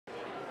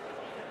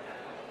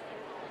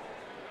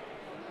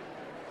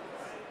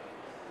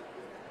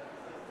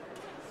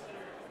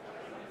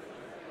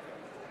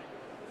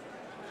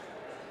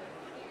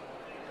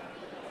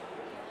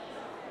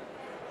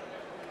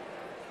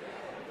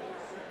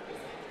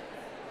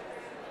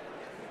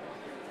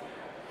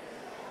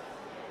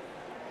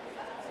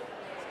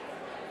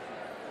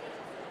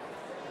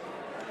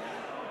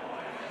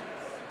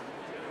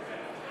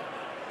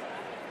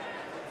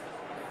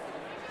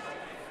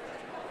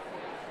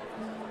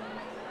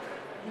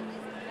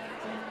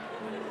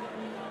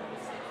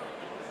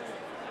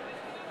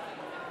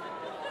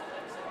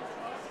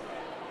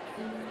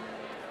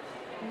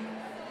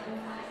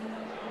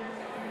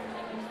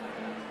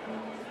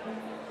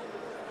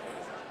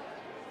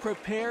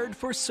prepared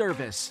for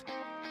service,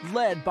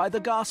 led by the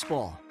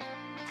gospel,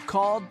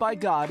 called by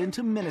God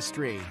into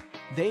ministry.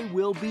 They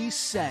will be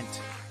sent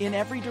in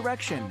every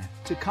direction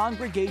to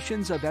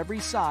congregations of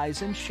every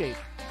size and shape,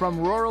 from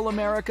rural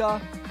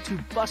America to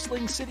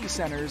bustling city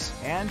centers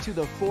and to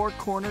the four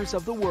corners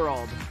of the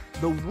world.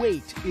 The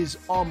wait is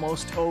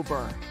almost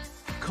over.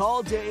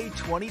 Call Day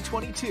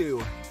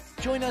 2022.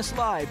 Join us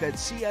live at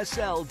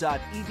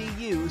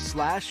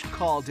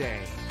csl.edu/callday.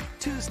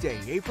 Tuesday,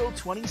 April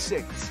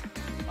 26th.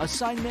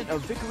 Assignment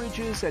of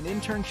vicarages and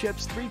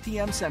internships 3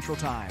 p.m. Central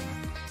Time.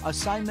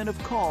 Assignment of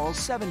calls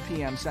 7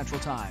 p.m. Central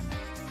Time.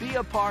 Be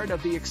a part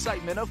of the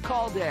excitement of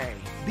Call Day.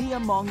 Be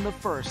among the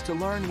first to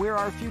learn where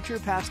our future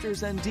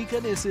pastors and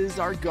deaconesses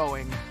are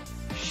going.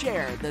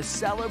 Share the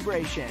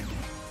celebration.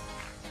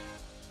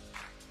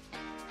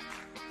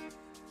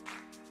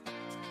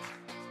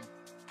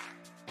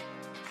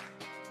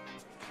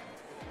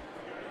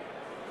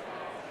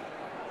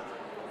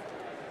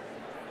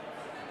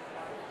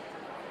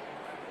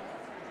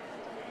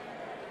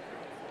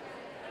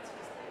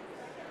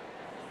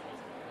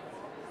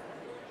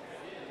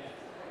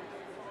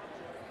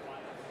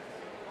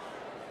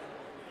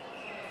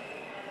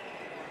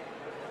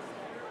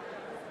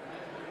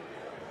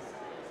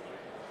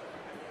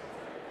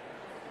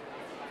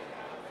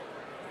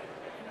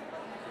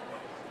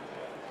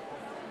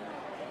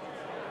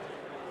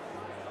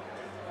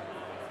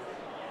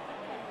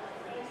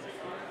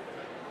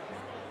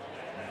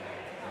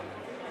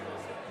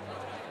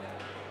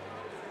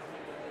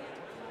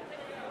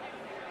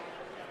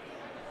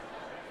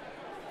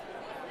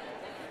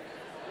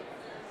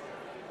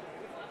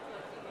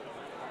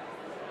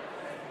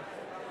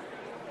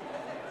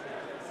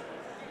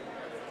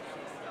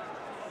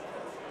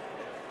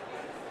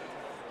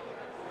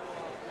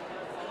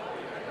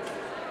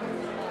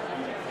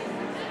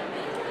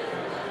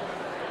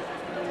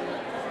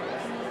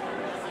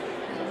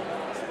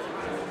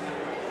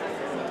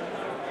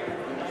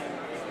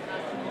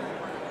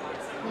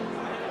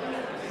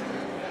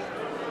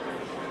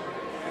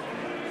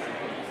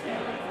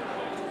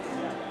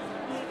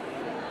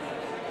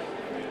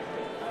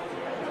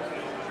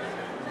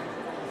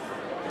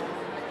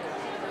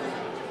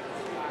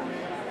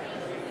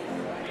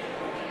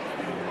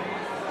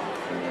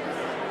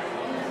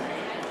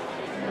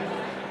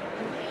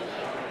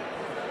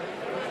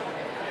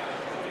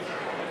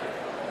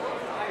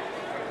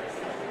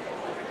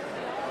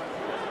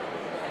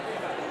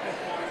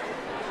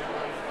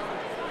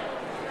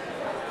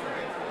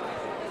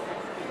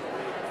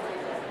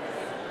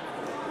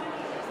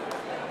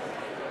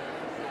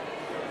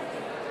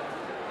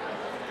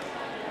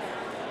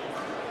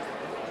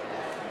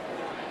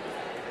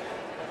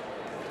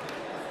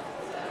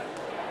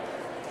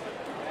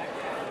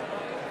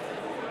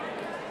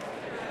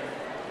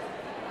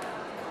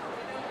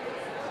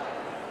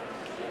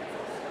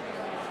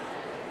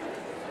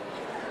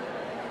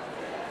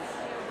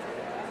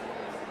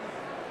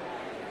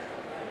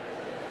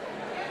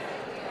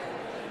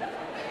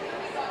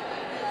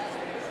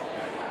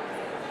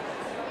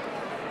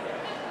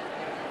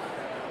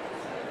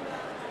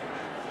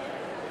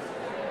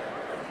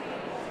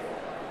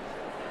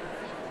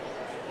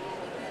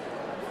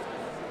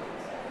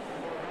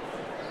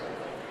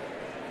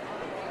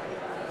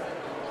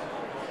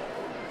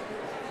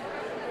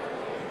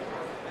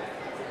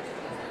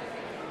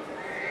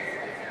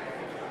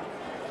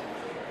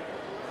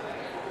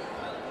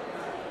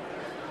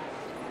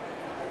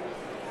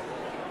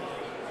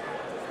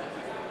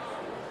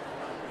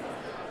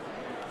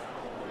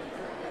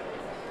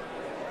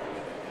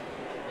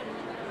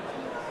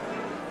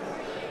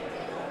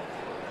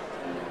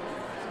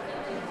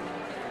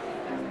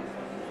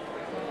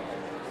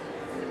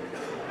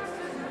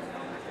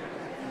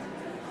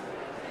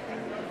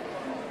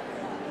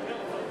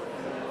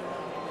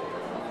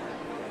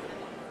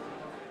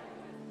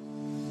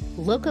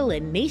 Local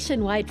and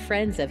nationwide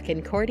friends of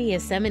Concordia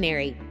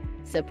Seminary,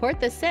 support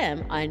the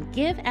SEM on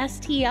Give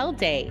STL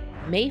Day,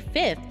 May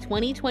 5th,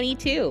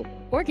 2022.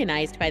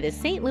 Organized by the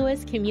St.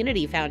 Louis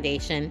Community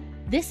Foundation,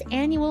 this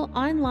annual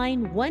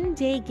online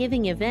one-day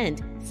giving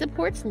event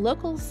supports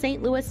local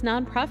St. Louis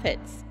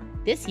nonprofits.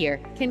 This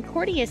year,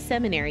 Concordia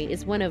Seminary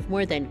is one of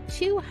more than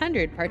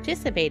 200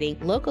 participating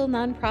local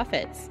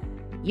nonprofits.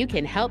 You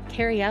can help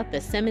carry out the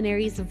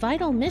seminary's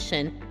vital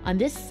mission on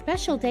this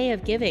special day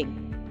of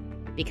giving.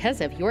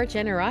 Because of your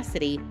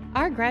generosity,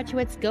 our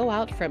graduates go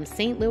out from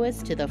St.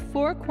 Louis to the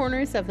four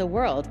corners of the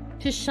world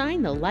to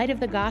shine the light of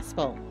the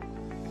gospel.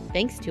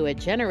 Thanks to a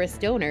generous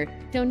donor,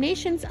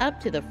 donations up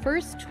to the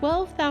first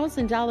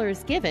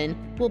 $12,000 given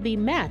will be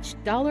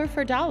matched dollar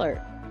for dollar.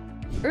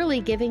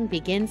 Early giving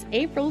begins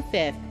April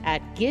 5th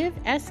at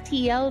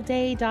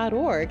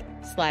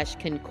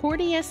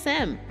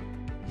givestlday.org/ConcordiaSem.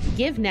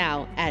 Give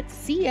now at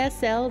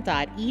csl.edu/give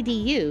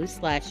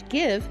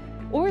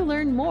or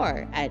learn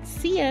more at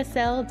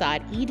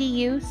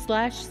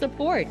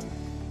csl.edu/support.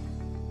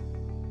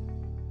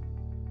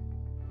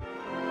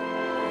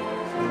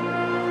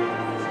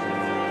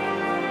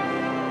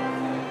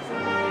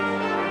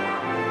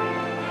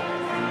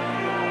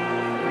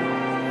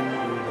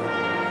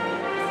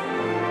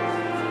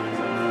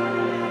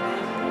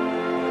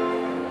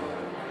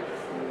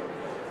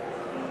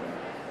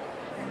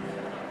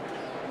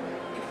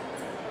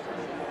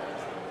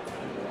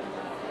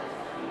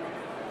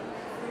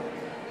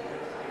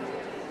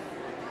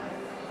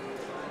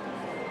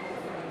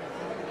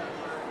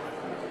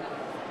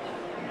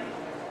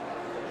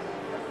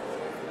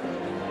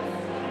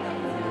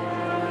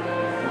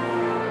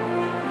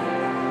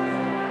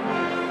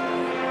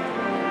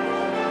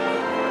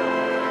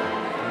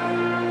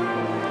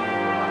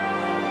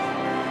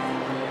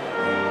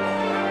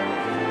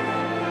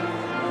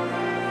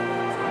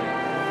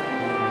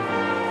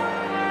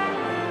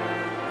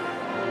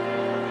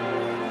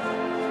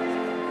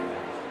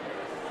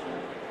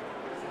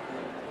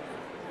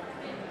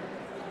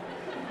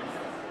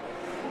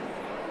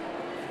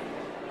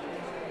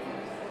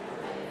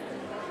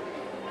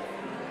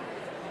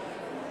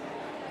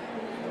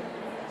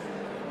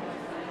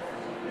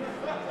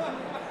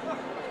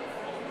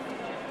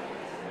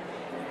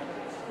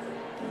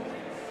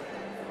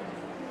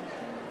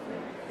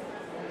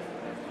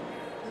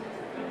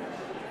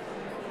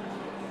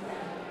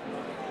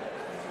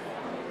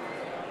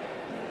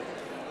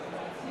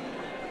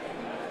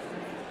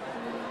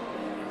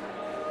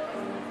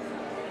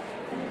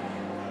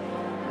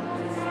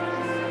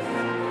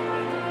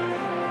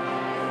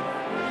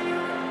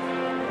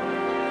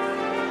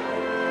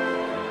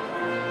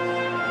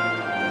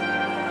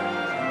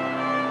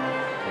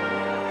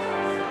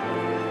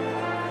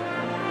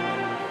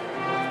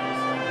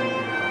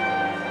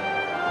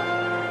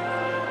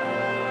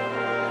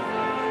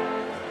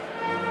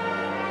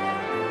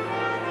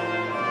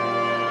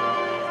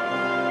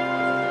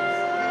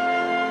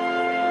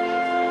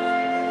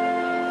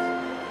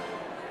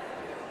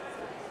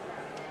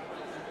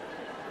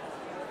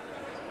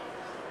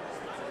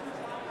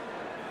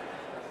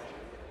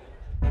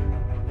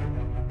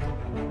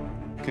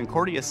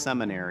 Concordia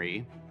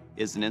Seminary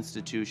is an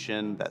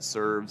institution that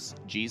serves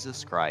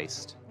Jesus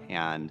Christ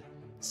and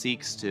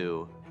seeks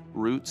to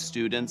root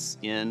students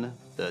in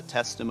the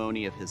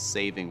testimony of his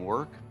saving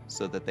work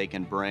so that they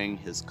can bring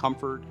his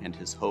comfort and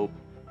his hope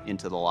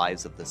into the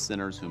lives of the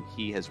sinners whom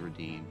he has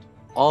redeemed.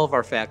 All of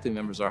our faculty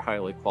members are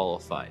highly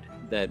qualified.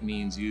 That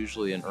means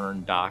usually an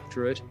earned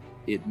doctorate.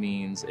 It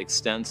means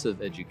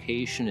extensive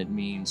education. It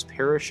means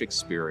parish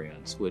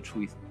experience, which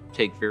we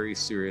take very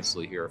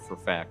seriously here for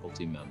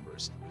faculty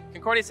members.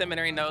 Concordia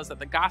Seminary knows that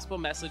the gospel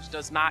message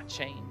does not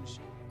change,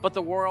 but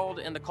the world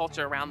and the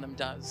culture around them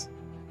does.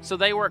 So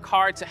they work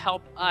hard to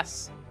help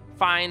us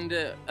find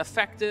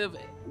effective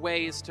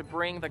ways to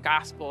bring the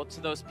gospel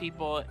to those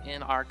people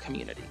in our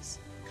communities.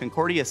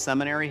 Concordia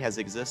Seminary has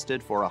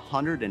existed for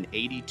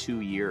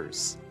 182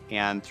 years,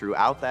 and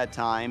throughout that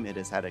time, it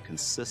has had a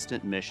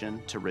consistent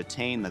mission to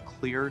retain the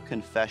clear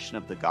confession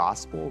of the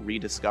gospel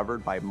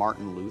rediscovered by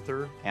Martin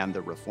Luther and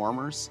the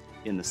Reformers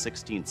in the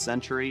 16th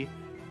century,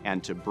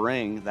 and to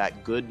bring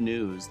that good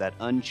news, that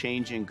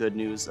unchanging good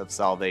news of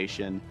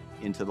salvation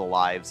into the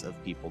lives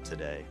of people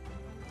today.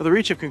 Well, the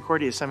reach of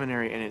Concordia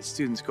Seminary and its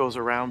students goes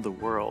around the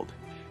world.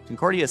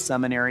 Concordia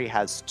Seminary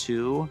has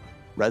 2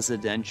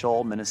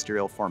 residential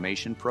ministerial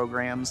formation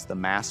programs, the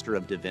Master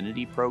of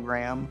Divinity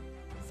program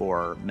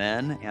for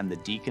men and the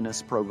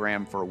Deaconess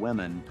program for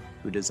women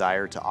who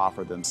desire to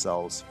offer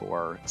themselves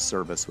for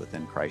service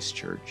within Christ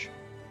Church.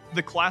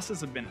 The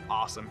classes have been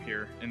awesome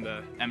here in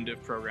the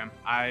MDiv program.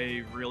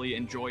 I really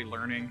enjoy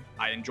learning.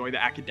 I enjoy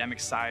the academic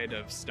side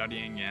of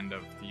studying and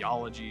of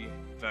theology.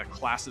 The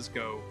classes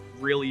go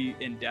really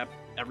in depth.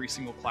 Every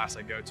single class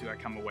I go to, I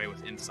come away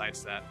with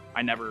insights that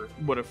I never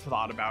would have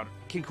thought about.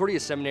 Concordia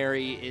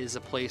Seminary is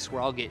a place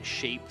where I'll get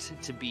shaped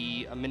to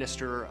be a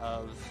minister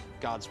of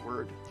God's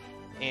Word.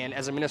 And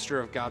as a minister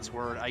of God's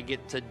Word, I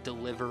get to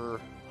deliver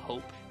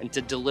hope. And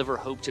to deliver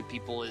hope to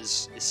people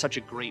is such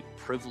a great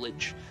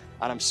privilege.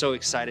 And I'm so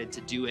excited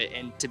to do it,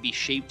 and to be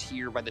shaped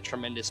here by the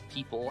tremendous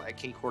people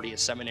at Concordia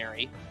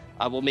Seminary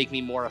will make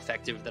me more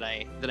effective than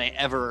I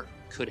ever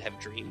could have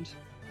dreamed.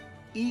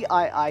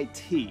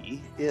 EIIT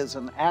is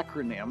an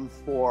acronym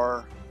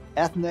for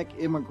Ethnic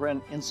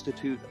Immigrant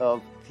Institute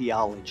of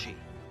Theology.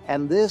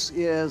 And this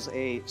is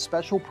a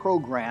special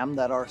program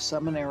that our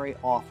seminary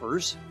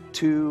offers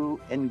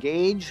to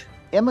engage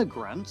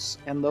immigrants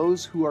and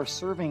those who are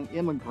serving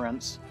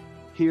immigrants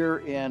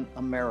here in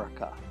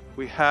America.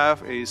 We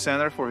have a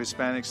Center for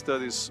Hispanic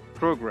Studies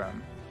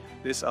program.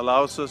 This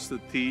allows us to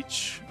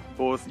teach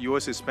both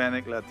U.S.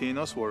 Hispanic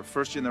Latinos who are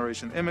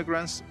first-generation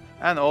immigrants,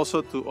 and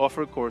also to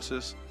offer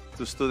courses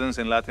to students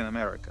in Latin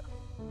America.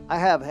 I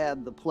have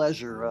had the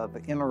pleasure of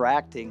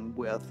interacting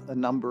with a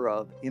number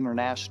of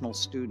international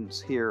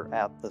students here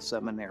at the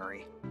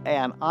seminary,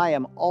 and I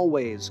am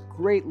always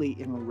greatly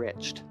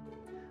enriched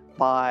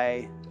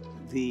by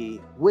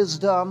the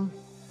wisdom,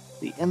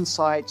 the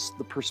insights,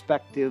 the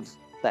perspectives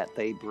that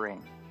they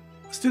bring.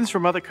 Students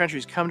from other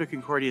countries come to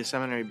Concordia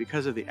Seminary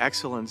because of the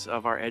excellence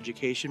of our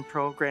education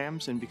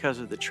programs and because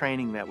of the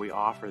training that we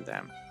offer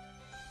them.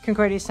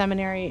 Concordia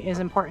Seminary is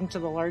important to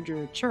the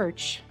larger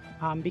church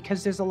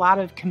because there's a lot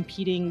of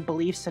competing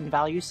beliefs and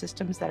value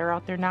systems that are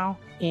out there now.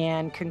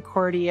 And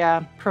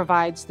Concordia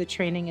provides the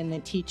training and the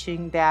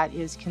teaching that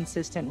is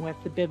consistent with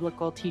the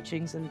biblical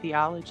teachings and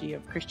theology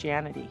of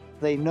Christianity.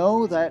 They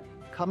know that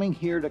coming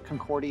here to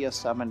Concordia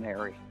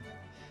Seminary,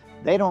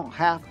 they don't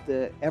have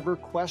to ever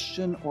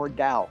question or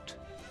doubt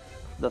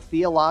the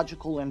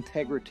theological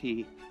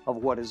integrity of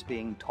what is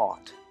being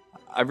taught.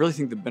 I really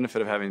think the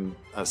benefit of having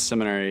a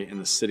seminary in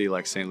the city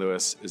like St.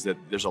 Louis is that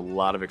there's a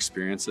lot of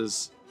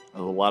experiences,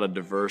 a lot of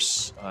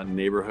diverse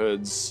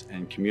neighborhoods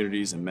and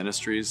communities and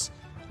ministries.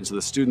 And so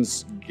the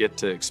students get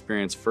to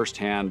experience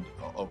firsthand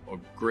a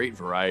great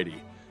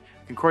variety.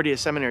 Concordia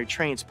Seminary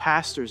trains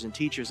pastors and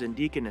teachers and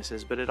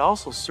deaconesses, but it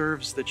also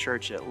serves the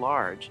church at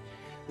large.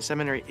 The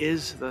seminary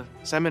is the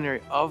seminary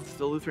of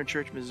the Lutheran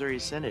Church Missouri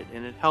Synod,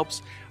 and it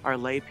helps our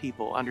lay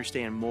people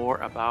understand more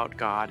about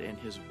God and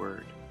His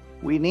Word.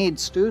 We need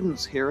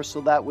students here so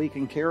that we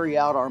can carry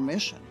out our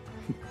mission.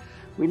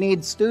 We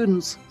need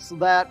students so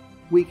that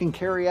we can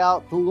carry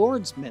out the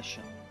Lord's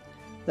mission,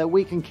 that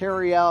we can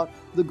carry out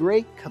the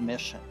Great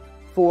Commission.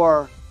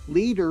 For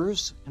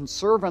leaders and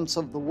servants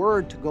of the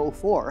Word to go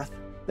forth,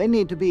 they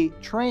need to be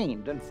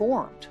trained and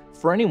formed.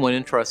 For anyone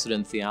interested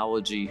in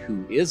theology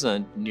who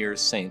isn't near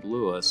St.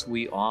 Louis,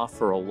 we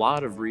offer a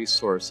lot of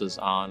resources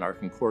on our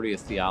Concordia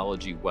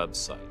Theology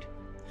website.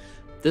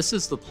 This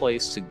is the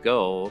place to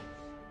go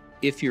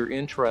if you're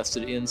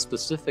interested in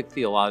specific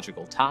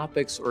theological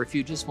topics, or if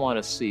you just want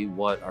to see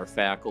what our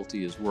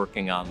faculty is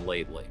working on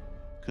lately.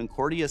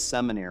 Concordia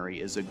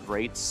Seminary is a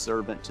great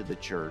servant to the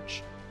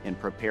church in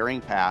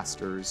preparing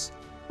pastors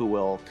who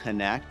will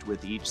connect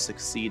with each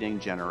succeeding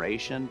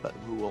generation, but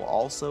who will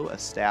also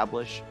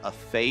establish a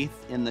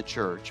faith in the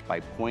church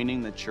by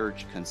pointing the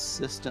church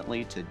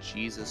consistently to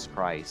Jesus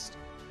Christ.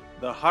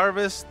 The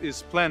harvest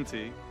is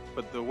plenty,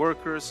 but the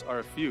workers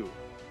are few.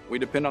 We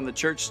depend on the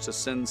church to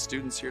send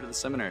students here to the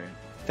seminary.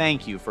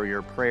 Thank you for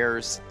your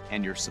prayers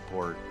and your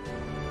support.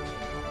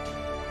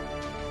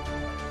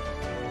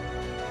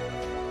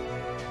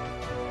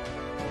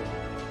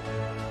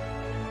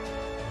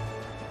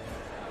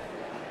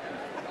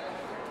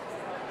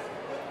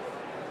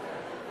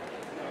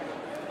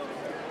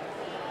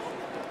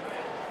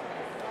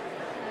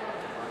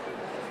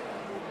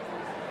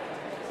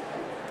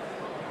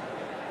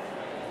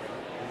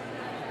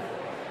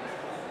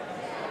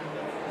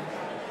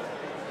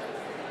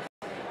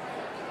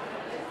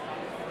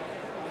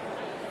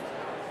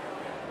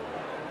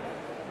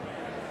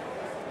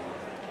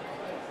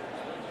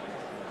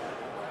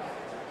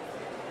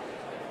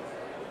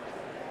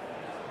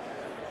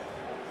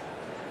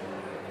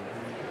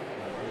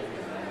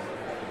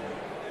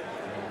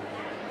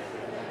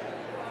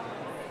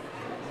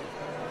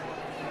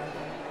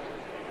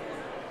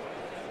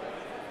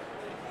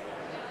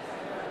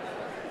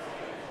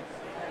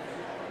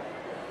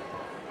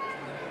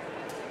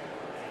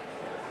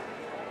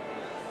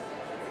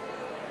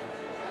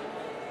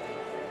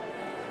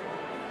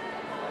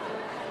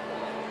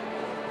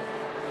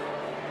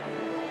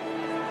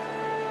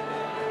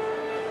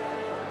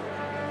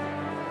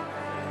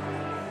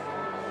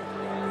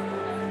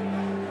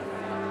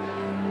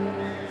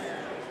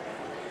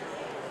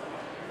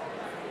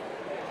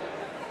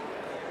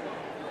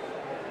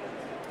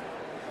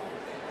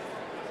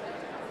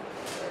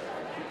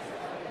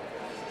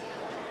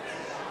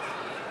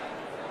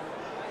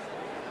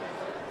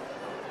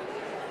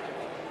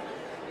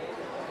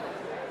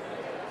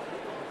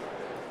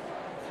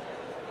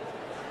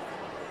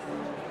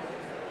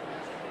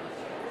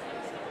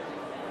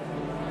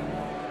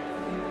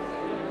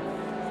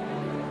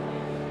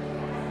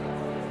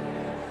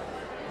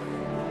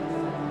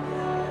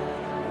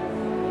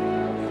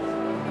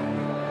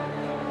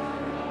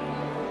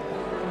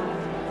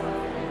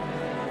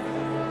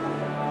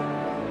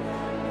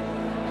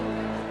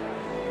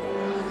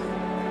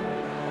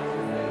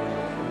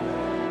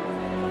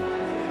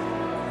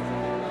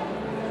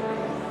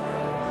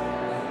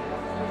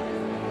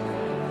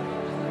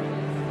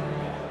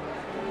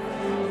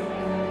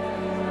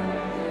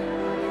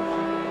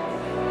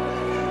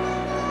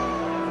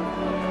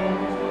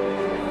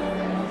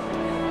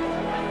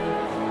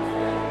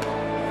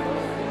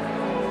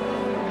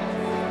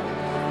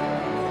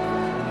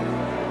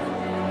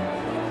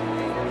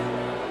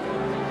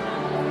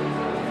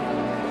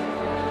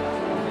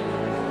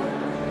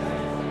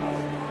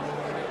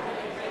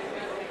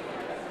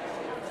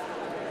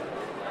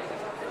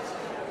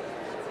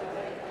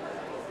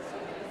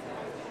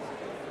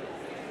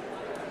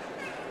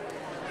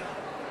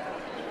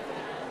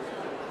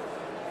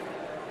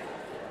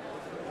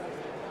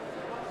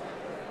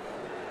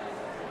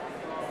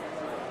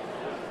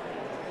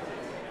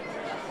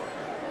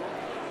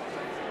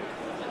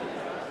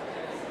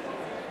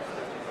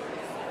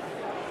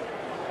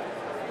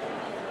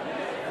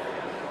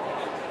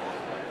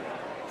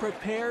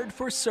 prepared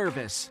for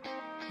service,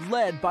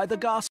 led by the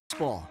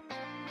gospel,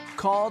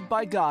 called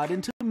by God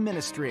into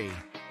ministry.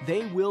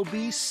 They will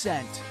be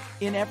sent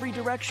in every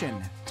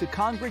direction to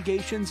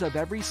congregations of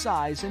every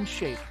size and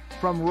shape,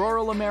 from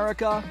rural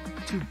America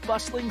to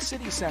bustling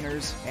city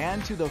centers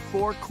and to the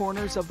four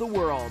corners of the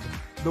world.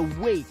 The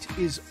wait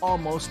is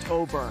almost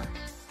over.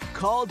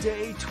 Call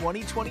Day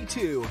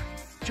 2022.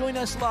 Join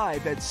us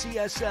live at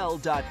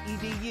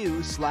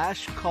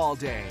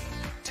csl.edu/callday.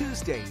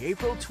 Tuesday,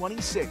 April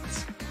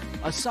 26th.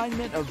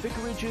 Assignment of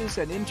vicarages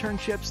and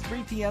internships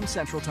 3 p.m.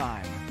 Central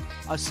Time.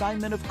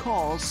 Assignment of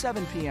calls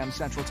 7 p.m.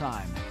 Central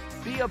Time.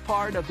 Be a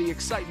part of the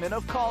excitement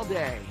of Call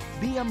Day.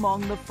 Be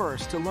among the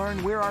first to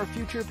learn where our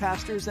future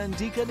pastors and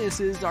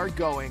deaconesses are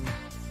going.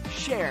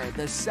 Share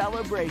the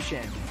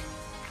celebration.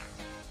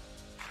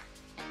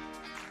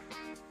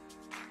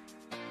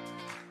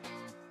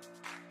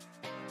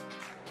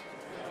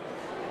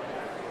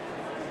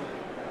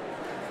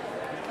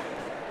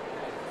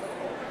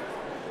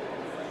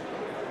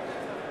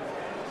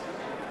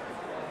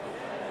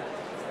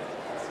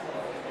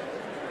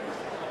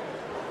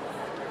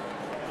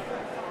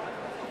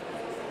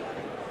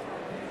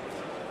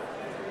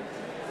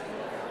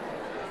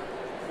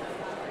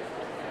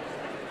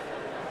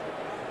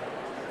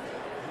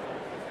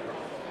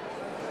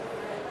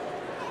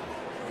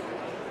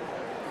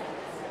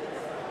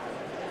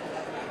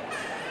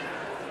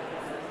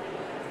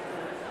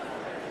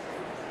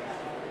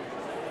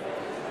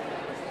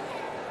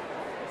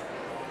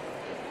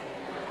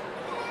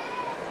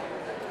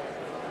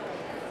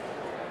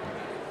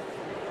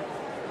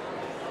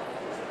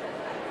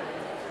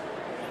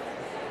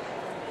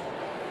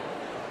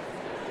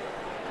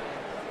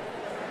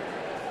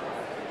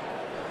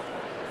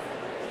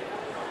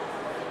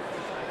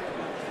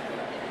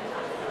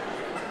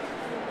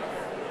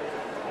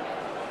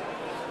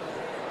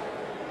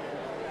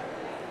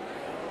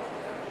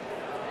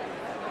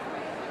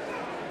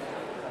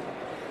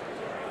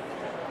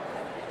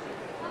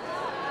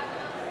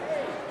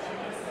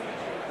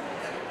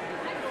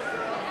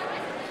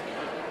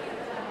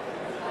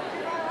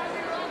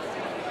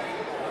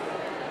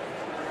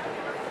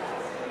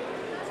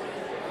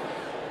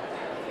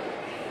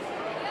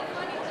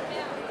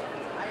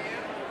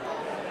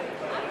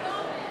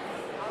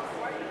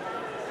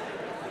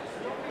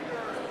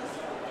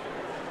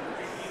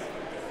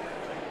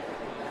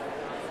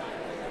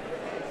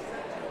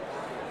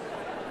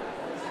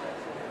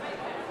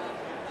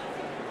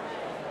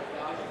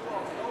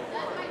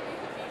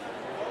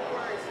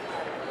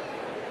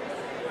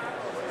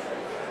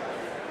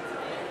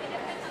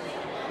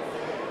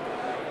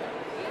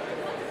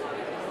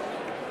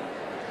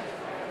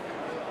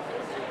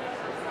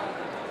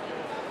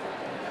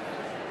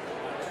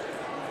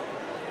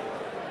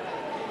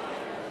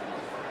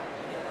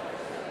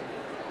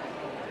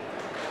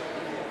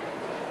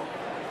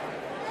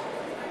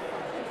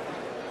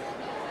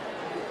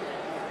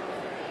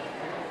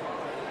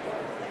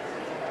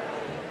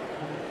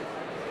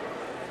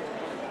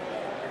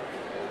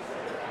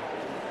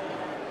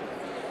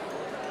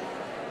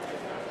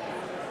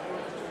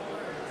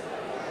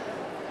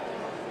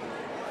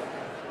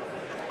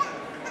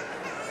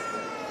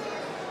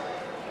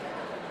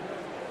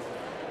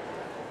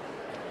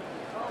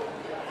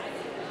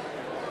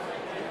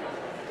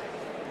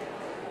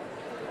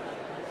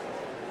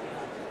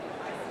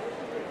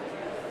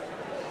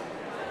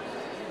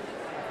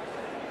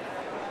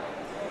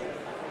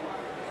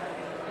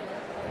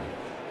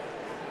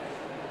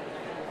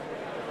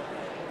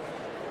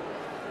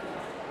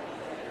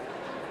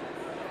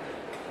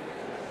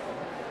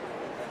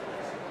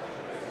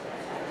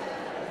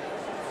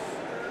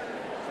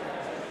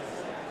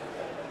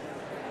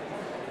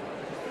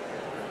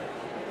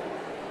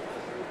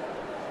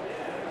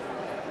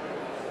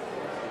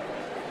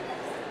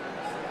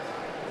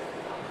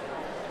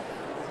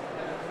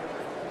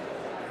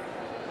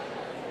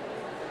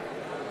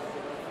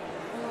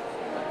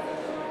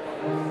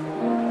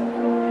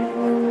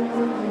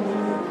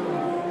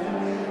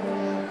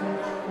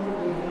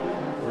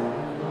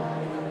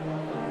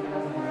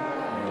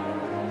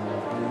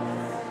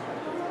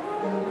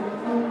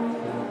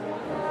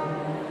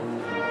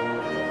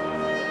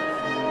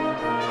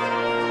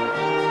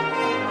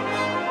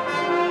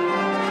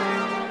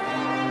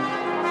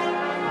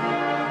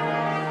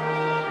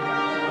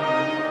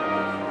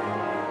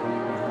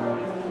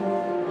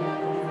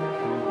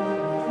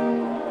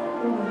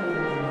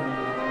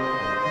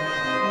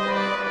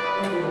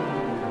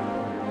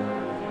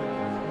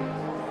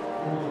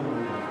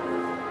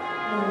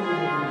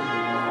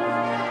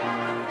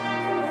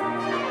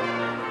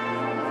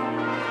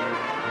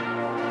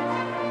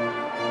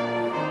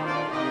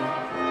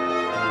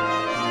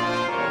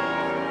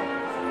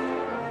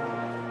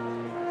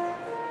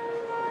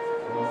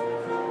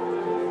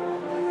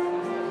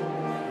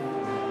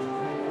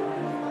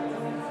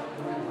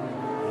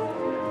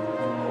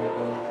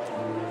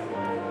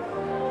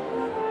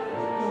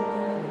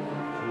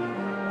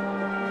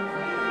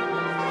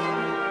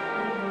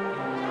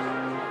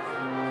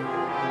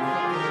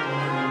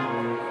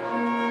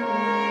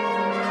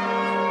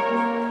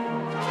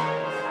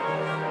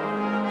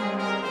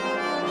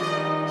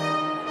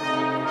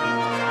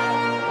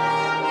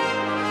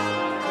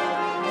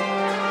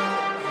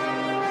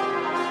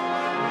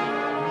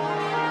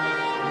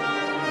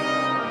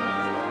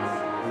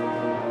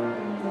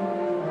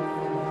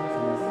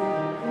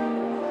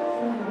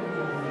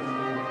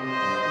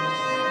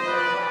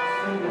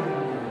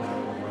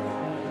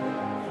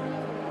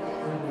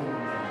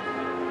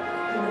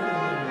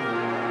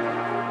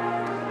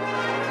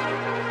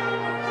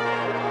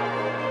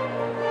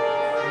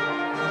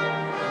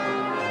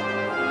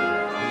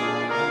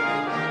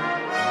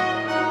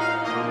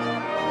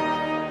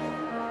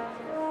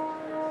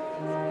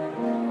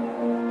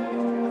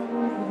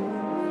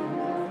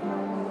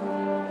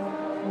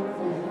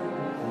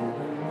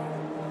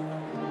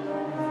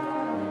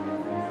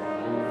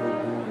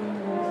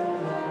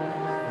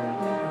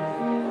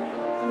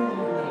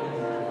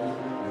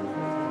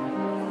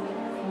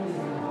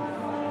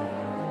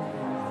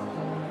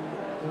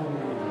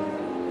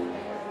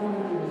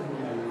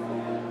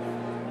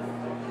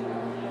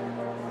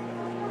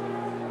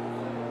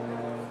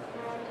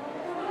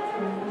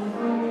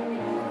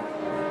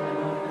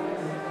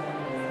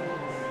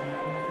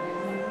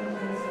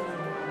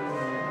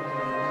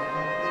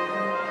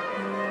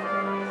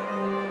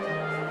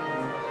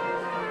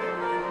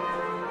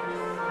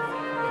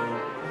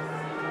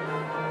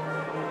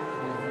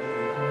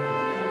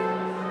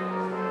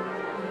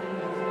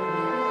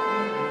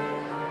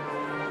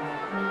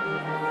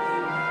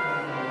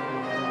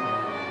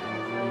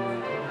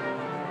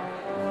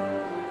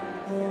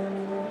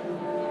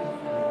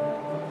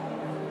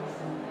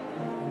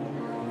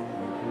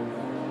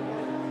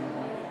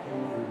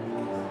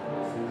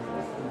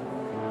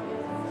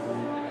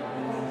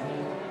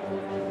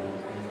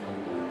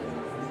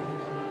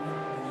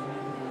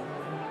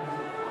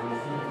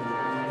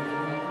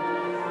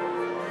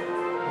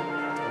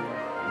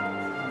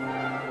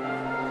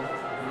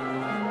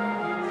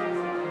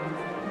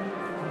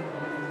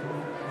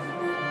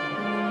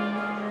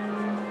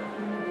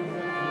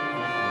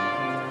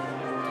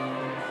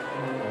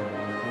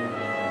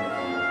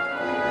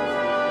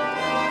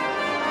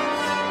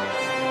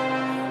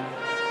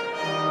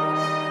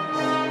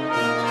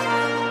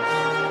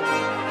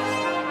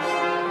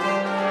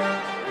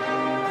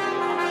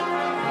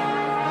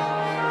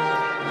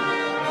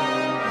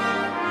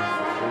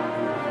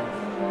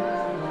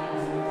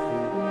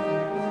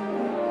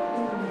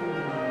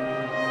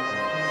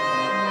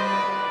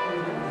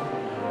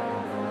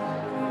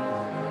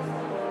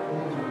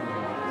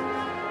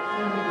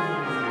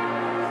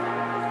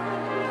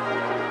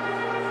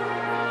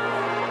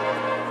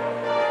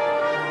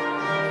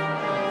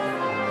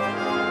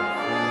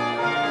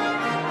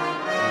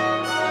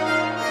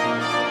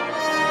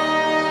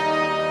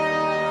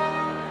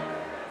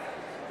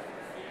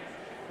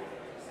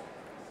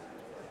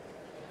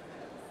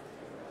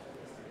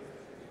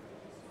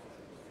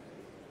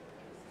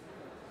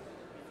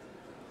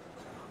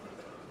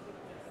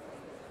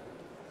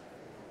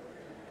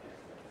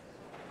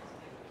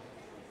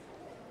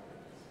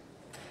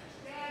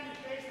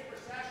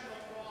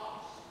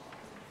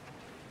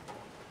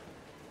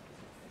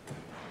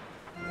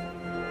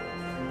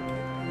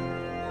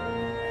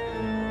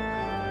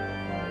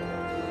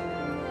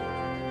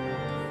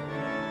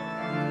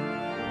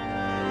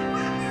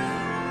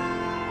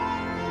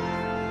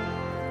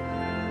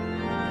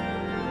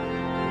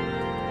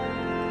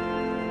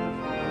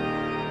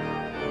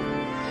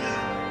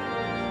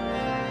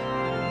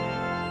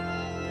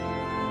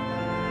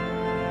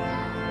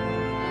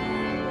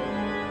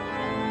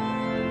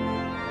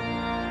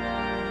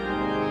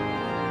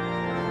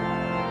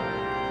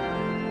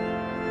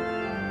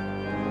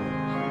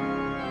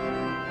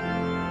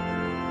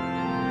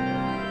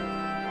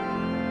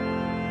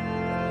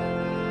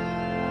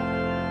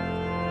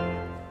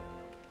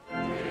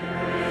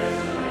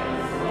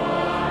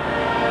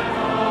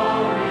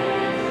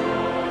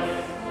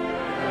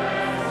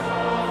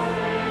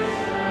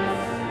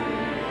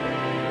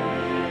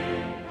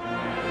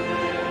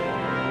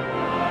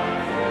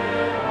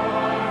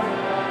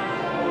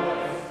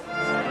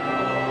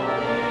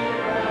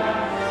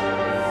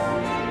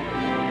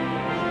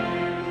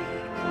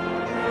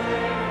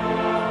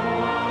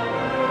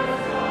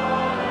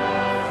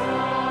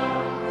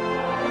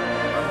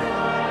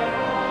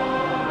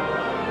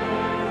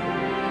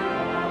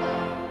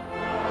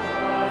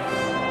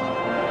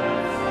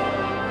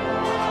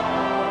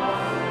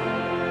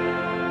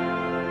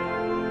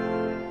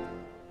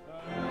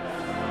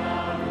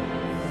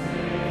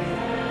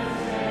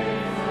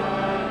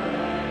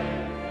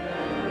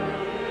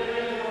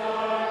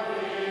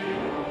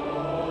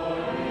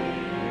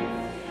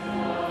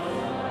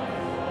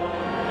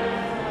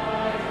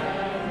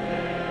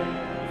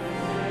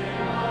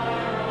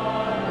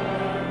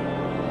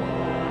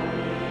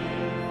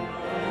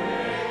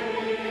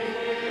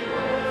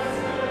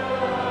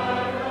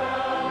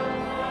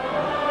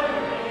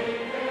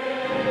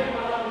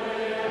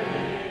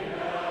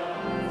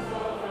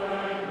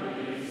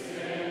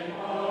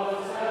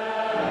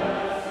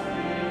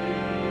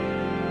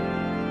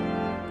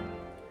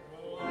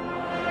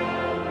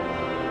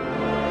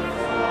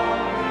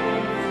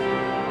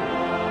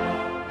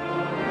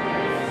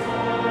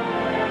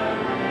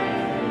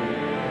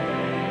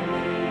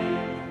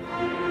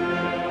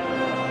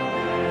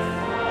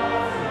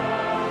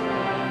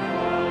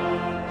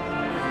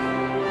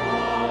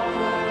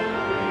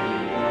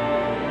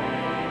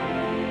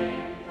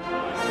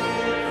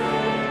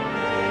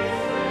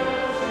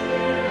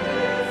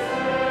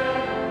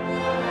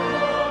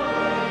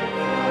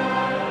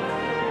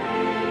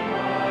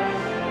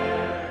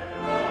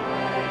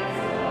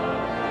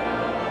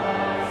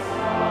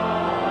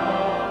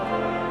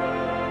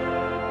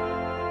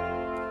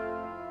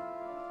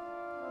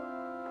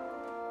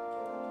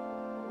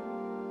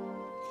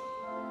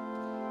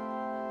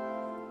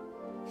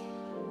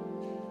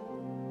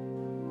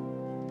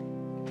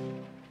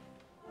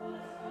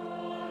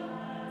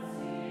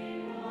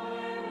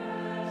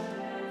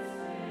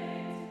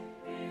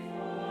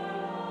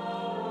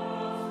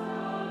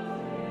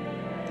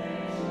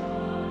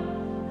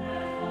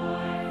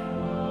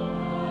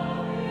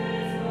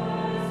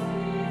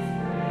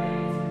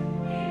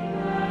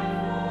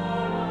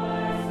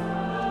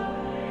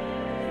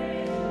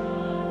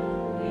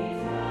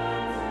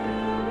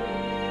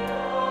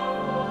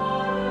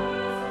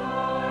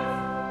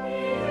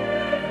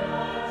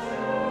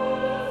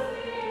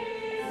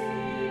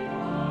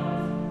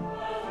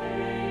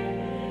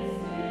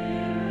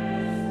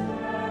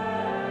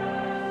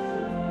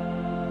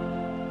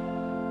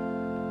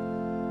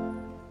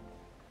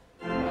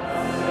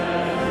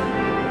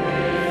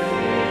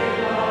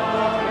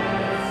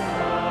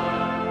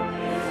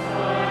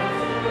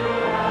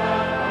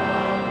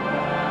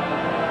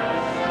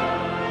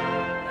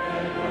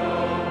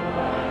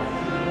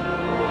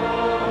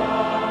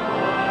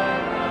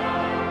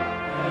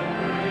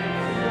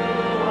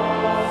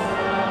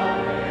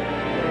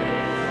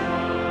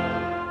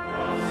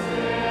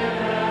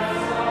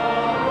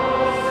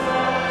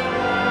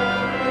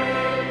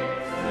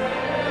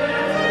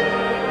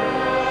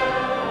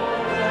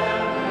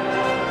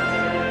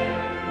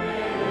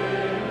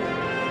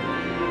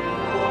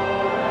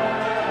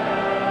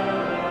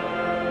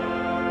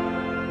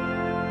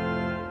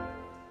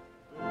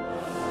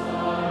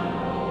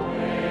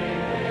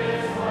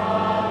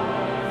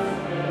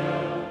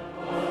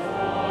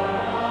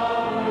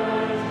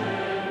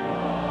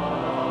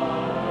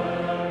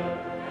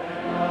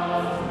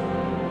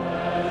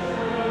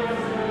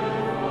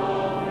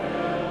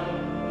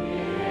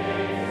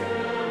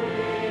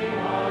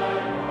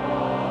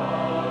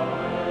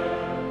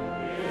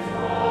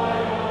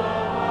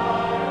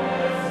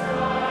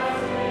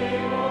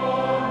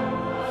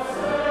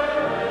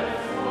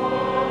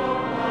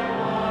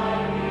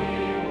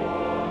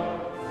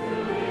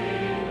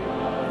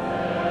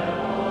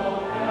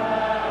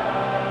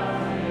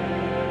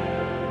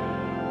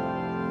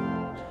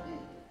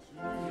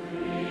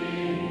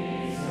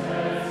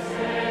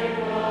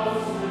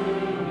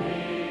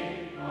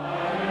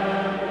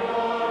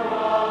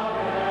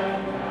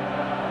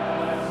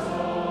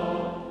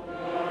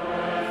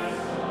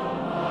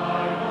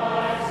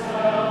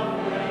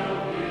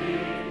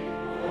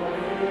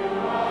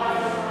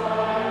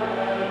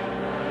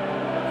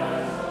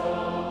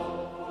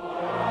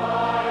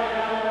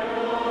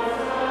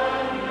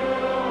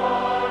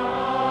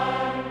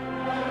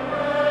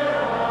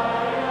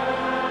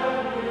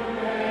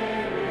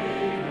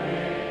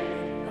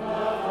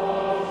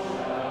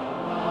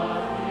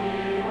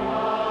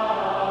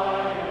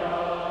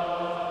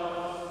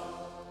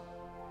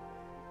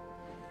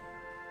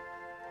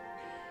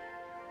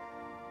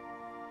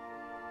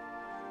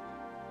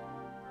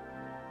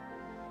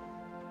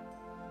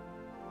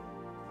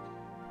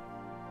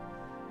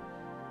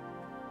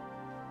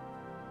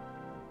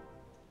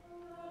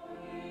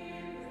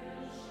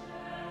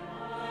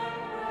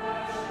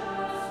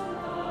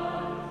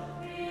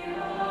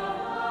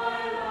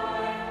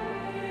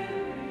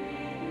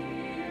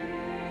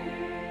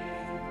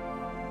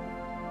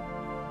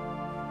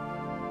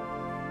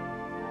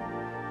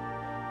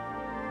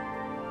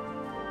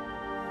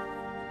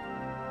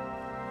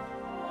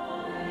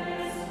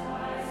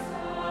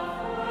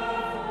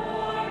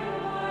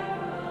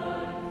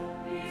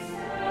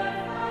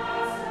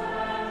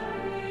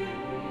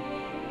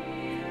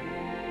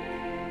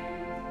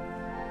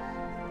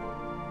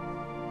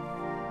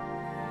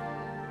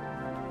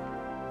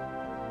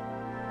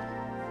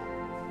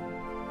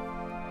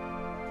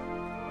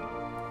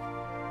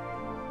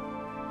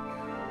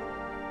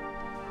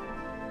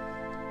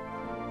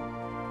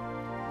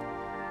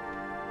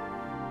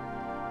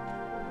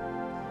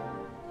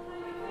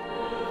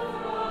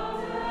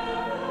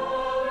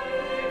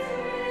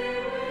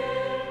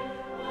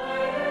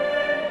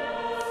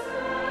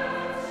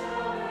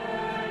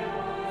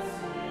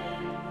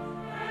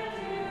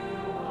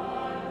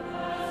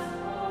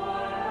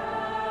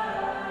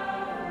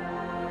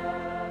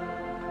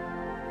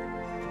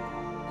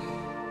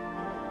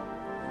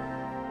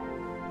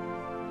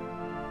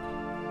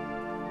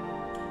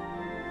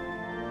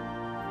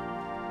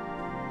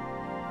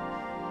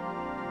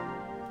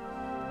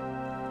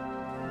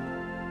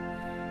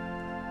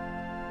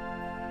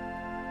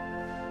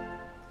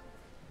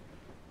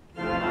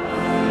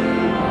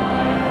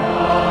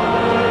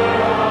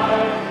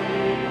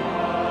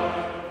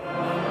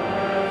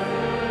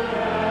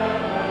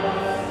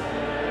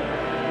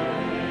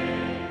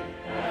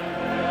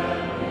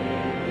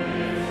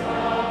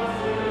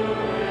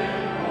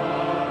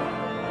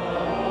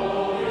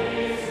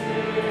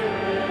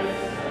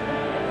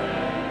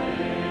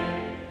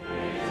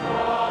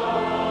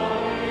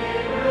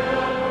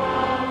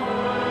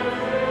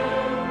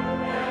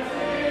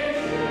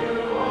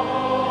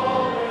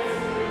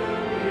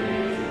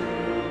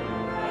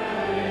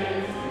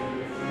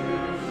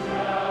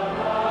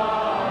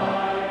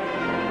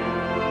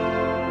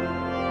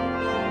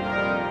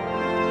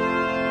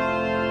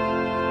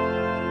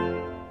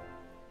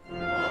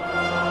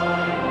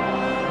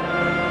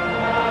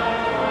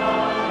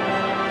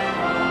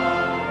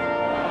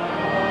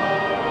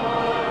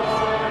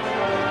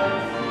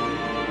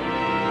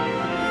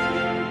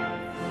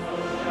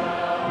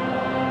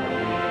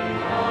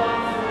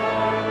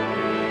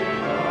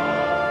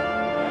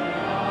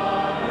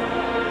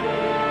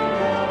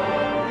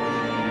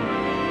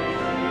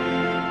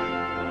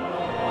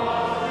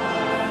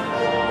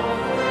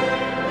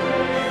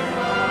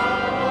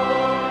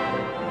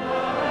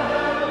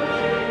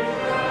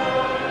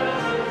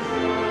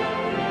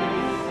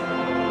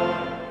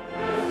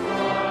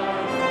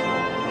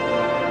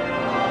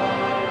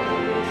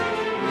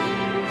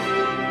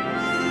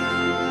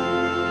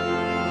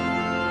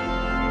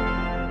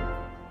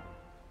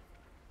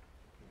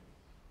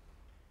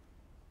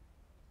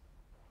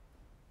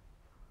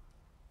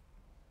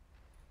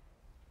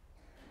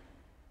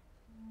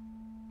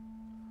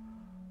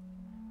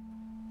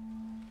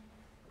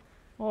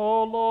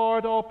 O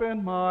Lord,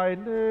 open my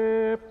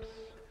lips,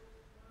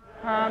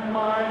 and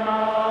my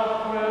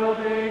mouth will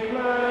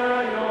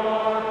declare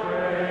your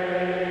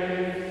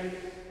praise.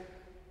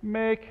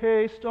 Make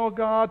haste, O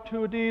God,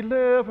 to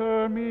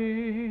deliver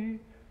me.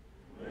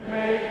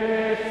 Make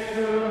haste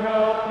to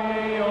help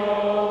me, O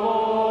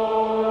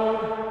Lord.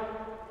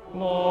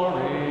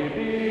 Glory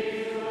be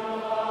to the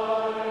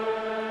Father,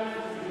 and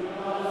to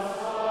the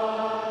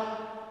Son,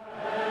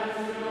 and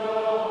to the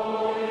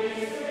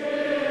Holy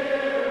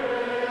Spirit,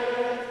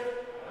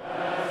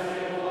 as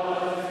it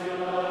was in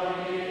the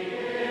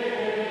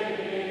beginning,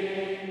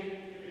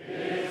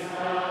 is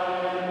now,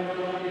 and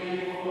will be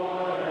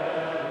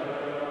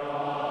forever.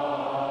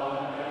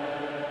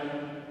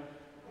 Amen.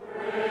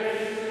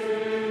 Praise to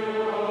you,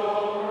 O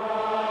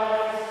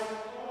Christ.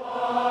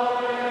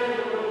 Alleluia.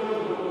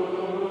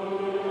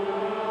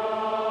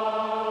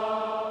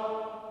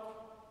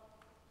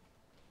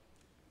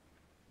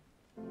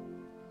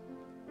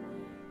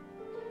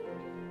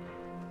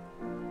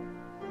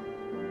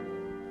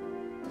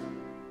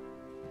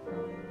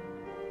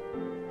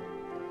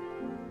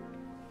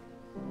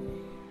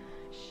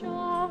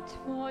 Shout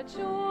for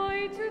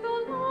joy to the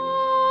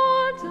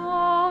Lord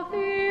of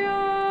the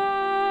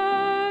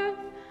earth.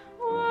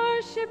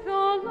 Worship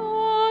the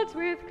Lord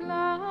with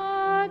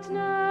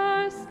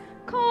gladness.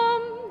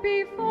 Come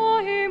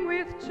before him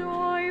with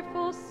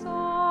joyful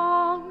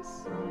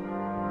songs.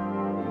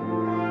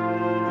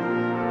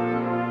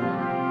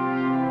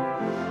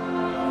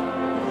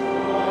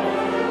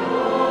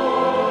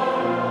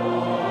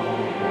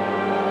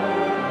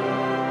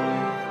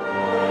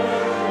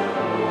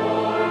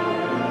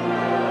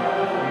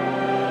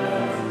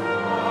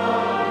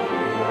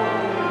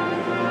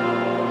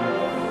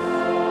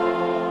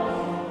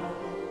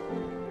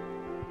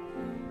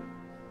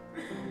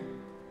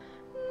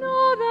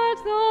 Know that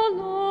the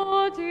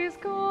Lord is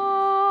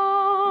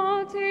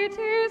God. It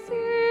is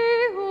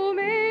he who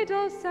made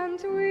us, and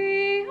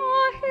we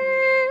are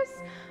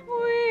his.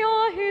 We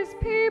are his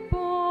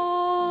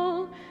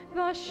people,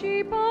 the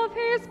sheep of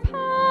his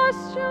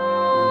pasture.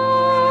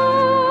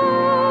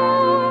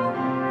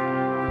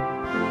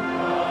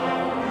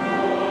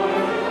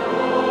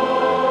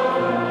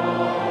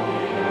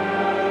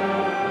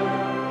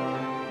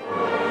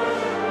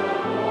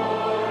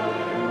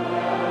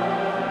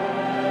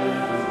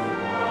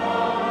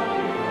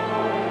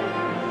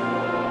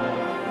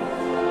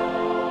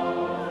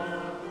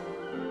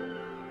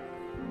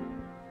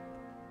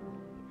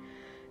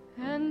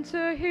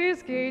 Enter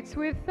his gates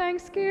with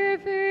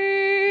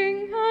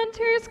thanksgiving, and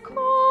his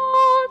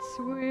courts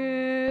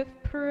with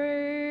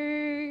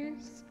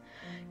praise.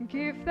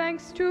 Give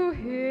thanks to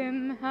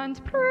him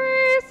and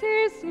praise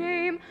his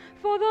name,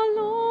 for the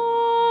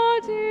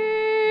Lord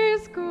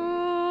is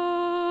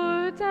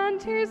good,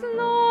 and his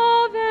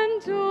love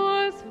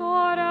endures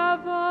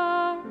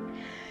forever.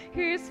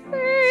 His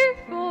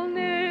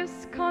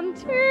faithfulness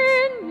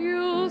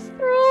continues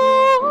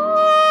through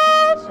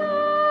all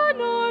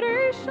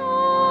generations.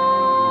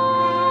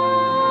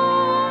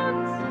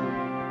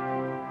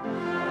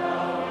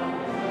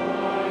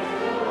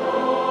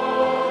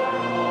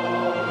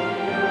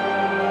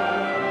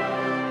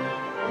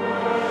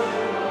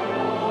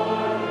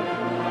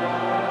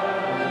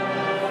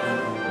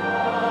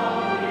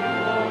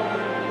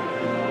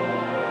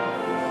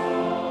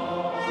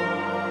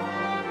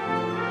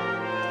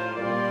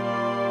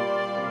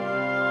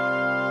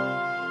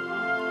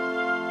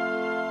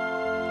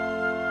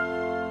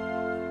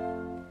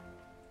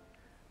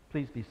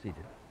 Please be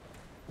seated.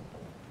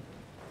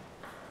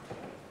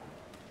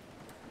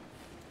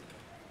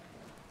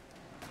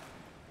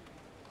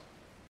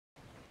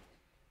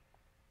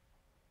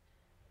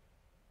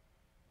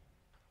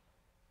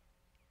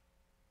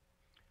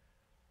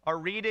 A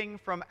reading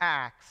from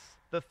Acts,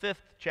 the 5th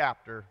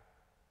chapter.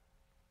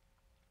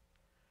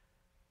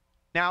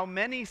 Now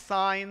many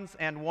signs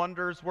and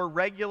wonders were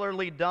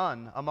regularly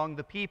done among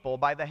the people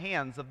by the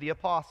hands of the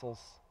apostles.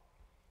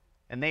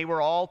 And they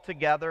were all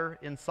together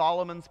in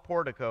Solomon's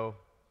portico.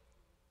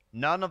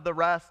 None of the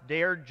rest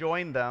dared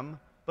join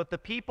them, but the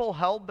people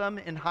held them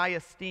in high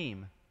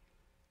esteem.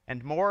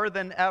 And more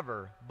than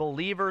ever,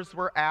 believers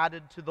were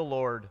added to the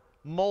Lord,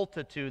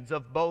 multitudes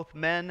of both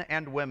men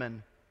and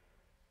women,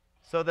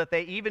 so that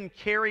they even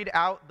carried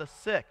out the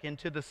sick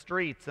into the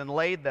streets and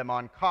laid them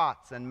on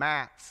cots and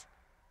mats,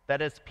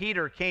 that as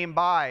Peter came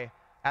by,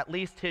 at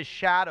least his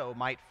shadow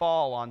might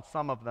fall on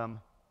some of them.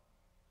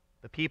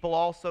 The people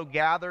also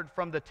gathered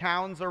from the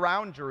towns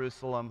around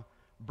Jerusalem,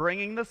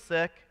 bringing the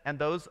sick and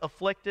those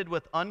afflicted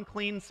with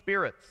unclean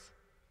spirits,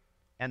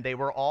 and they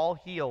were all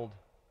healed.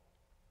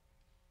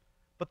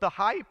 But the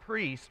high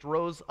priest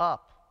rose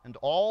up, and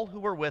all who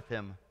were with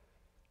him,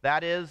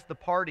 that is, the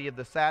party of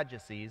the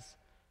Sadducees,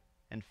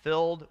 and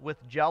filled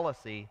with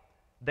jealousy,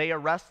 they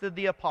arrested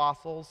the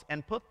apostles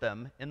and put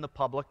them in the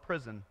public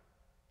prison.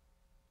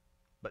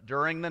 But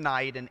during the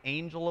night, an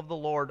angel of the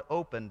Lord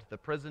opened the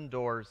prison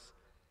doors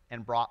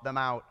and brought them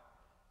out,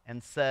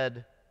 and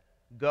said,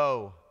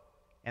 "Go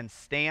and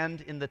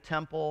stand in the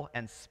temple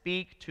and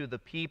speak to the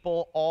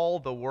people all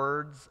the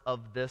words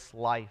of this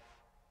life."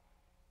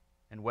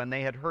 And when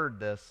they had heard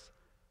this,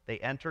 they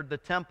entered the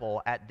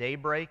temple at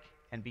daybreak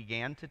and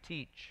began to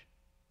teach.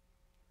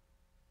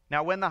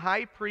 Now when the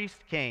high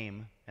priest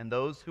came, and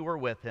those who were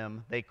with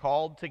him, they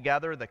called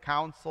together the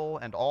council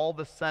and all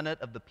the senate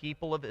of the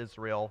people of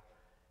Israel,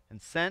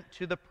 and sent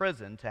to the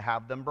prison to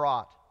have them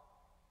brought.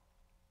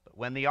 But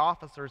when the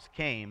officers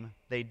came,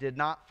 they did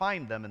not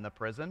find them in the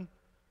prison,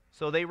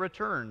 so they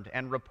returned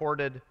and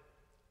reported,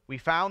 "We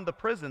found the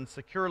prison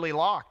securely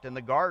locked and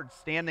the guards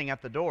standing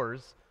at the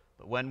doors,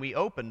 but when we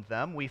opened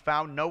them, we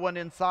found no one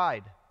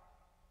inside."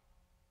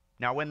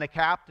 Now when the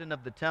captain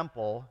of the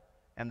temple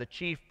and the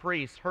chief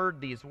priests heard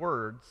these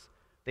words,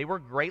 they were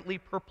greatly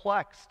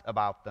perplexed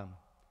about them.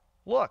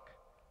 "Look,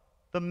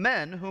 the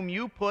men whom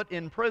you put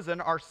in prison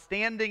are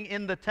standing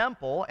in the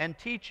temple and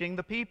teaching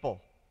the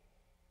people."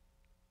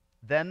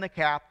 Then the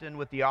captain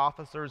with the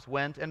officers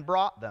went and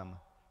brought them,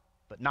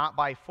 but not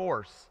by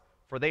force,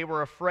 for they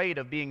were afraid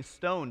of being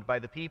stoned by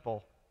the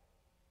people.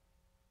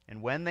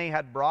 And when they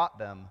had brought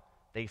them,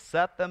 they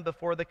set them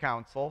before the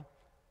council,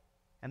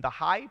 and the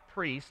high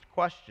priest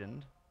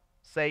questioned,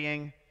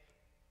 saying,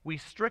 "We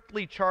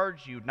strictly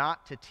charge you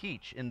not to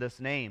teach in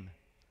this name.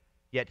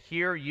 Yet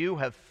here you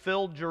have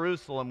filled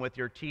Jerusalem with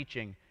your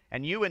teaching,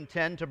 and you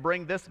intend to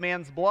bring this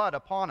man's blood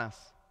upon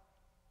us."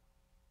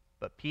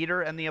 But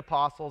Peter and the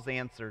apostles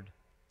answered,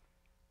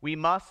 "We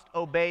must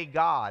obey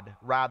God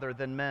rather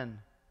than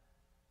men.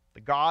 The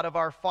God of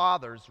our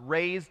fathers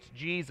raised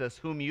Jesus,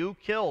 whom you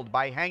killed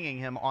by hanging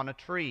him on a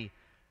tree.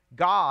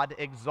 God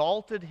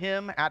exalted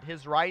him at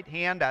his right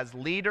hand as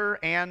leader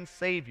and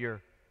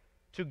Savior,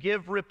 to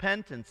give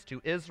repentance to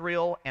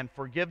Israel and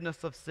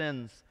forgiveness of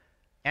sins.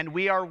 And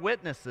we are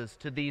witnesses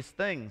to these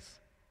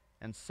things,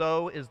 and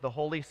so is the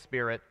Holy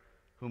Spirit,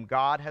 whom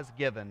God has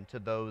given to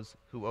those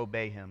who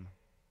obey him."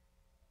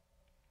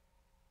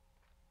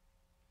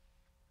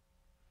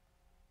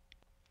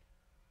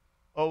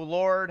 O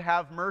Lord,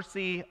 have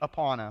mercy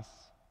upon us.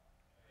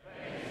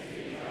 Thanks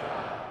be to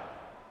God.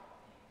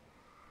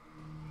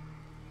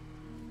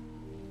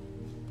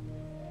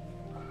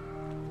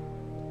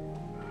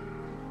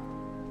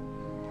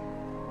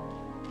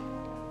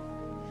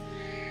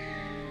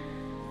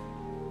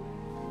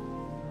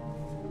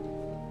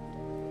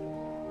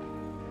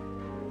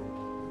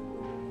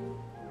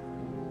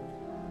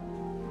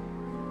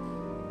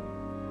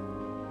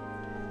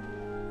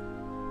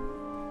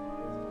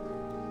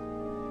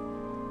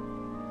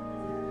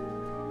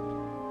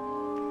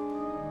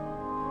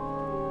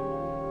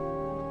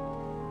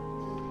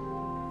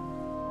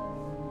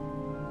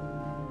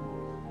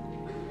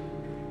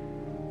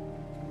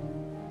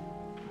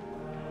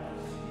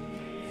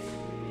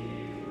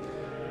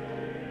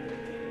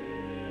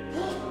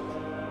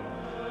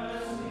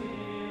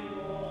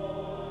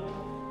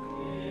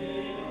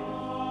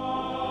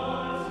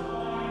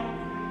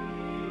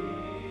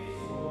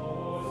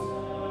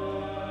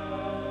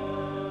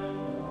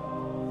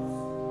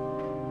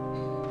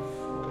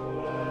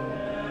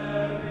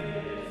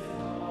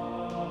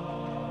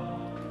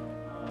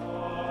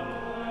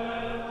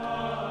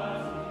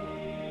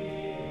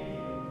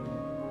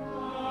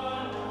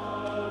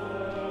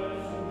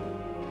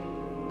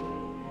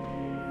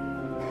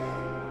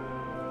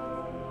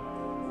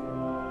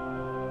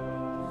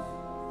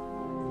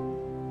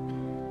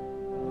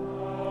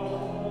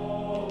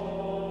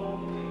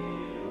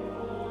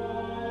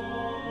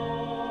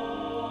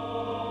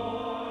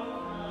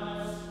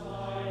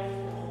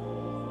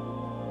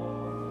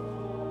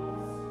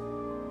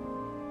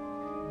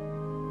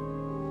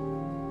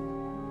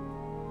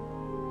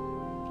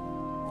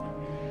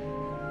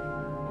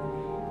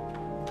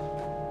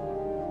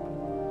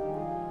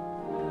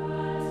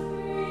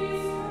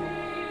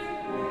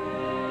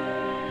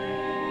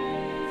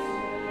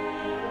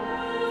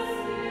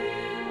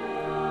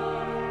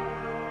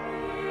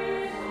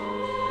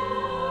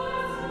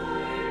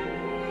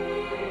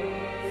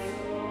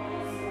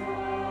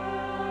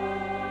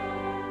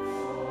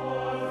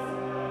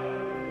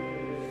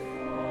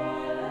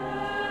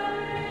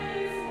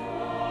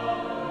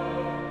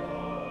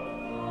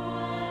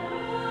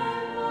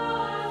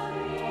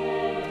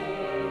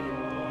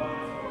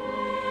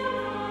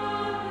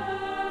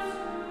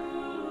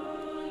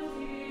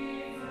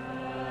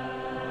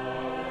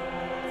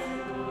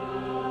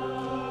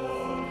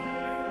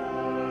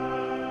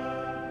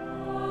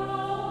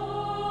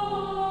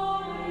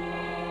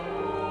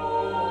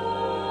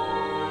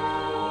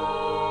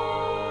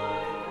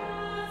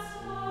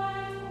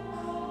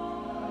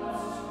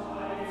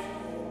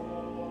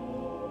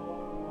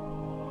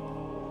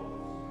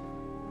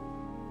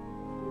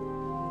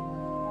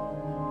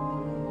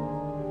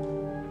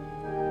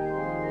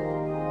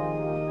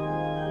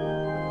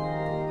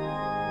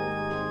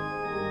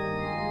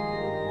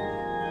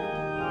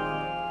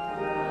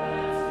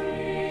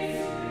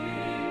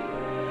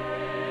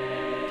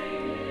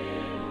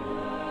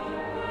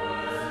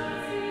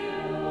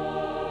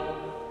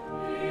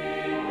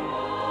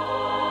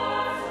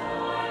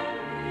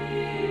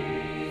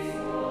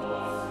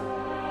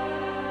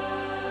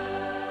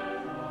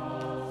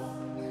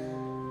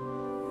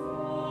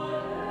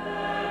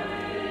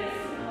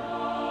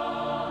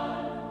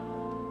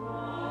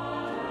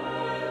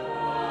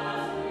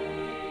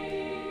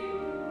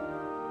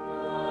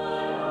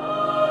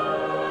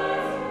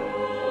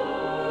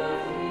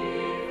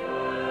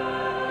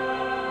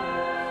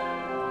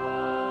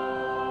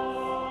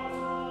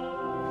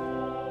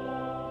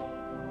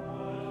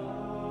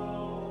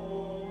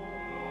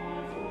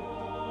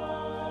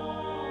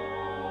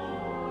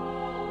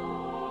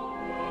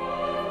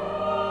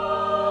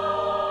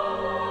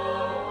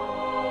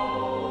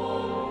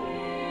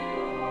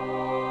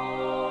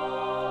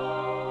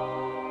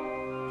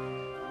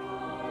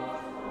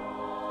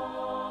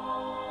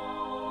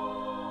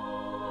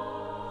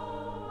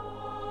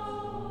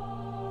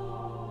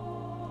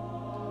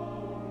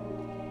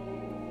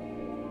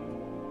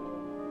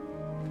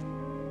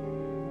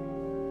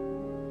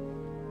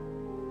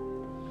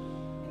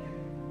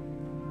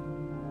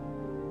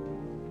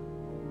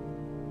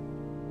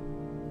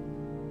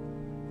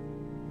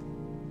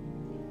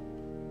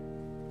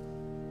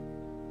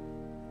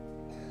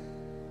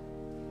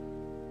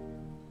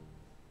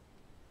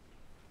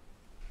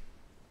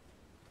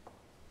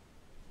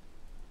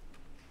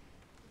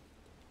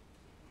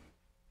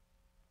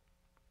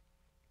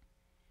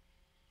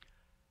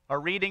 A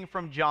reading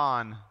from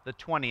John, the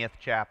 20th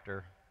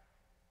chapter.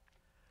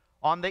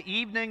 On the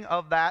evening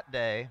of that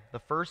day, the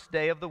first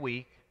day of the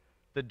week,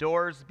 the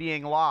doors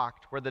being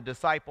locked where the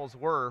disciples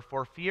were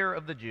for fear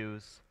of the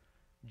Jews,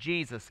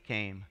 Jesus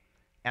came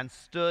and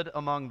stood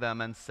among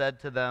them and said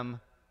to them,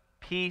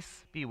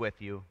 "Peace be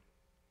with you."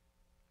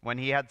 When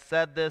he had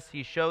said this,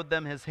 he showed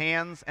them his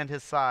hands and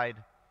his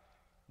side.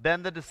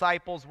 Then the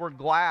disciples were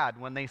glad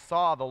when they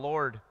saw the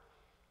Lord.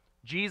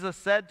 Jesus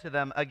said to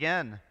them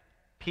again,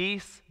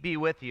 "Peace be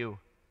with you.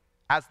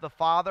 As the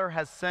Father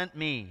has sent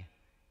me,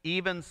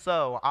 even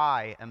so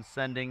I am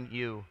sending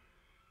you."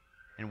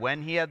 And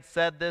when he had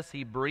said this,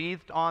 he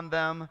breathed on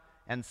them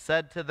and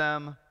said to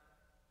them,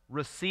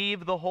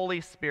 "Receive the Holy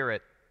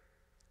Spirit.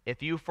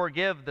 If you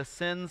forgive the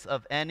sins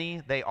of any,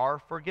 they are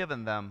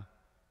forgiven them.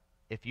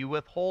 If you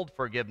withhold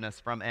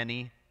forgiveness from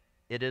any,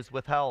 it is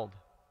withheld."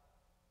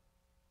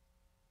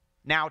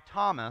 Now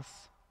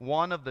Thomas,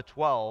 one of the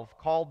 12,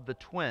 called the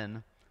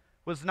twin,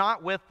 was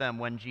not with them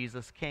when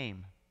Jesus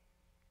came.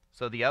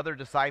 So the other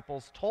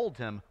disciples told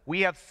him,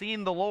 "We have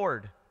seen the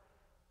Lord."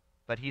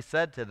 But he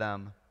said to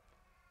them,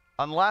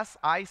 "Unless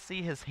I see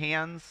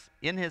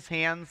in his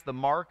hands the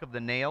mark of the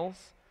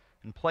nails,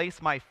 and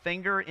place my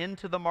finger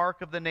into the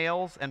mark of the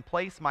nails, and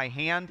place my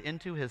hand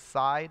into his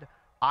side,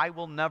 I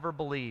will never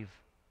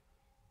believe."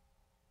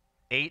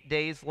 8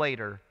 days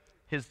later,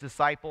 his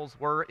disciples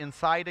were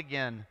inside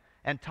again,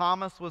 and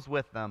Thomas was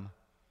with them.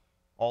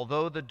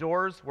 Although the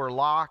doors were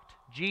locked,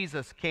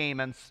 Jesus came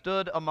and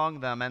stood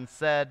among them and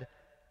said,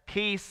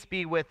 "Peace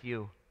be with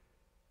you."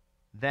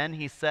 Then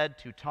he said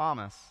to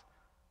Thomas,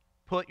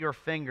 "Put your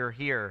finger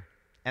here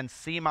and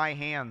see my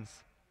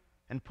hands,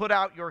 and put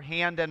out your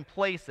hand and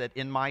place it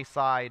in my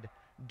side.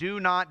 Do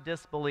not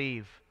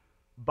disbelieve,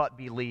 but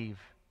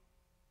believe."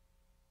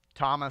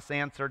 Thomas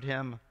answered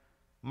him,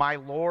 "My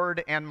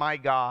Lord and my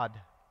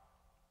God."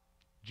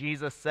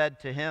 Jesus said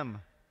to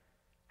him,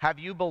 "Have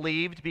you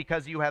believed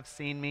because you have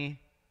seen me?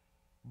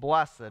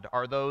 Blessed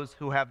are those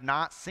who have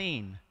not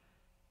seen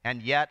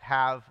and yet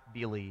have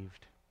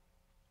believed."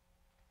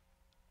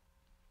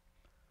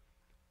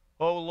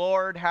 O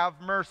Lord, have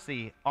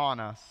mercy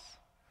on us.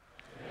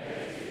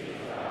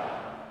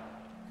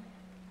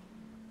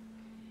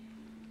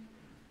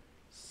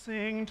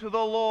 Sing to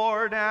the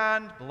Lord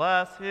and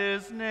bless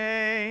his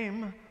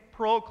name.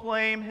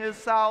 Proclaim his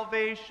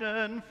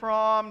salvation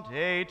from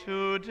day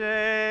to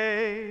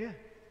day.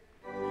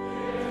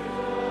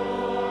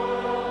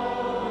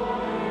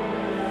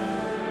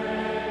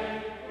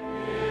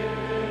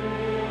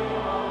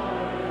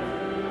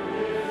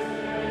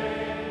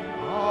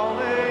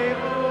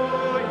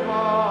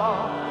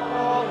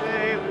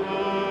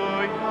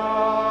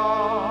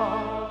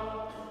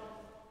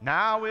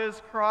 Now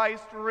is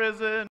Christ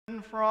risen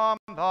from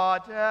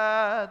the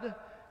dead,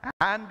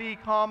 and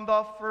become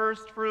the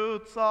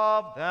firstfruits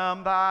of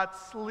them that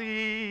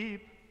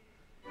sleep.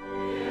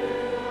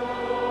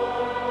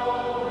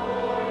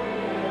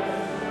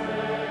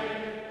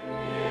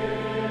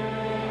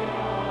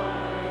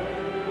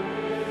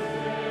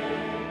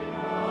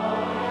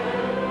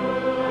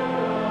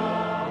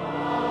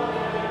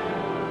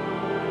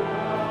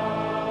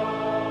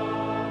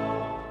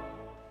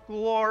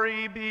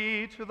 Glory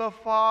be to the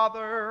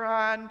Father,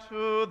 and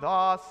to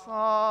the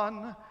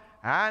Son,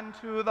 and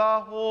to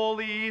the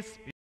Holy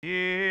Spirit.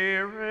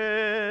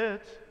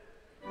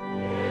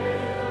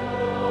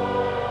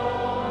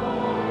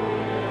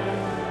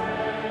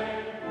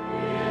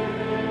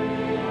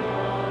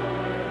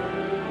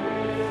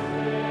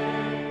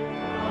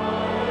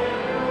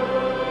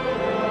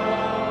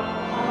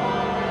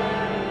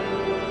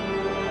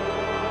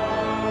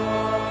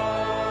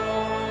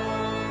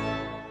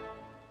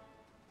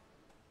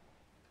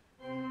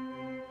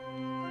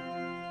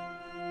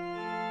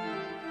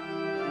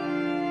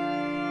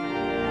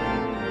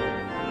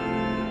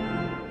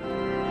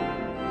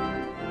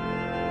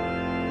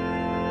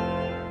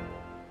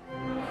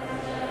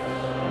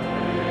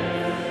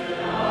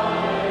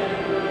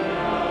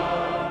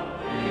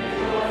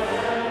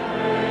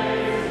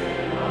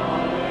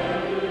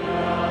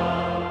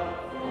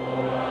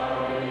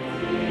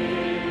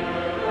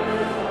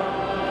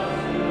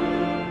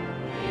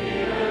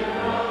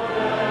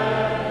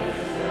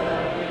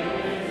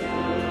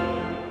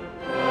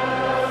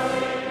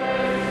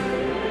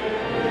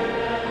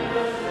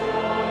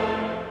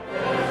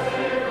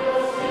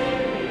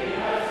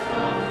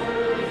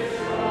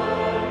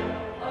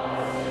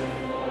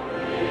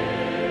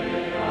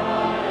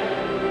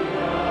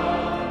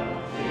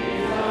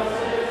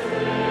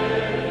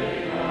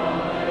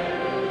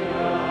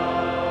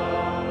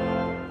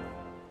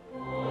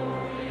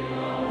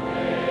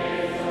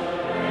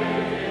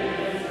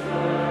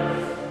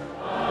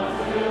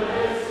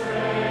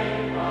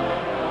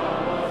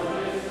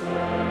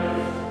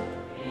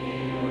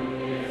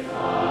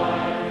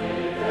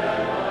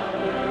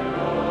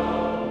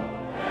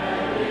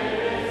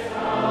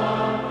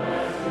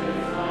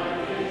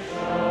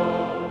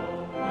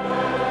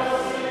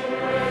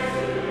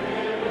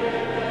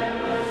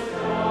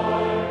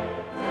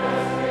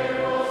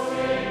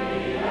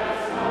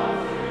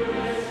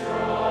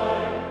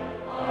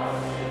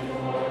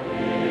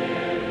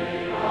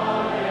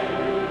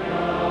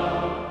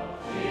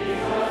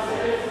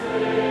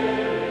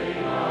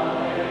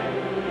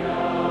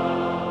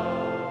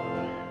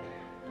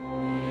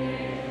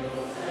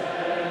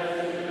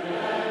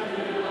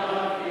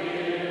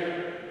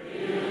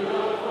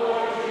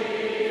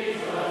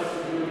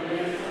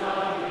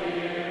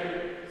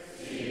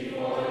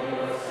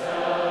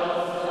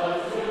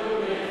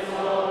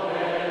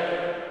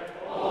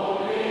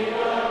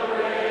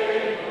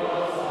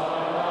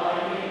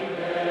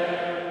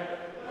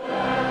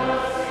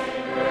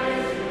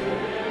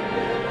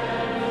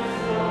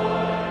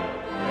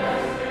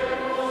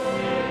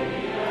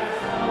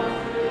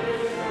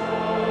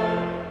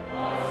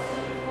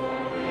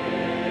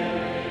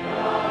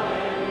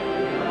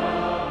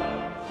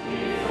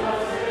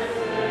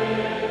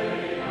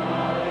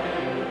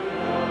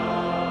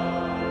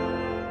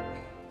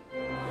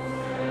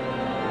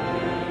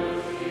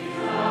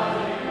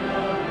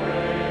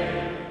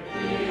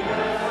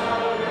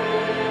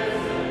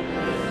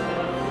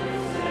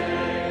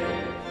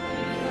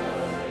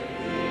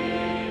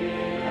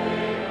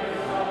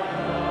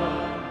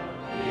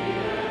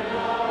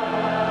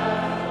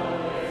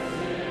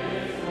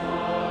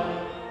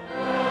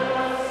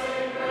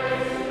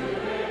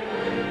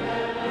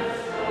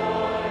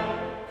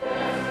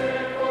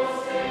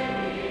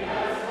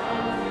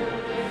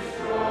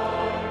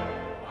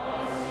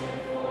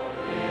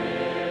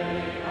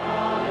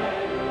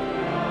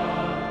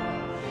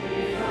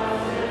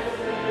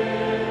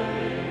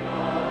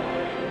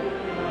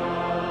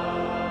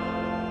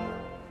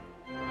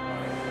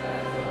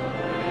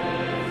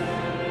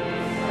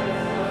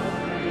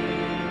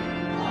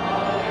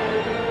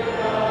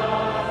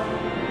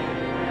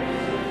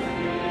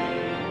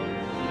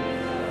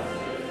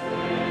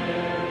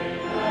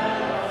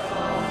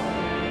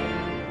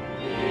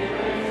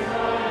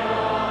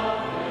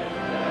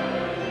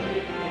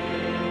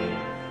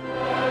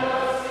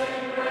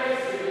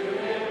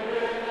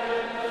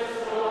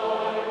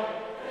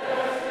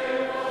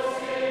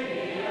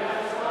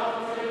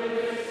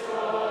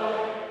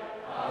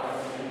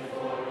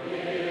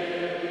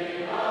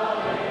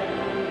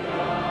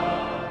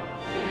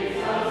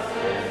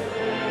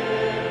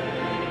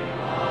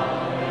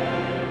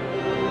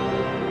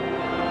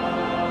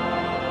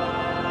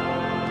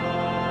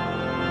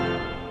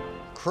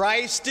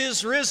 Christ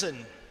is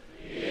risen.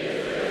 He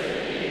is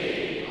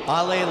risen.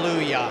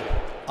 Alleluia.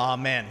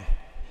 Amen.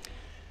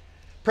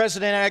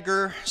 President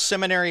Egger,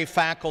 seminary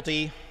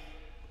faculty,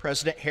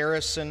 President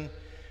Harrison,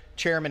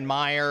 Chairman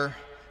Meyer,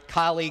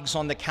 colleagues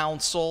on the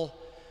council,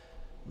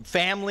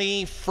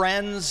 family,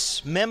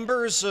 friends,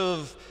 members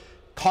of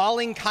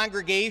calling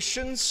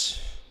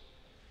congregations,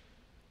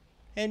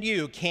 and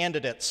you,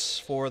 candidates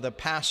for the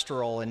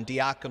pastoral and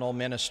diaconal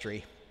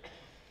ministry.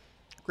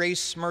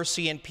 Grace,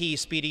 mercy, and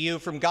peace be to you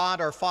from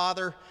God our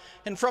Father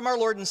and from our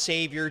Lord and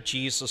Savior,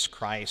 Jesus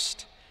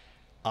Christ.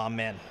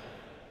 Amen.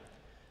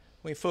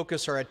 We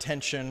focus our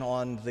attention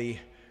on the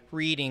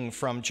reading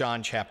from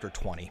John chapter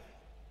 20.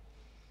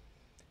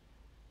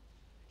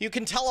 You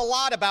can tell a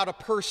lot about a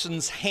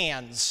person's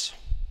hands.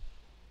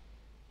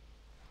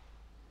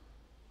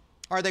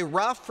 Are they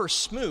rough or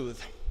smooth?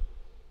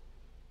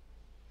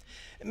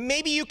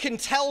 Maybe you can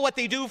tell what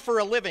they do for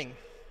a living.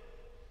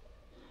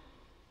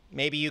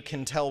 Maybe you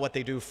can tell what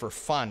they do for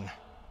fun.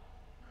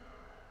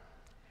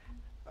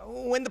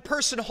 When the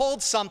person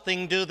holds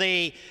something, do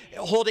they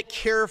hold it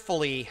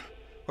carefully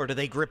or do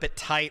they grip it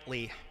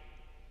tightly?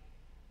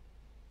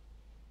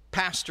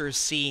 Pastors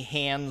see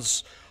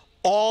hands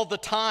all the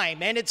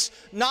time, and it's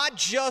not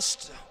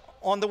just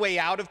on the way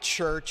out of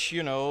church,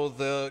 you know,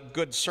 the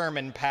good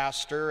sermon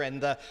pastor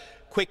and the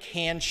quick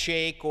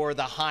handshake or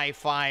the high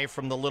five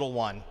from the little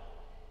one.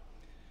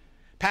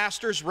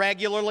 Pastors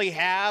regularly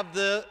have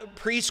the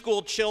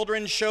preschool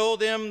children show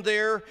them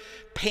their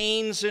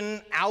pains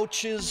and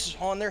ouches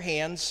on their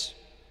hands.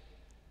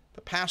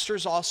 But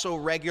pastors also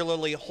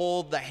regularly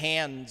hold the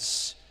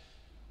hands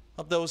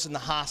of those in the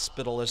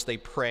hospital as they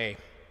pray.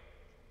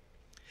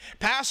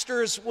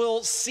 Pastors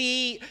will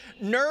see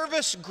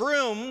nervous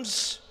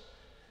grooms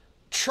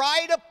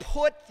try to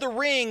put the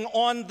ring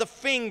on the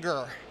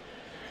finger,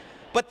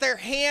 but their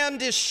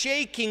hand is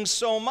shaking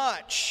so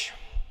much.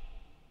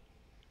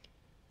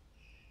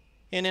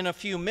 And in a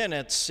few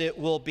minutes, it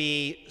will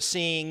be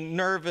seeing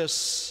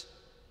nervous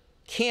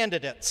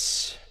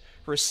candidates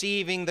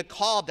receiving the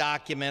call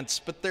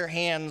documents, but their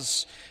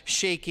hands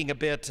shaking a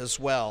bit as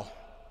well.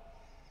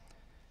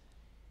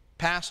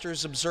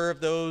 Pastors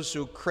observe those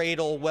who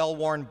cradle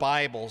well-worn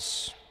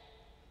Bibles.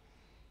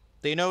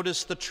 They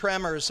notice the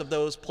tremors of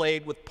those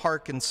plagued with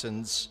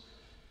Parkinson's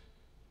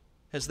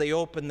as they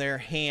open their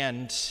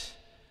hand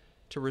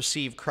to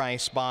receive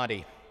Christ's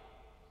body.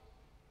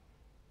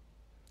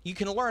 You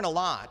can learn a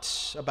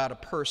lot about a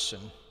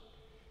person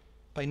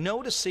by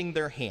noticing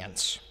their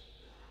hands.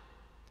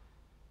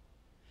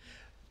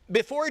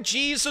 Before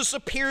Jesus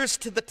appears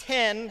to the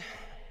 10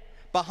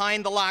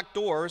 behind the locked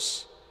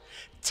doors,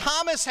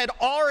 Thomas had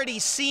already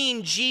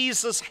seen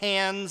Jesus'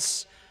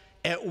 hands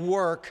at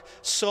work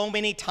so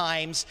many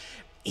times.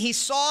 He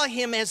saw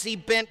him as he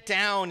bent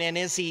down and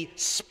as he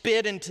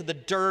spit into the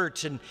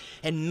dirt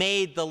and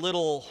made the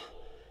little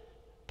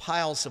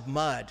piles of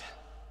mud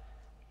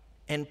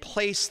and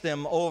placed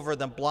them over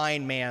the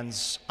blind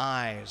man's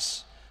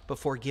eyes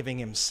before giving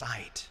him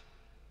sight.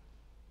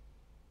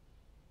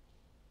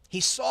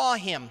 He saw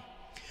him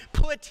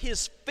put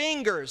his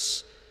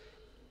fingers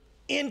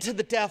into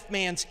the deaf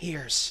man's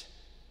ears,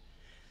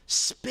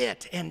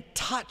 spit and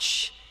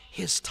touch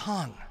his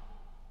tongue.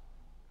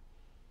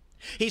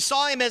 He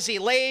saw him as he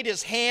laid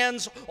his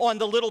hands on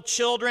the little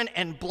children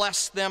and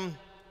blessed them.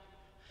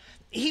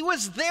 He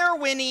was there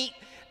when he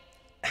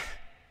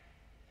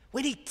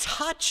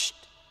touched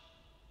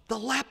the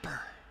leper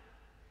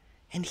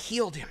and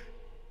healed him.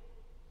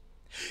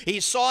 He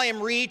saw him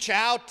reach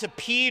out to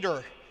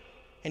Peter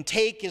and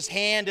take his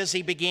hand as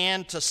he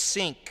began to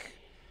sink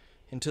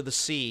into the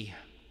sea.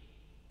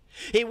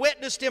 He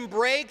witnessed him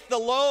break the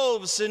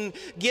loaves and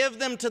give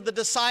them to the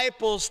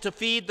disciples to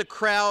feed the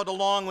crowd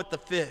along with the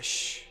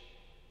fish.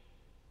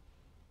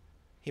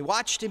 He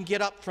watched him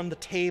get up from the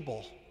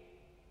table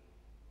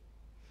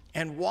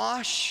and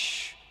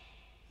wash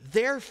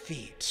their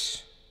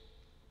feet.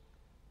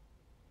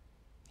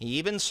 He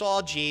even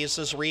saw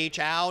Jesus reach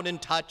out and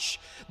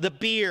touch the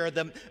bier,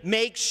 the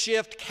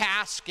makeshift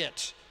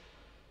casket,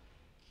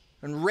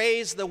 and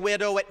raise the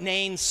widow at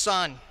Nain's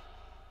son.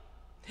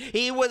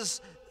 He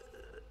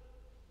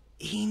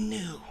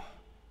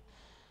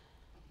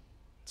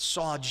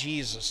saw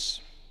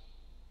Jesus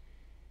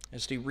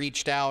as he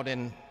reached out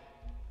and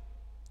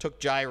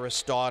took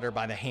Jairus' daughter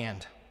by the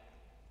hand,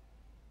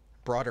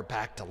 brought her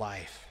back to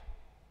life.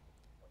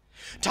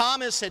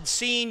 Thomas had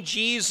seen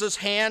Jesus'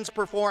 hands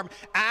perform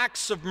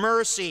acts of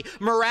mercy,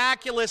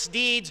 miraculous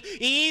deeds,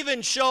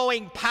 even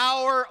showing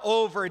power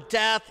over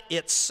death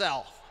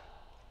itself.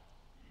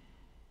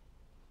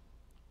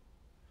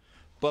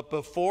 But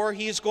before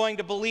he's going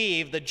to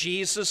believe that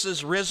Jesus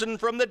is risen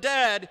from the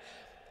dead,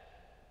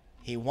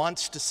 he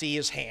wants to see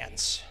his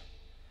hands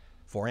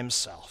for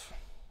himself.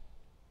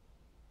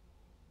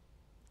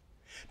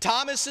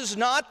 Thomas is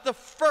not the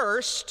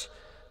first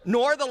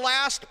nor the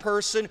last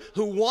person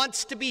who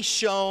wants to be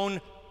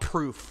shown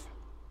proof.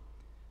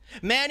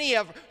 Many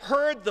have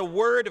heard the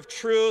word of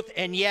truth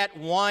and yet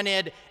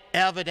wanted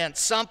evidence,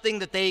 something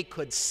that they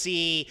could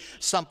see,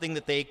 something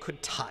that they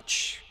could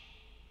touch.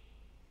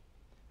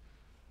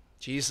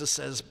 Jesus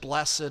says,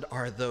 "Blessed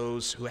are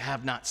those who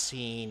have not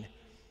seen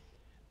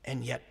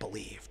and yet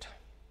believed."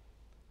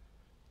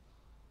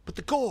 But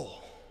the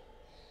goal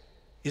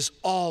is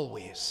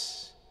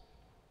always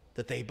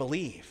that they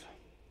believe.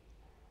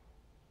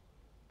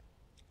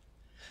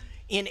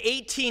 In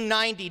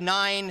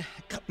 1899,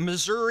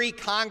 Missouri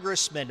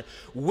Congressman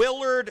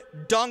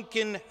Willard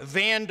Duncan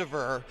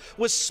Vandiver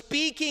was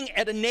speaking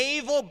at a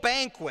naval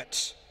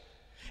banquet,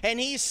 and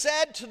he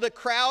said to the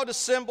crowd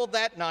assembled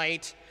that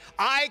night,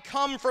 "I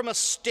come from a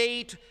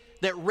state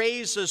that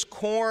raises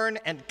corn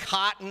and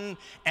cotton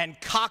and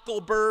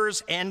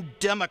cockleburs and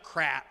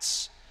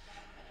Democrats.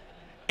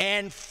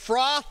 And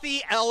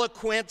frothy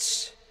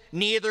eloquence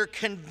neither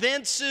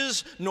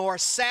convinces nor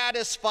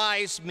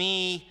satisfies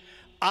me.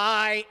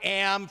 I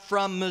am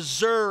from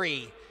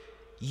Missouri.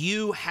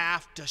 You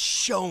have to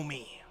show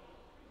me."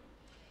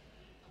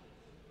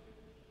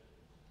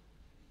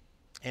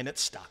 And it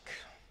stuck.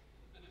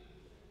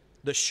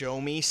 The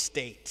show me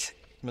state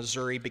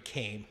Missouri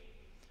became.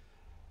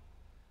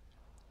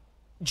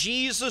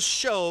 Jesus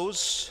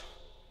shows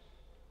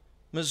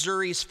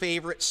Missouri's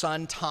favorite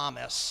son,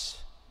 Thomas,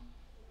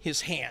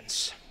 his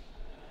hands.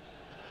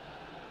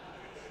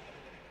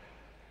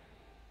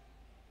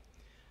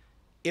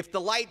 If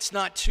the light's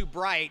not too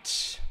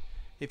bright,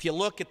 if you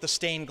look at the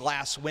stained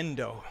glass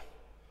window,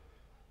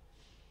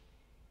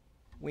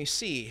 we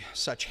see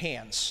such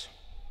hands.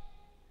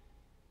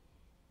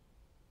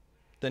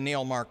 The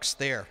nail marks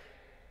there.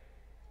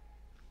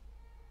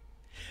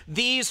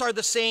 These are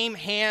the same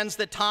hands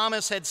that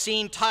Thomas had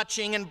seen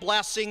touching and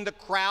blessing the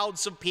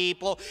crowds of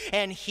people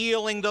and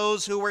healing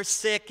those who were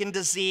sick and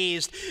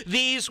diseased.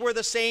 These were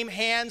the same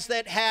hands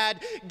that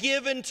had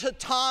given to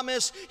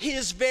Thomas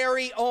his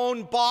very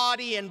own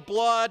body and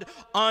blood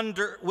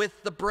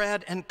with the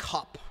bread and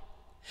cup.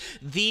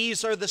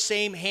 These are the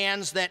same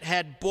hands that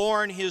had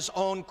borne his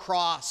own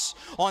cross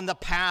on the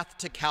path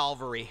to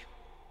Calvary.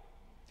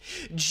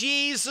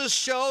 Jesus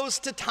shows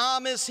to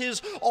Thomas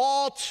his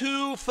all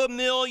too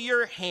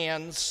familiar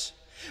hands,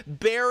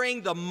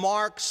 bearing the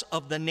marks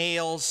of the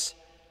nails,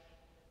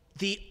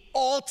 the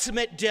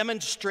ultimate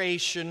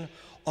demonstration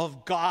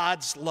of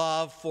God's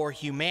love for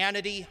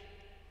humanity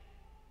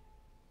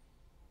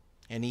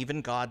and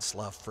even God's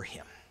love for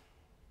him.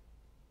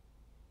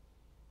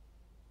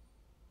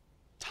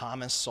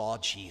 Thomas saw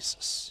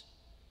Jesus.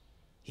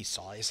 He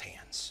saw his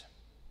hands.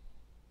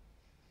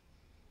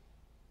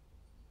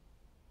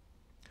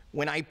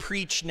 When I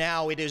preach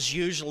now, it is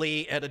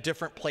usually at a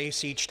different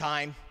place each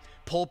time.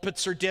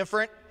 Pulpits are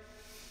different.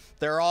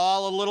 They're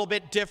all a little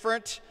bit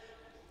different.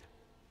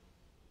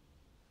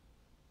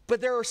 But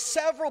there are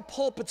several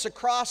pulpits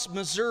across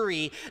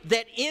Missouri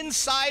that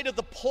inside of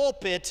the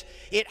pulpit,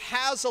 it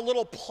has a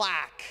little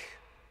plaque.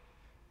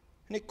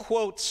 And it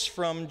quotes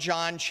from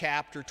John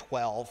chapter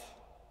 12.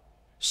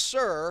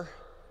 "Sir,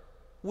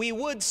 we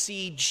would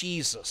see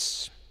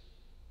Jesus."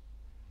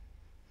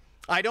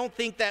 I don't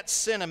think that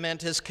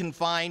sentiment is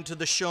confined to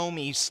the show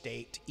me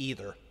state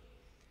either.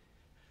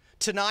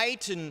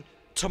 Tonight and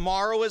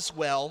tomorrow as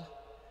well,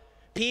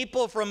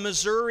 people from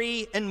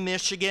Missouri and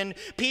Michigan,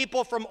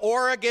 people from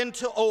Oregon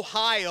to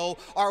Ohio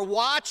are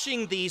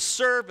watching these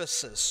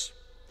services,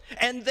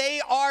 and they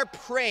are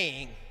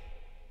praying.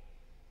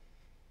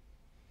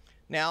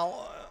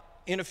 Now,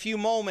 in a few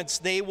moments,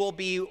 they will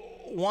be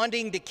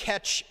wanting to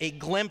catch a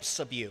glimpse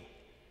of you.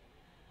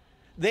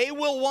 They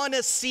will want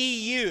to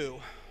see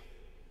you.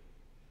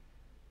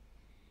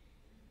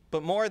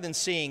 But more than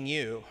seeing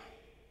you,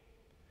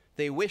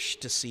 they wish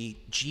to see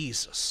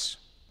Jesus.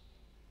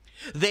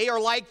 They are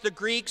like the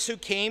Greeks who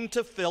came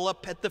to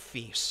Philip at the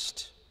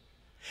feast.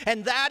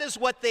 And that is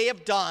what they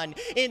have done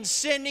in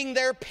sending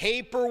their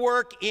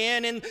paperwork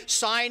in and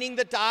signing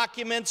the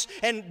documents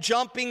and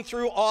jumping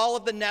through all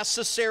of the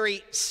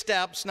necessary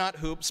steps, not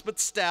hoops, but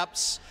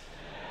steps.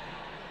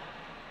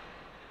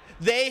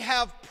 They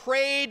have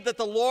prayed that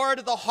the Lord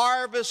of the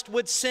harvest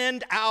would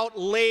send out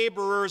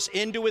laborers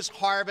into his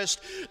harvest,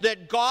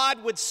 that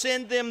God would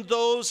send them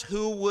those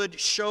who would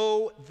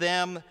show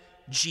them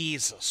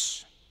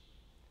Jesus.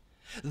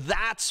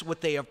 That's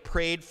what they have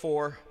prayed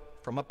for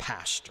from a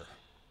pastor.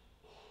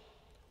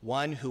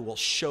 One who will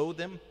show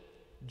them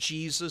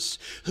Jesus,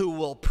 who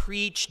will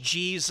preach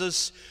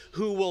Jesus,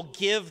 who will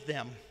give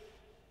them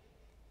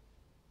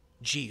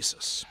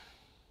Jesus.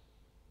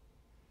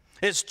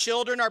 As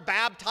children are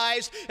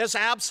baptized, as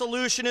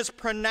absolution is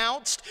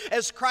pronounced,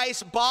 as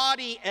Christ's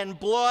body and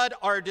blood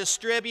are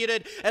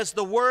distributed, as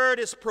the word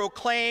is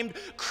proclaimed,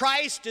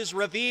 Christ is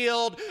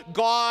revealed,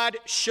 God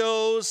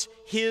shows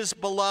his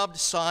beloved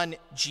Son,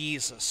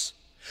 Jesus.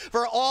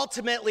 For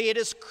ultimately it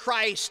is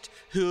Christ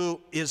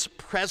who is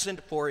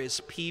present for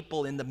his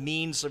people in the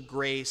means of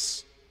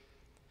grace.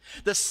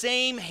 The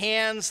same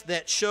hands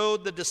that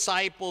showed the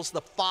disciples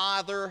the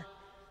Father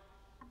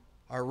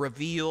are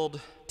revealed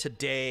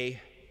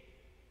today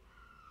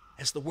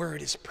as the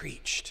word is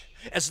preached,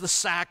 as the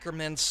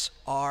sacraments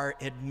are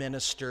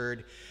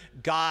administered.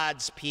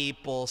 God's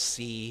people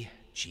see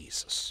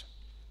Jesus.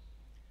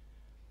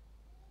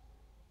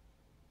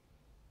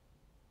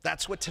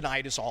 That's what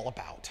tonight is all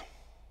about.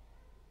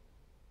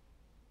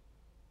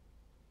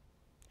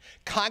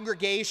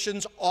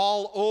 Congregations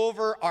all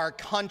over our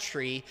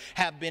country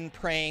have been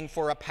praying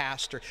for a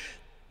pastor.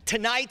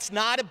 Tonight's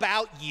not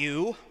about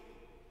you.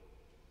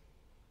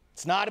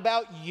 It's not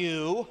about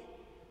you.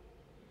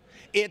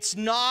 It's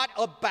not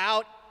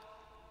about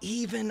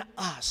even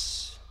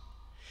us.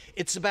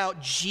 It's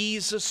about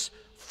Jesus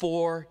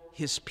for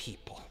his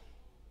people.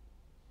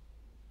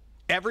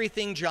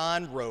 Everything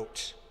John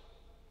wrote,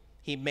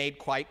 he made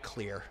quite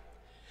clear,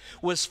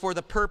 was for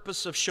the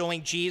purpose of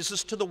showing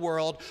Jesus to the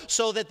world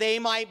so that they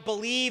might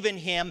believe in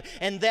him,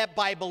 and that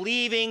by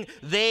believing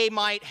they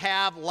might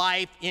have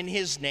life in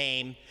his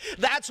name.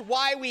 That's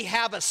why we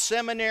have a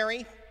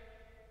seminary.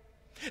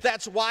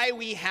 That's why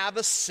we have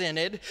a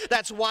synod.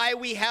 That's why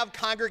we have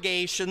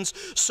congregations,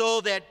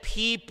 so that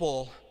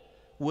people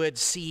would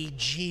see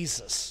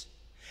Jesus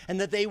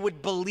and that they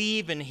would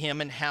believe in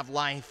him and have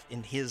life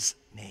in his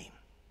name.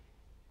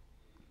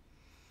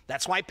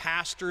 That's why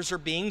pastors are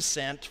being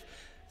sent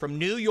from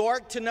New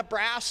York to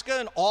Nebraska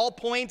and all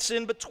points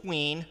in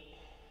between,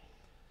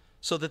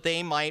 so that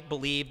they might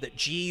believe that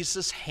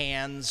Jesus'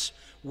 hands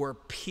were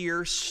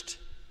pierced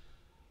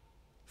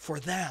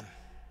for them,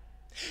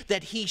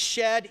 that he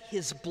shed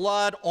his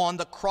blood on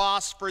the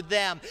cross for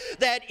them,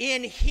 that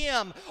in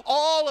him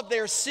all of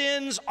their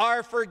sins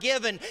are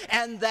forgiven,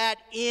 and that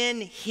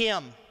in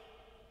him,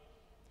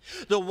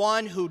 the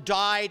one who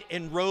died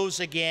and rose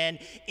again,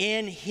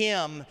 in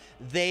him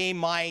they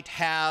might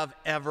have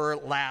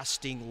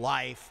everlasting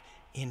life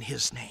in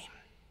his name.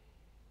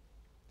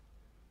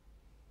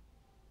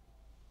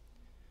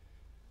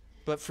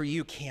 But for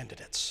you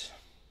candidates,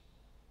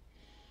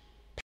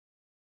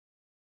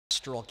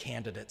 pastoral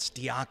candidates,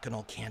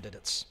 diaconal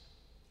candidates,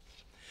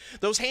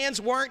 those hands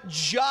weren't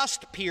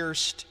just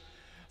pierced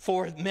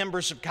for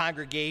members of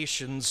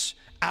congregations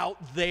out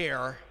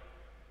there,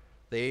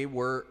 they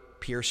were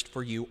pierced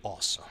for you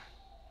also.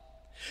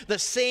 The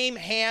same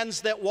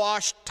hands that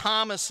washed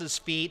Thomas's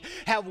feet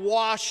have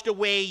washed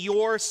away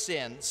your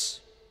sins.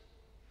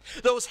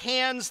 Those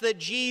hands that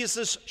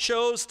Jesus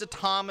shows to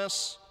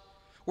Thomas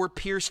were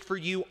pierced for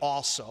you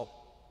also.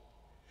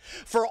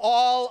 For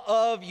all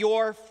of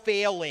your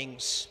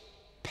failings,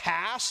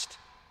 past,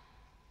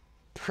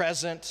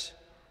 present,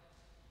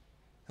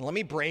 and let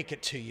me break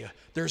it to you,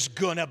 there's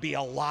gonna be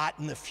a lot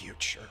in the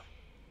future.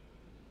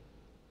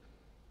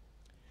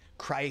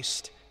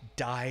 Christ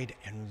died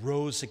and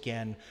rose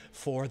again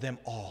for them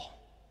all,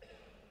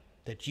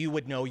 that you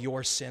would know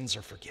your sins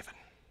are forgiven.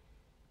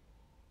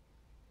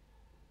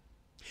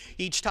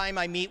 Each time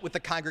I meet with a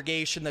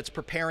congregation that's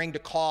preparing to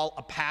call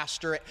a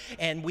pastor,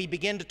 and we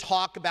begin to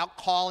talk about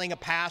calling a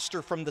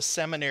pastor from the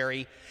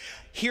seminary,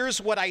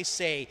 here's what I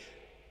say.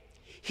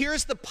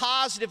 Here's the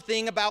positive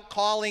thing about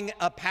calling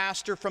a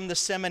pastor from the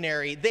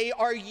seminary. They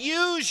are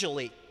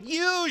usually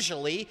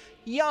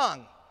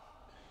young.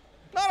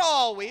 Not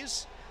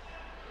always.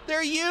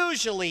 They're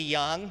usually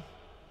young,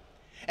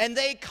 and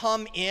they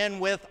come in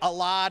with a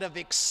lot of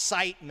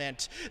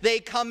excitement. They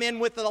come in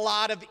with a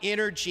lot of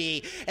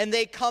energy, and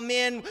they come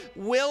in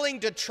willing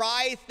to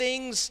try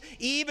things,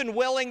 even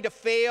willing to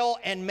fail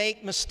and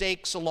make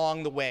mistakes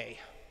along the way.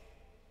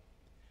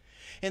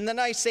 And then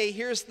I say,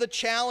 here's the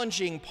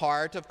challenging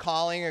part of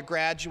calling a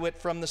graduate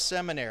from the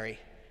seminary.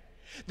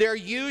 They're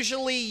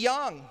usually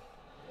young.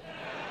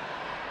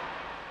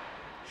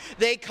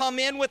 They come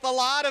in with a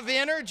lot of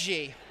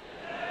energy.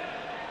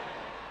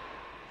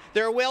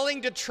 They're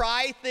willing to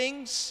try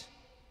things,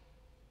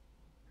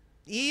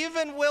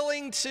 even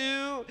willing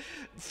to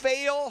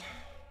fail,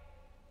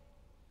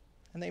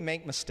 and they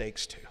make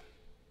mistakes too.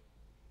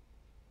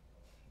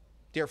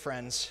 Dear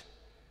friends,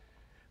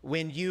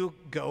 when you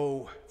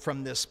go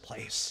from this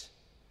place,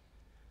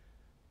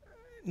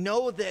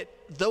 know that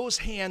those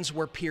hands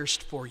were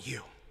pierced for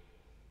you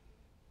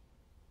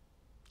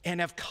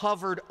and have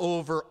covered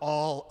over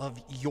all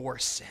of your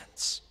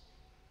sins.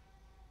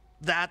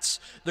 That's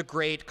the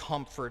great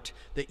comfort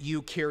that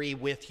you carry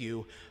with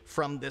you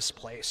from this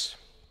place.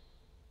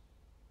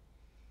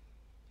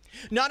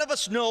 None of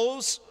us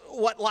knows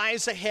what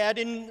lies ahead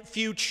in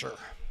future.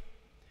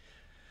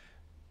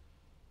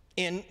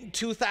 In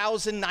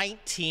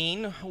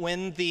 2019,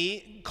 when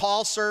the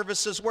call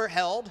services were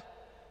held,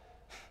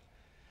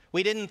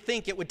 we didn't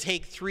think it would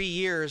take 3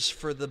 years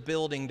for the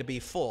building to be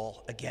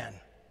full again.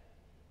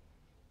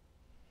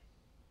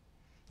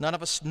 None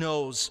of us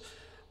knows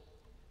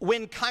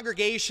when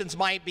congregations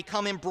might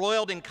become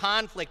embroiled in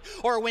conflict,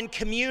 or when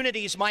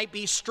communities might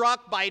be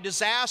struck by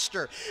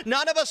disaster.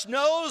 None of us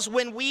knows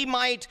when we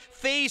might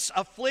face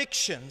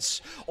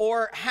afflictions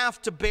or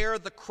have to bear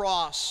the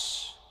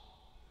cross.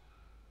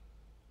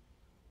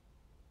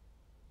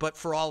 But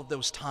for all of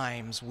those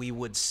times, we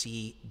would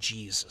see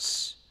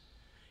Jesus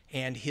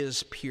and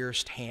his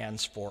pierced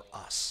hands for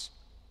us.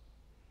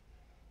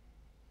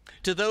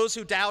 To those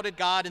who doubted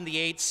God in the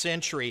 8th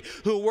century,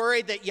 who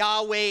worried that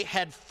Yahweh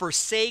had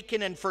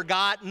forsaken and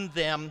forgotten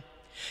them,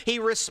 he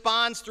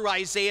responds through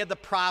Isaiah the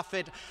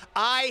prophet,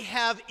 I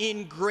have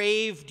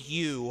engraved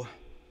you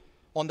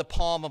on the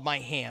palm of my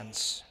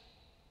hands.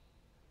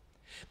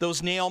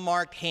 Those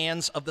nail-marked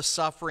hands of the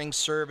suffering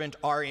servant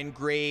are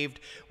engraved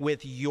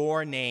with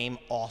your name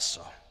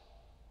also.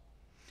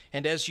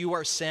 And as you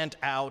are sent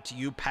out,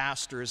 you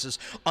pastors, as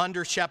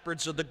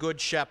under-shepherds of the Good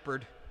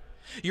Shepherd,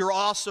 you're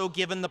also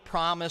given the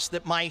promise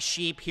that my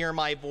sheep hear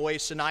my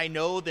voice, and I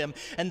know them,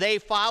 and they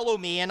follow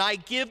me, and I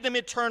give them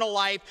eternal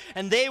life,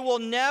 and they will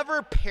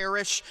never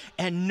perish,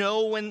 and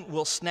no one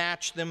will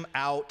snatch them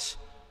out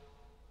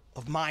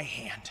of my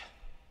hand.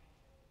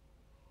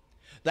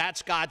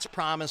 That's God's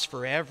promise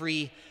for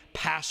every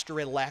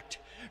pastor-elect,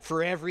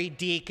 for every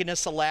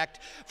deaconess-elect,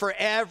 for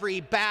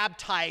every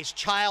baptized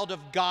child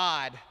of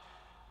God.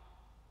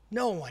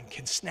 No one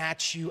can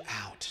snatch you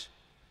out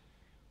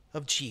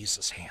of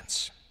Jesus'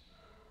 hands.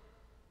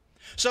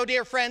 So,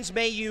 dear friends,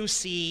 may you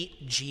see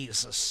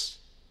Jesus.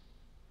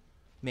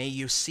 May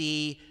you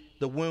see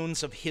the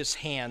wounds of his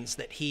hands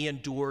that he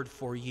endured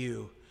for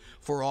you,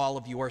 for all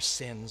of your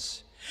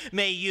sins.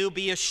 May you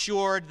be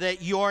assured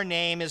that your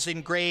name is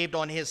engraved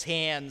on his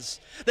hands,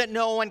 that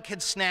no one can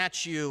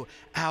snatch you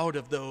out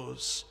of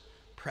those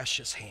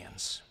precious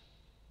hands.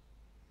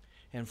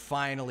 And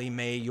finally,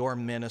 may your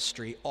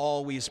ministry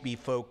always be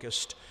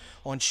focused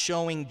on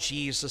showing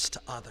Jesus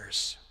to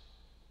others,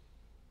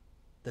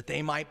 that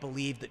they might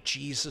believe that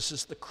Jesus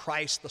is the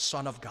Christ, the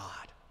Son of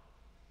God,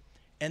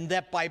 and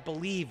that by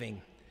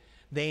believing,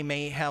 they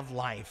may have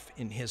life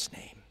in his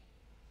name.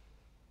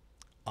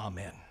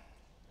 Amen.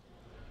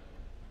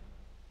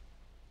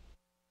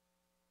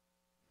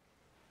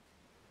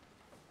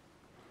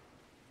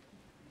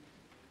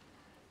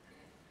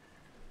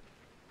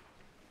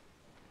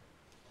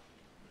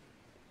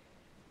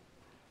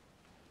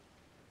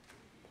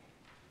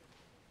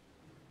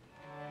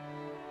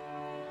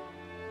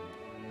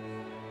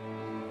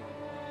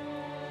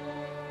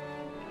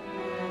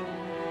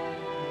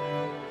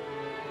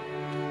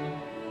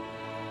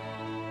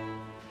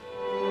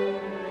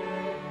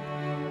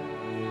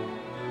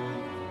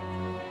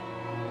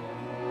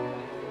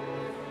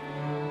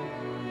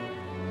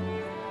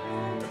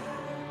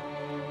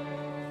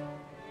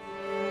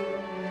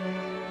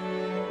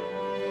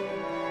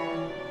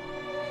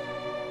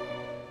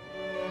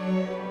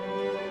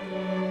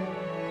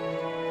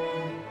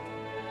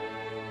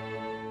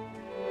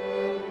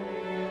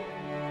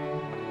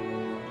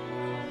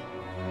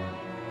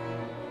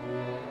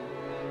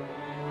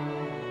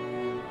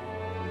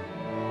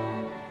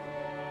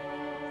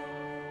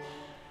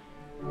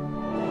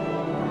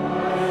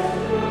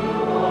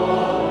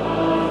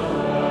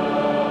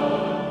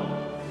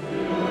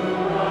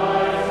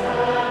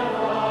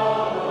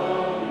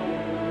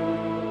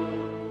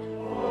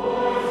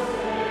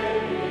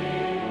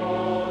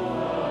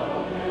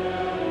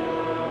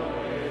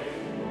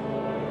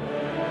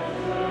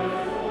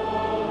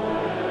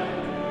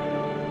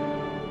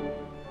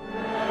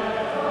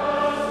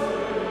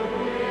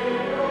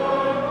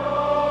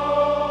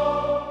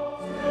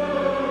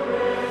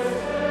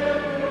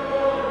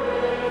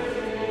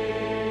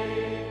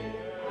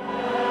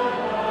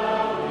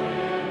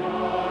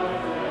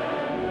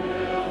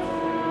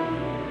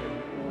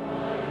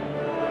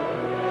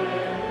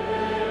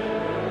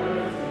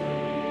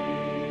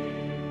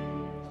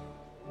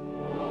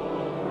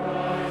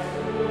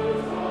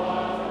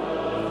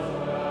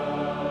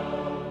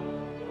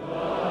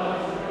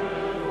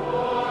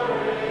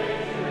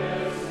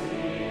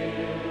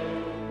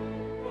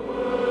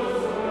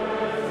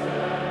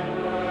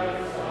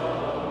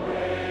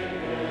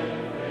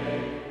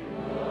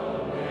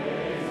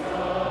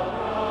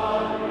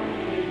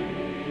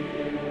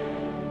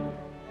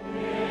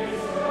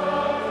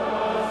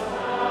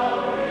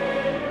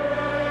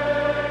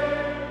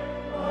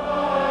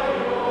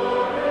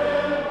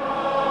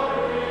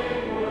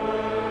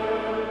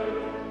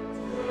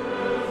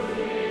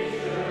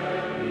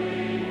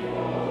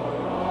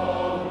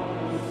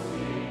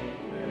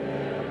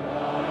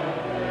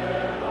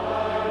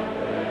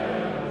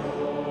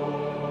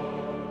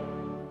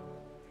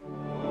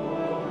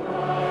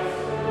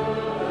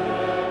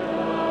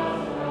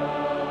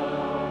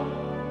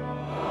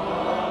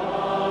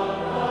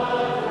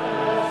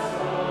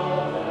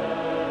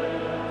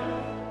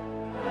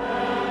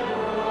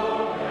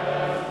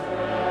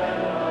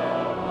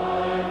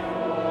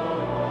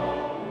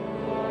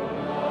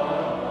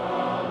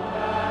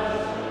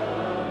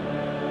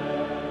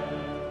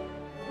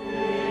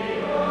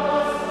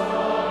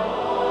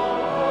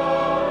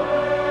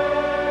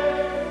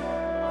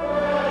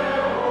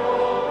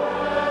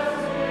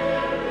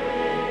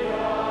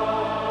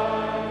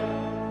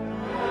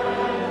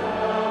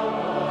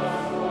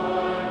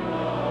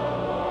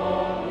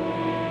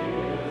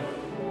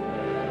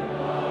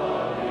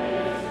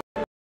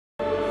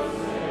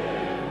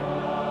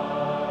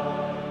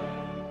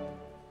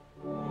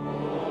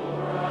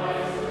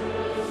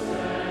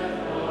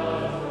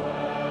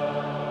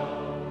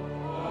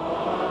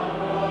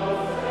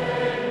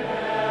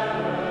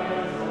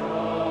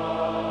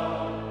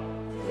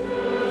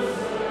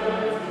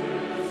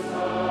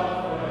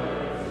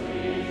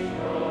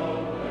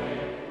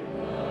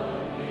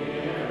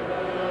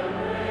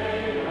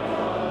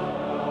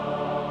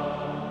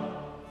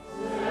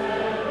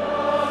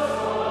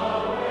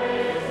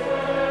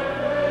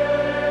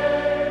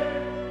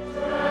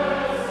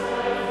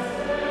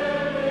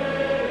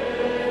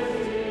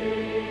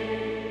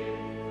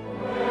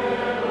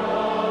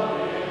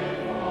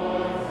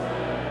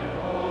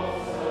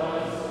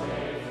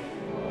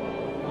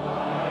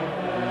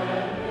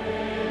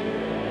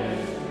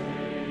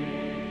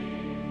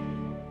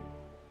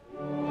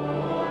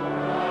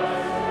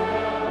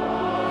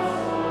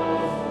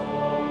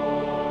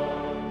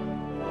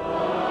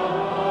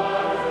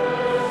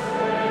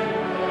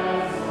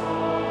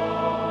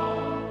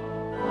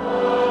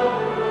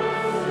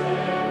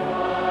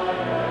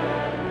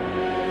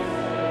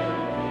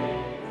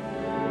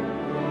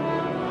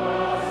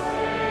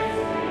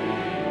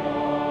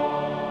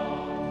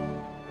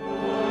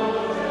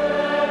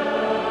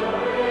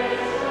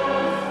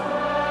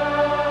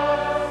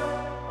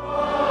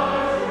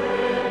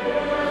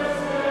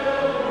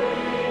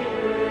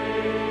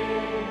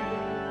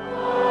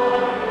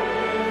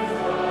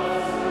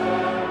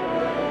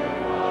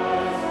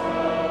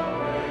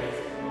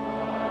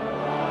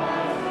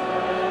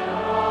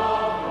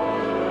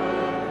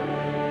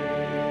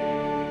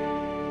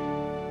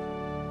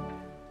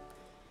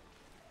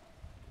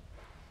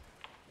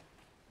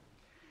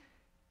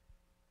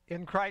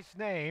 In Christ's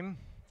name,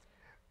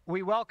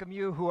 we welcome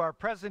you who are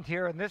present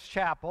here in this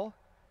chapel,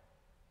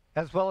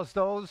 as well as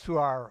those who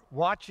are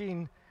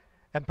watching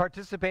and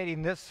participating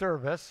in this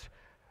service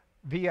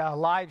via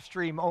live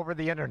stream over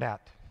the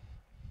internet.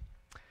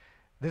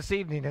 This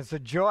evening is a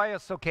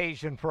joyous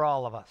occasion for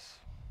all of us.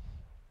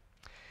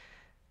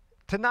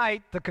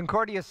 Tonight, the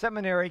Concordia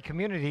Seminary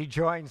community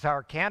joins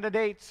our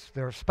candidates,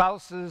 their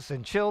spouses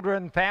and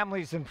children,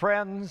 families and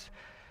friends,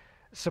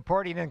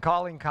 supporting and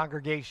calling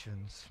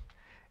congregations,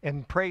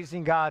 in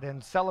praising God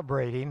and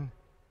celebrating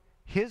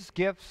His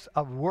gifts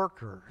of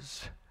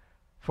workers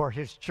for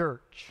His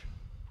church.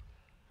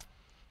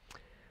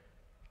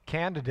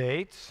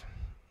 Candidates,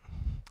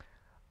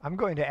 I'm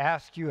going to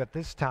ask you at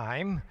this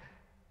time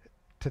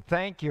to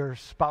thank your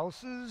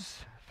spouses,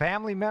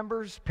 family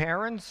members,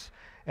 parents,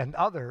 and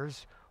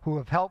others who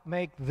have helped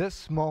make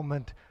this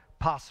moment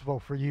possible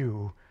for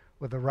you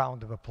with a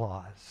round of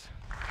applause.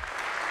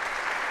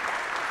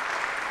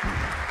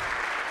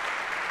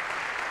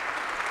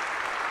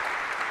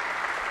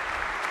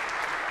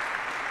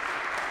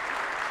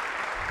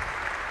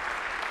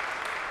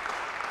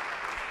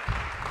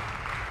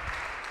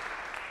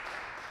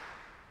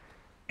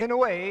 In a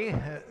way,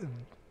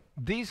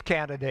 these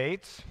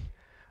candidates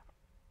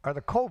are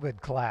the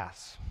COVID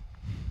class.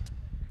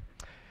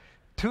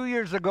 2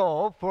 years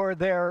ago, for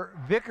their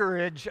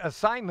vicarage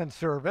assignment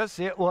service,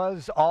 it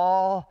was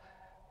all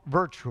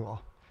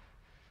virtual.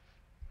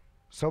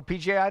 So,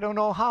 PJ, I don't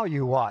know how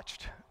you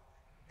watched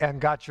and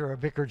got your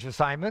vicarage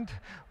assignment,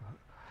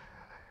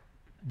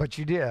 but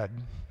you did,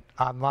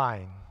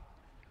 online.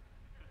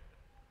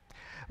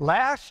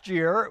 Last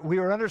year,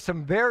 we were under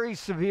some very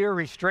severe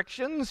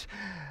restrictions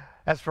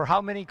as for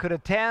how many could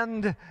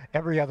attend,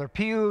 every other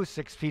pew,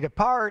 6 feet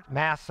apart,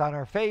 masks on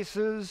our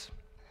faces.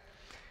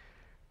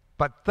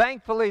 But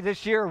thankfully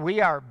this year we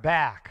are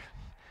back.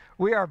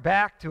 We are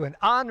back to an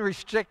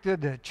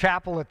unrestricted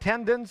chapel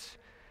attendance,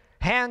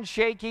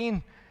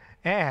 handshaking,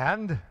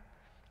 and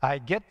I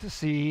get to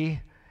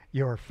see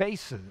your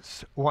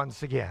faces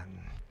once again,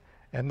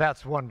 and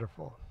that's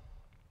wonderful.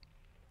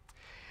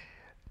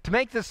 To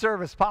make this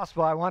service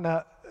possible, I want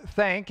to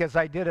thank, as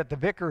I did at the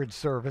vicarage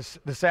service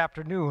this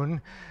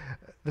afternoon,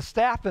 the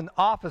staff and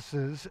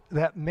offices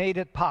that made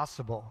it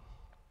possible,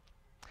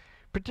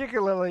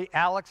 particularly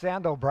Alex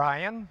and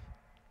O'Brien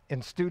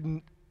in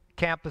student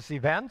campus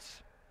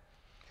events,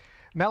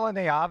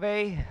 Melanie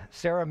Ave,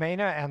 Sarah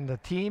Mena, and the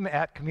team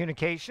at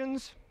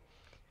Communications,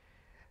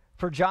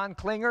 for John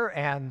Klinger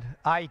and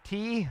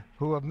IT,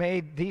 who have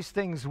made these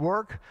things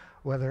work,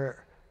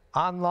 whether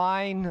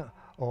online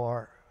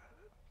or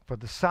for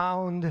the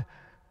sound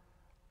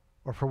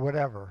or for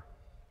whatever.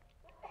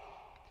 I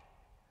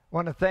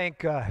want to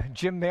thank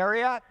Jim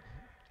Marriott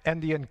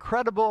and the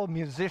incredible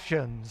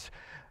musicians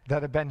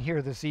that have been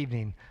here this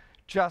evening.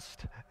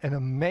 Just an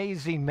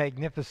amazing,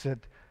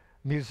 magnificent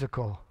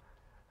musical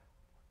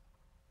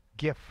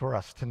gift for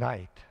us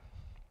tonight.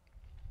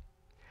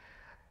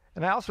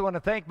 And I also want to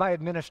thank my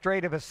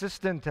administrative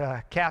assistant,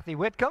 Kathy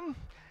Whitcomb.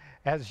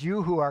 As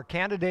you who are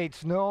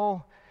candidates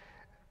know,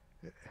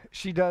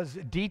 she does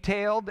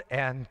detailed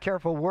and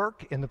careful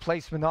work in the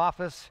placement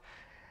office,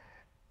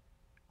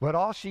 but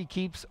all she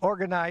keeps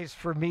organized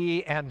for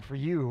me and for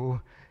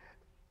you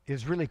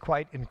is really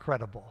quite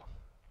incredible.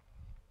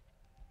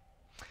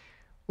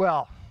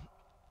 Well,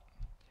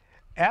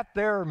 at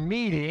their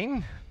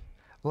meeting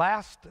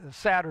last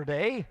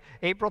Saturday,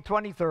 April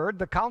 23rd,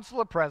 the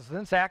Council of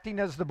Presidents, acting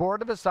as the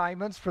Board of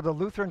Assignments for the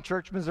Lutheran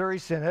Church Missouri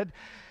Synod,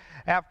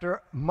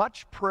 after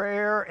much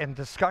prayer and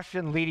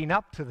discussion leading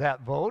up to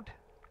that vote,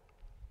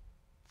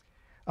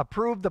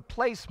 approved the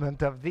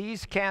placement of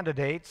these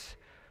candidates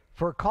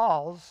for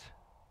calls,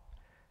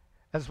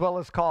 as well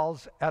as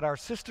calls at our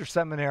sister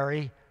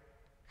seminary,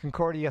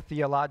 Concordia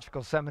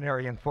Theological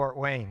Seminary in Fort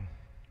Wayne.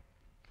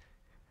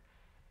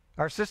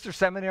 Our sister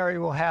seminary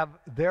will have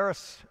their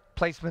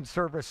placement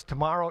service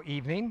tomorrow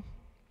evening.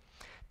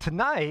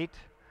 Tonight,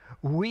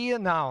 we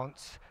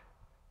announce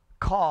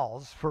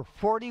calls for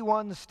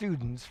 41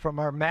 students from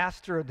our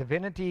Master of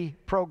Divinity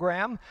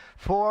program,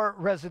 4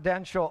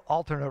 residential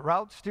alternate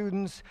route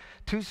students,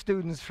 2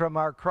 students from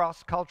our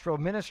Cross-Cultural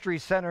Ministry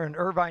Center in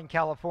Irvine,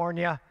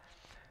 California,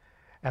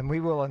 and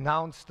we will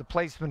announce the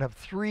placement of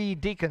 3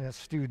 deaconess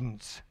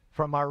students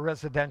from our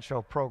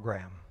residential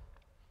program.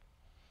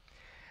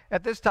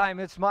 At this time,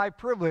 it's my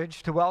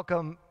privilege to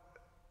welcome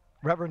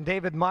Reverend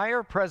David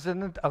Meyer,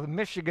 President of the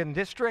Michigan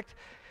District,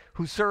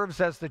 who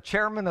serves as the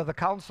Chairman of the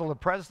Council of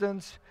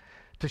Presidents,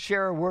 to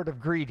share a word of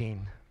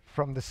greeting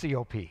from the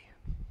COP.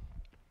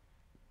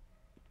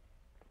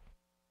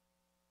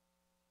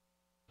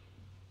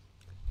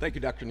 Thank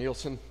you, Dr.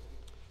 Nielsen,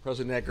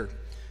 President Egger.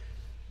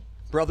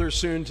 Brothers,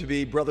 soon to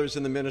be brothers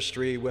in the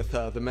ministry with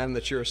the men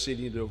that you're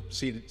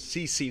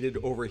seated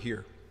over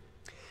here.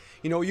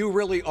 You know, you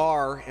really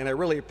are, and I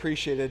really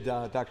appreciated,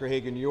 Dr.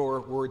 Hagan, your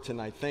word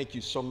tonight. Thank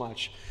you so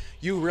much.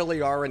 You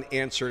really are an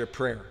answer to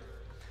prayer.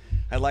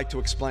 I'd like to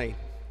explain.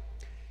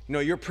 You know,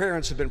 your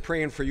parents have been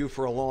praying for you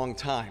for a long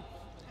time.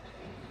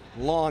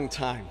 Long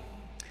time.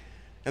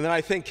 And then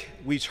I think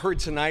we've heard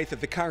tonight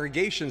that the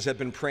congregations have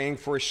been praying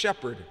for a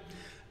shepherd,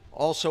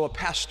 also a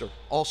pastor,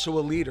 also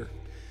a leader,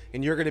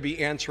 and you're going to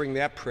be answering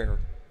that prayer.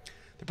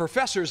 The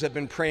professors have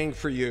been praying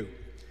for you,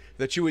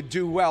 that you would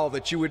do well,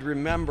 that you would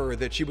remember,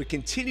 that you would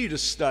continue to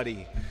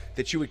study,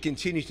 that you would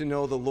continue to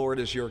know the Lord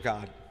as your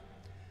God.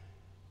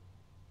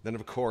 Then,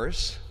 of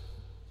course,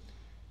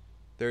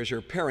 there's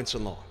your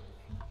parents-in-law.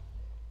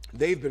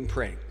 They've been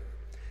praying,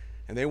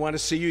 and they want to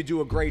see you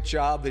do a great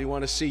job. They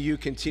want to see you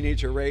continue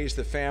to raise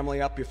the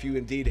family up, if you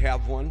indeed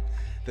have one,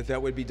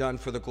 that would be done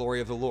for the glory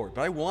of the Lord.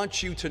 But I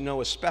want you to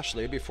know,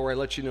 especially before I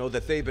let you know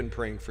that they've been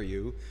praying for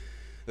you,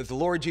 that the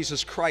Lord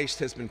Jesus Christ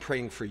has been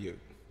praying for you.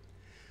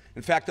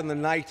 In fact, on the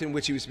night in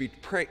which he was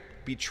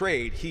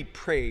betrayed, he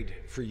prayed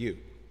for you.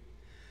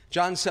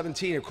 John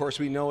 17, of course,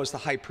 we know as the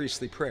high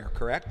priestly prayer,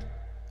 correct?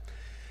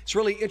 It's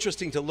really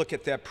interesting to look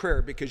at that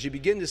prayer because you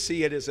begin to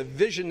see it as a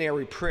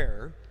visionary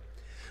prayer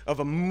of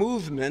a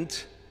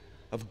movement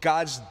of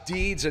God's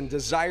deeds and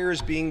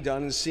desires being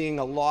done and seeing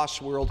a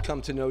lost world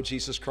come to know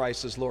Jesus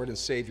Christ as Lord and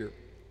Savior.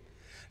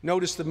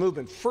 Notice the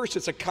movement. First,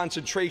 it's a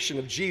concentration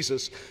of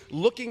Jesus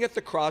looking at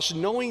the cross,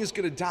 knowing he's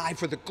going to die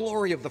for the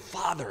glory of the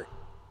Father.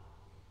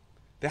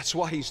 That's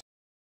why he's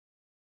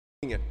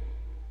doing it.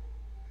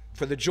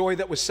 For the joy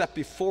that was set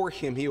before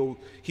him,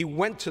 he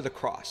went to the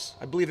cross.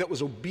 I believe that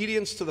was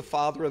obedience to the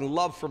Father and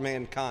love for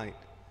mankind.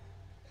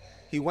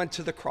 He went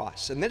to the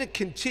cross. And then it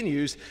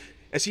continues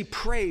as he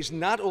prays,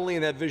 not only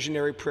in that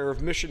visionary prayer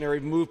of missionary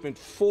movement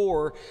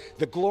for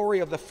the glory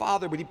of the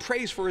Father, but he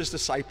prays for his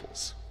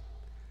disciples.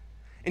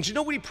 And you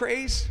know what he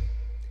prays?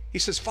 He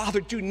says,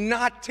 Father, do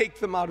not take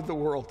them out of the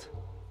world.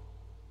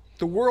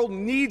 The world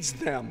needs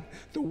them.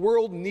 The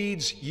world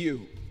needs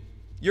you.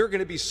 You're going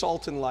to be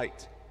salt and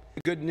light.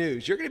 Good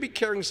news. You're going to be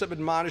carrying some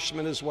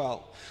admonishment as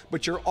well.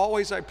 But you're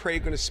always, I pray,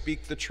 going to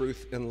speak the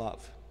truth in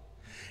love.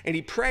 And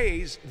he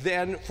prays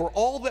then for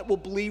all that will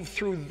believe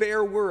through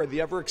their word,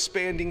 the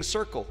ever-expanding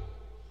circle.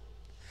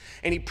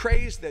 And he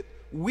prays that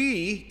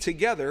we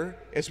together,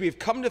 as we have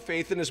come to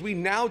faith and as we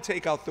now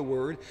take out the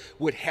word,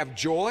 would have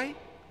joy,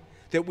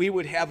 that we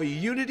would have a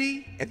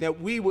unity, and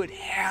that we would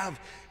have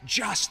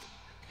just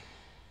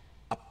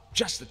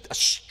a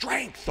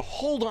strength to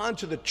hold on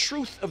to the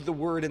truth of the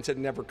word and to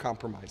never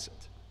compromise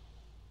it.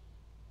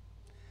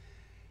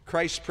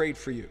 Christ prayed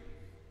for you.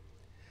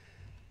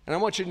 And I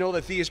want you to know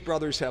that these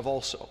brothers have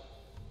also.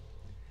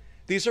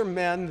 These are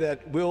men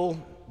that will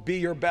be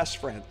your best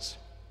friends.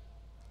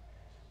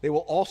 They will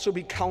also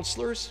be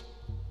counselors,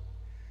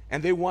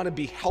 and they want to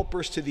be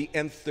helpers to the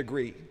nth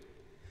degree.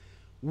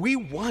 We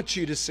want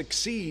you to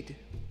succeed.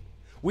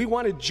 We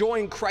want to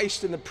join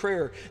Christ in the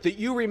prayer that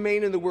you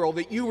remain in the world,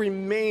 that you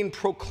remain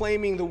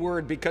proclaiming the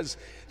word, because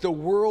the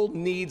world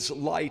needs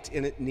light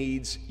and it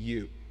needs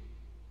you.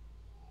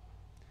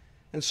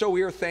 And so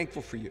we are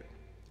thankful for you.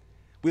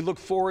 We look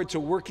forward to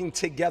working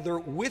together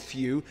with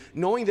you,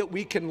 knowing that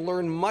we can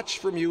learn much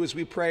from you as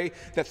we pray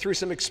that through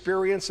some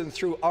experience and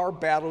through our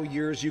battle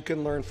years, you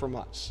can learn from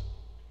us.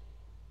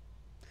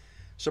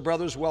 So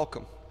brothers,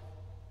 welcome.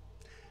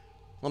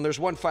 Well, there's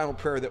one final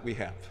prayer that we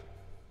have.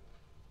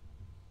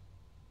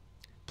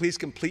 Please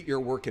complete your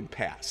work and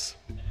pass.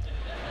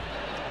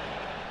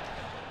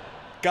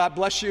 God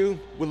bless you.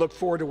 We look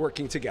forward to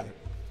working together.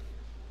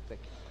 Thank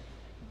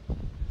you.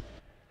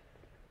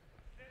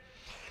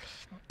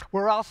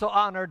 We're also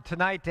honored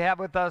tonight to have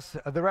with us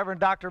the Reverend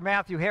Dr.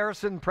 Matthew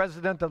Harrison,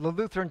 President of the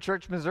Lutheran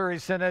Church Missouri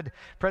Synod.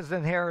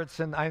 President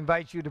Harrison, I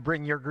invite you to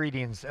bring your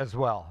greetings as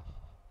well.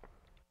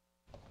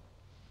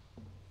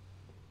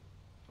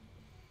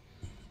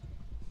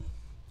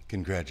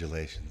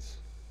 Congratulations.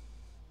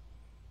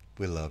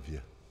 We love you.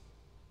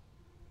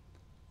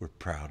 We're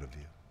proud of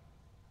you.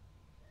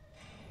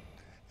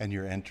 And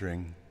you're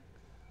entering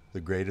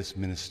the greatest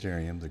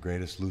ministerium, the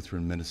greatest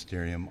Lutheran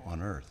ministerium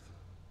on earth.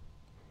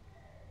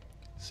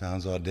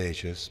 Sounds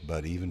audacious,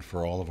 but even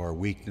for all of our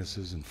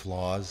weaknesses and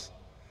flaws,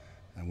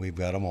 and we've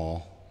got them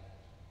all,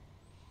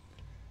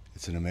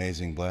 it's an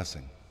amazing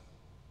blessing.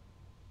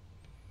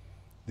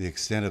 The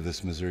extent of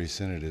this Missouri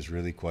Synod is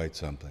really quite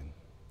something,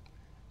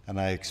 and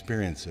I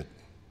experience it.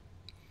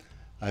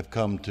 I've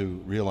come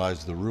to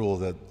realize the rule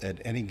that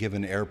at any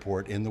given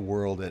airport in the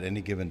world at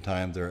any given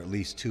time, there are at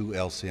least 2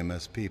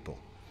 LCMS people.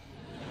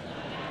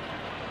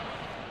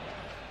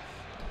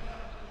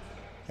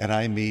 And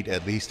I meet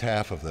at least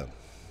half of them.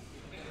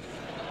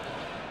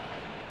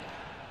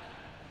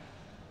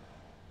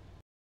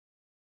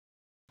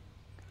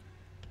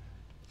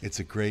 It's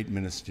a great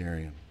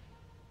ministerium,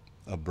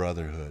 a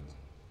brotherhood.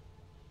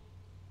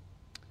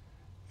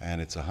 And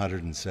it's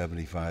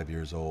 175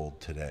 years old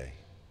today.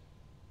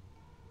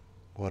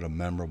 What a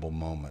memorable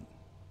moment.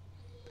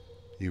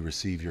 You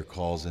receive your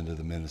calls into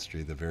the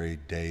ministry the very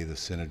day the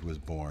Synod was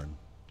born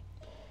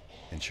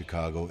in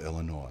Chicago,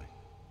 Illinois,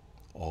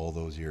 all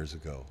those years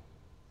ago.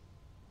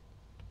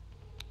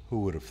 Who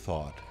would have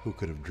thought, who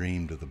could have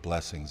dreamed of the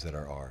blessings that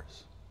are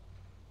ours?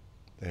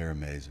 They are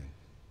amazing.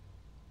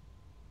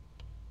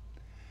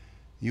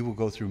 You will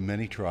go through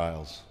many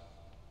trials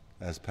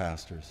as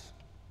pastors.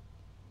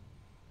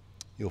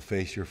 You'll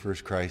face your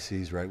first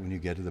crises right when you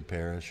get to the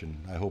parish, and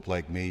I hope,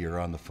 like me, you're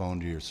on the phone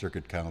to your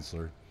circuit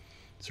counselor,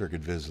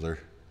 circuit visitor,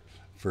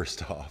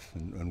 first off,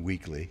 and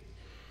weekly.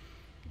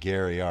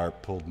 Gary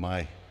Arp pulled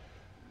my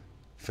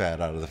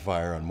fat out of the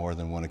fire on more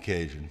than one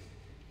occasion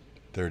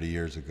 30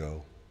 years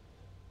ago.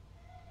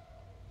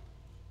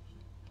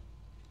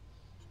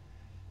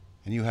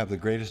 And you have the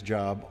greatest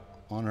job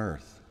on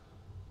earth.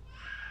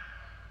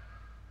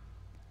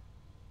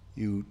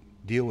 You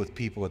deal with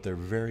people at their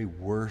very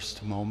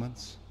worst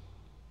moments.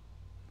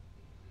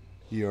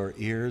 Your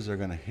ears are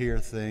going to hear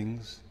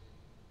things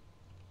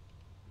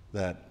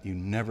that you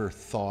never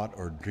thought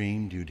or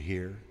dreamed you'd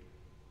hear.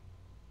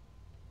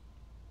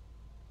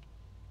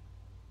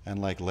 And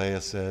like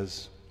Leah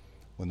says,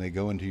 when they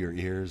go into your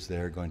ears,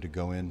 they're going to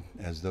go in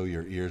as though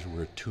your ears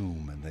were a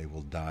tomb, and they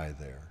will die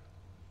there.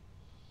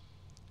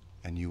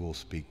 And you will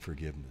speak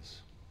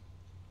forgiveness.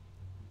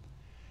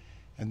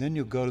 And then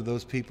you'll go to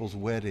those people's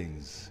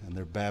weddings and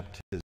their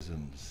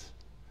baptisms,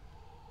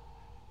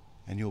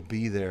 and you'll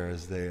be there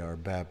as they are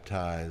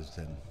baptized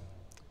and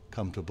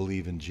come to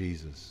believe in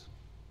Jesus.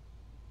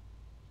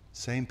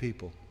 Same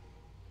people.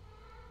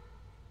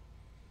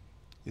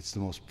 It's the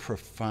most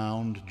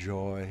profound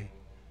joy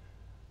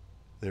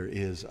there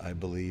is, I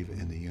believe,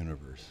 in the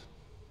universe,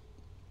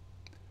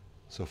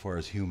 so far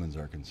as humans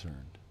are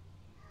concerned.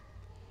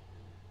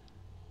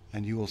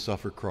 And you will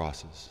suffer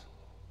crosses.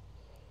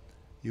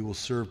 You will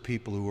serve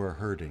people who are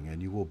hurting,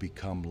 and you will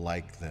become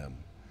like them.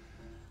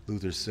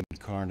 Luther's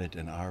incarnate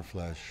in our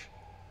flesh,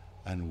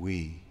 and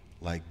we,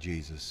 like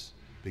Jesus,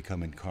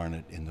 become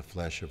incarnate in the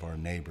flesh of our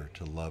neighbor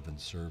to love and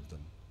serve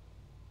them.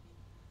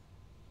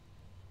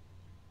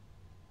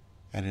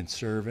 And in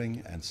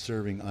serving and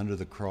serving under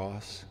the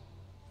cross,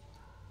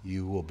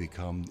 you will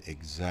become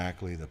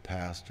exactly the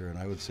pastor, and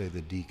I would say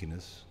the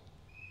deaconess,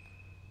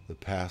 the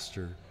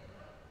pastor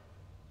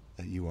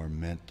that you are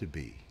meant to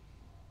be.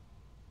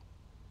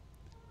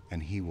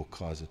 And he will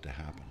cause it to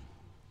happen.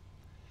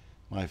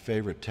 My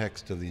favorite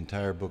text of the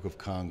entire book of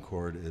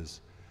Concord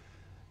is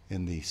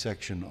in the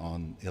section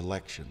on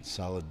election,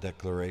 Solid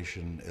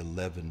Declaration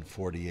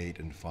 11:48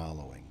 and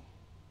following.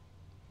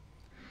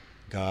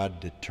 God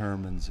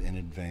determines in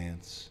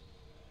advance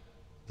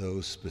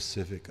those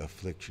specific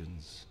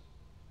afflictions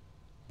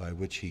by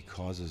which he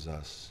causes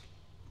us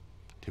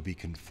to be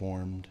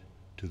conformed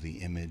to the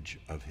image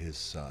of his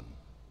Son.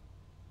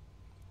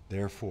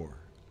 Therefore,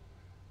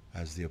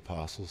 as the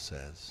apostle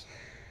says,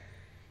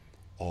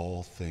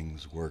 all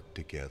things work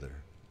together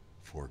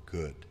for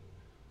good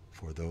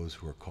for those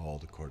who are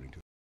called according to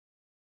his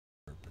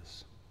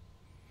purpose.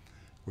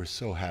 We're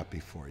so happy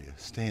for you.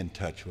 Stay in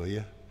touch, will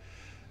you?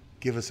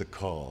 Give us a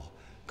call.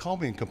 Call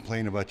me and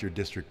complain about your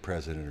district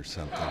president or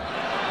something.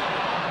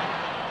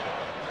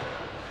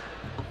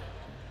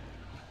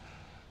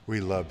 We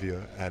love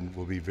you, and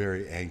we'll be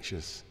very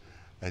anxious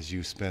as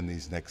you spend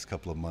these next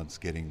couple of months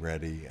getting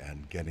ready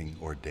and getting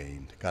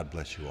ordained. God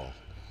bless you all.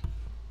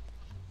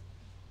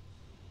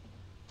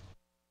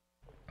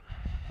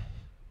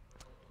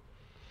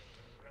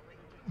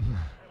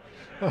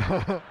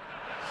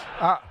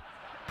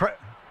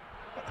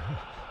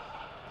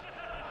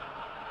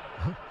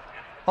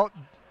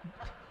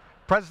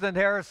 President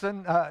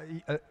Harrison,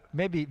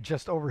 maybe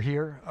just over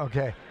here.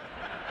 Okay.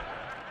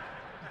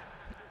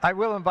 I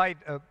will invite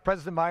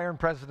President Meyer and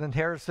President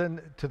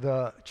Harrison to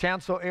the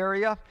chancel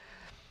area,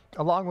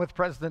 along with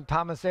President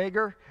Thomas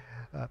Ager,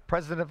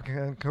 President of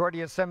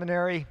Concordia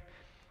Seminary,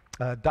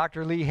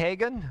 Dr. Lee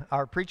Hagan,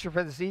 our preacher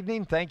for this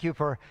evening. Thank you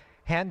for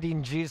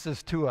handing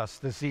Jesus to us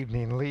this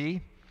evening,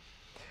 Lee.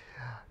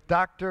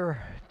 Dr.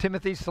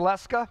 Timothy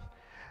Seleska,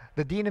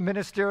 the Dean of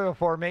Ministerial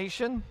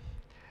Formation,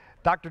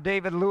 Dr.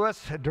 David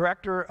Lewis,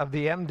 Director of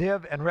the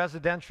MDiv and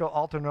Residential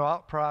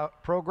Alternate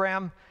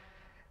Program,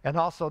 and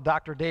also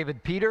Dr.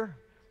 David Peter,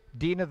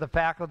 Dean of the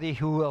Faculty,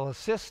 who will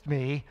assist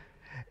me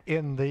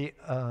in the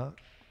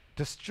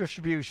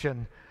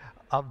distribution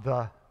of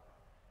the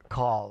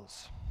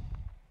calls.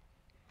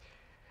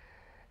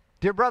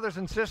 Dear brothers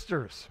and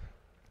sisters,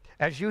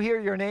 as you hear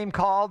your name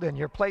called and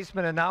your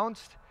placement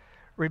announced,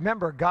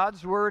 remember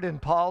God's word in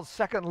Paul's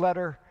second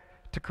letter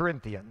to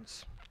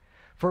Corinthians.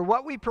 For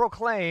what we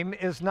proclaim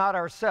is not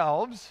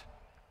ourselves,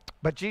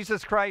 but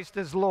Jesus Christ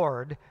is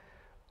Lord,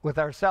 with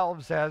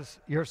ourselves as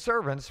your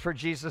servants for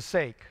Jesus'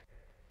 sake.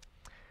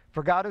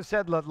 For God, who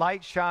said, "Let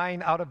light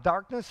shine out of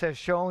darkness," has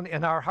shone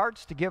in our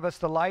hearts to give us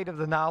the light of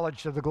the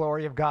knowledge of the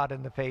glory of God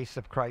in the face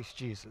of Christ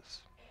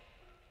Jesus.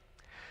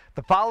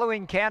 The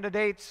following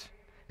candidates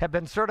have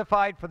been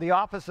certified for the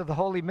office of the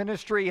Holy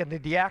Ministry and the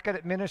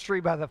Diaconate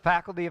Ministry by the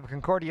faculty of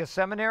Concordia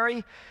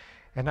Seminary,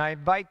 and I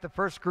invite the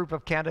first group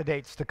of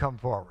candidates to come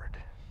forward.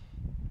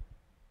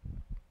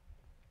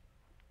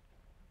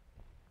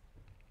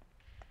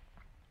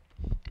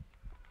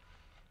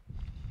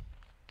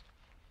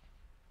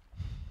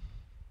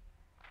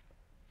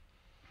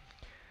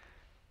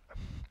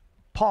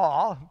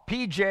 Paul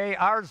P.J.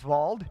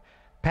 Arsvold,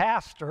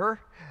 pastor,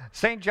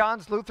 St.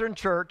 John's Lutheran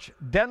Church,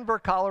 Denver,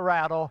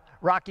 Colorado,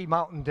 Rocky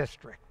Mountain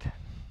District.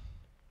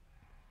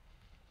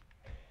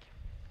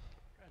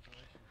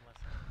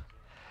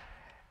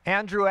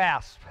 Andrew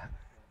Asp,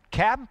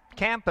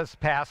 campus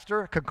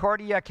pastor,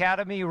 Concordia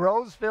Academy,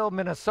 Roseville,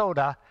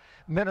 Minnesota,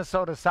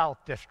 Minnesota South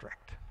District.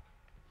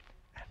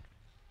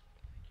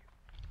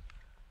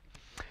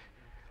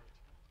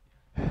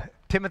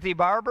 Timothy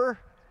Barber,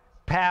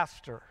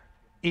 pastor,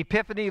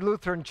 Epiphany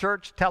Lutheran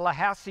Church,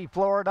 Tallahassee,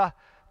 Florida,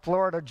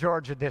 Florida,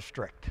 Georgia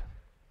District.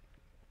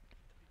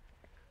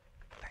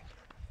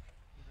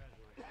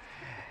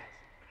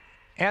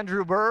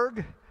 Andrew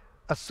Berg,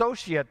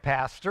 associate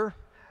pastor,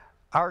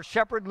 Our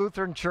Shepherd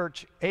Lutheran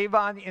Church,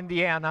 Avon,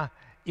 Indiana,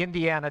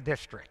 Indiana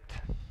District.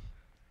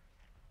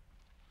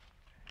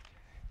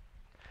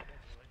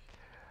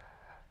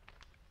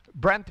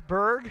 Brent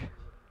Berg,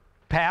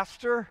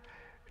 pastor,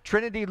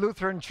 Trinity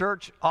Lutheran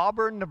Church,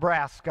 Auburn,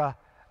 Nebraska,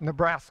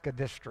 Nebraska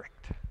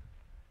District.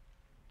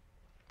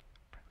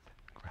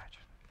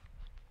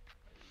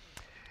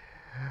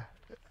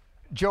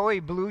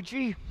 Joey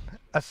Blugy,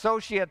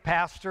 associate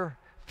pastor,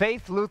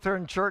 Faith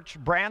Lutheran Church,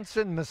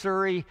 Branson,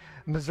 Missouri,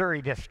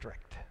 Missouri District.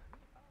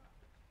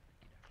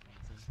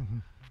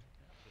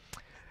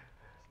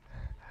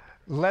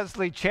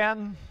 Leslie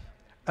Chen,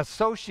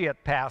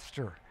 associate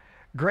pastor,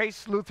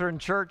 Grace Lutheran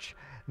Church,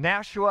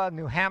 Nashua,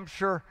 New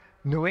Hampshire,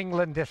 New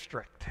England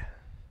District.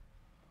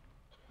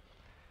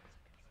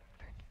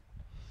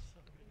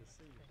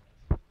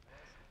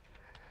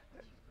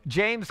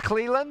 James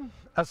Cleland,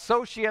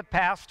 associate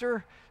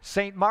pastor,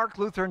 St. Mark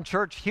Lutheran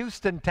Church,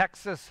 Houston,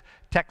 Texas,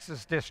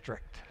 Texas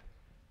District.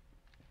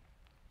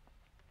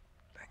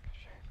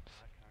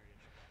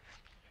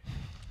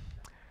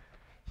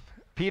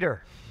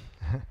 Peter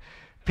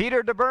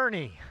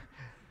DeBurney,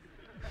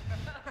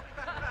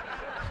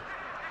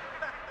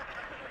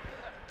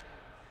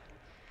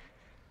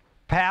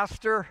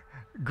 pastor,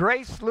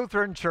 Grace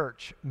Lutheran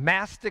Church,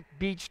 Mastic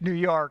Beach, New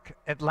York,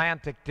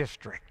 Atlantic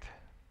District.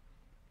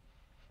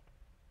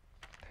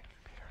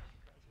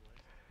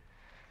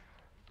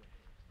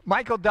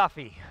 Michael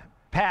Duffy,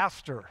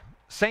 pastor,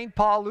 St.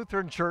 Paul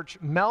Lutheran Church,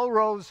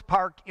 Melrose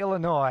Park,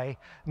 Illinois,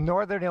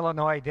 Northern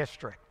Illinois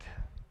District.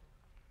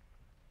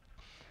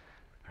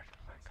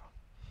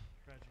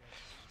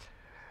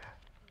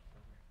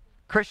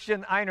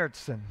 Christian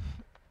Einertson,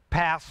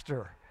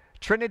 pastor,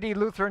 Trinity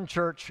Lutheran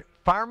Church,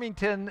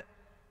 Farmington,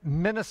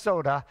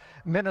 Minnesota,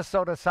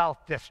 Minnesota South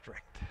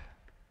District.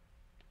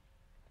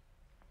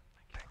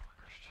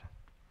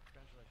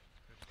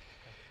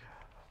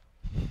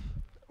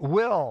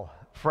 Will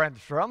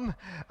Frenstrom,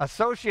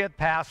 associate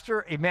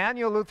pastor,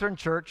 Emmanuel Lutheran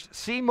Church,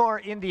 Seymour,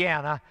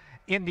 Indiana,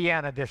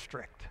 Indiana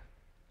District.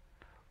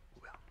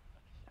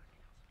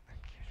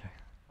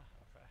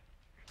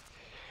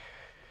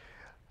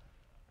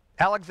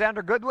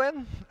 Alexander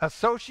Goodwin,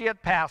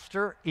 associate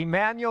pastor,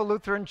 Emmanuel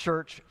Lutheran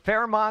Church,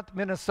 Fairmont,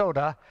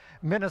 Minnesota,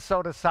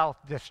 Minnesota South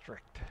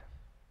District.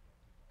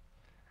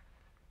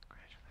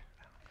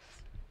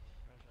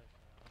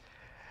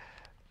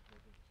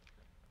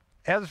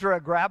 Ezra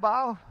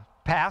Grabow,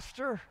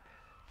 pastor,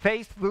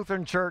 Faith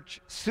Lutheran Church,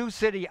 Sioux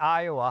City,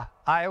 Iowa,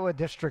 Iowa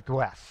District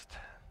West.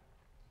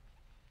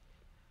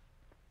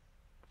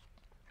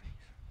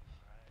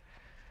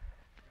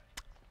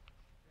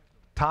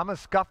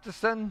 Thomas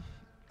Gustafson,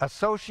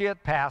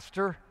 associate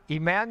pastor,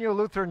 Emmanuel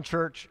Lutheran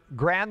Church,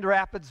 Grand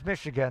Rapids,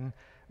 Michigan,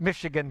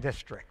 Michigan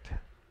District.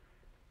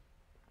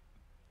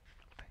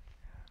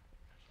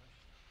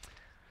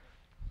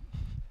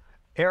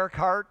 Eric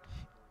Hart,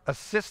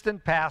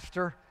 assistant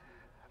pastor,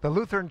 the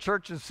Lutheran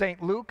Church of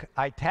St. Luke,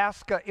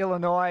 Itasca,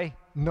 Illinois,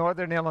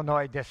 Northern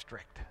Illinois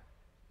District.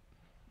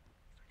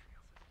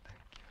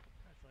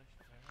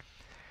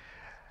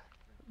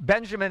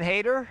 Benjamin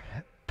Hayter,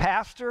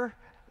 pastor,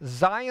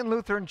 Zion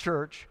Lutheran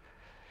Church,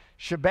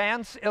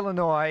 Shabance,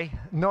 Illinois,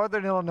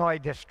 Northern Illinois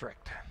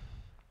District.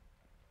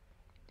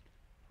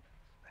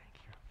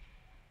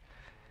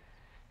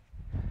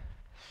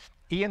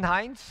 Ian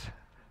Heinz,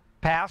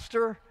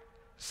 pastor,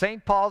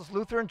 St. Paul's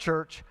Lutheran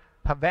Church,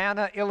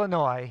 Havana,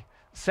 Illinois,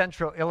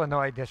 Central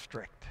Illinois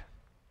District.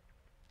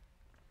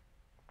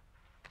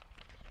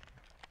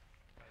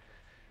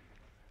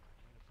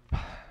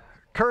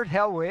 Kurt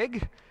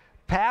Helwig,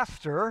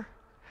 pastor,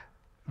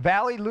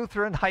 Valley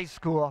Lutheran High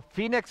School,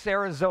 Phoenix,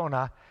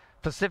 Arizona,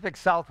 Pacific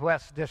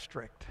Southwest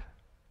District.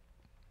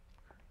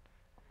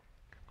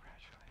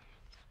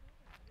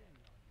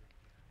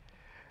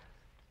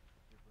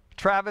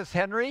 Travis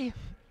Henry,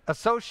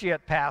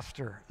 associate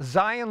pastor,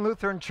 Zion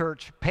Lutheran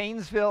Church,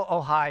 Painesville,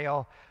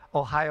 Ohio,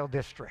 Ohio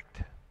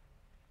District.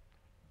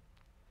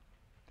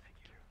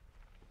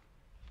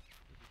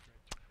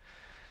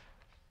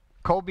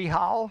 Colby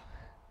Howell,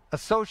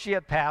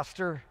 associate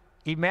pastor,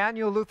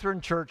 Emmanuel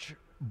Lutheran Church,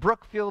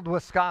 Brookfield,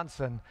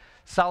 Wisconsin,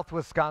 South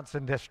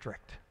Wisconsin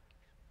District.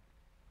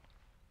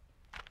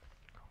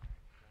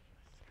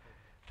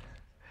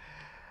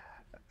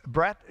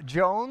 Brett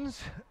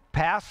Jones,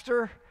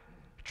 pastor,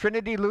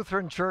 Trinity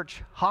Lutheran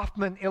Church,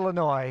 Hoffman,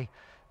 Illinois,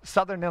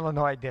 Southern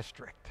Illinois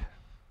District.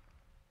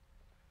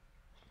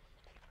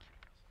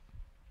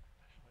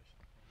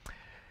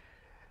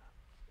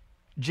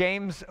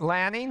 James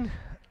Lanning,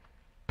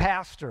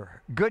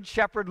 pastor, Good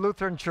Shepherd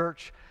Lutheran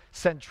Church,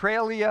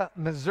 Centralia,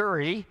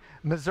 Missouri,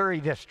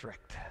 Missouri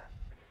District.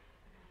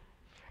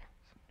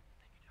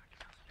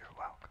 You're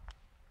welcome.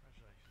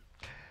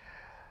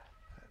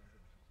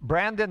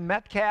 Brandon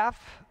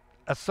Metcalf,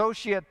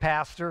 associate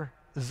pastor,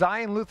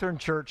 Zion Lutheran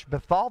Church,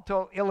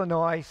 Bethalto,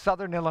 Illinois,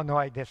 Southern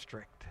Illinois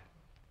District.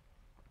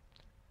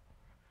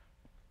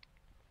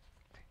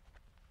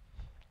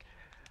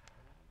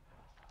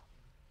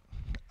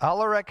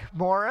 Ulrich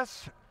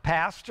Morris,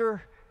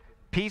 pastor,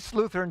 Peace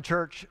Lutheran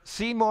Church,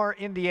 Seymour,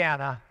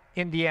 Indiana,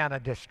 Indiana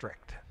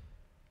District.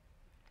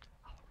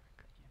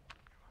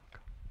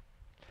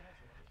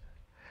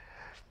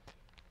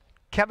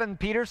 Kevin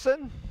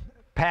Peterson,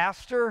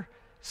 pastor,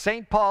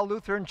 St. Paul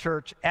Lutheran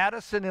Church,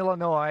 Addison,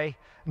 Illinois,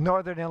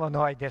 Northern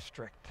Illinois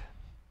District.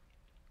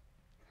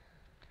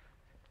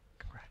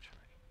 Congratulations.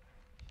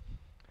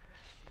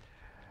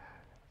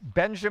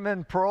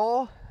 Benjamin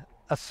Prohl,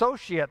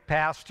 associate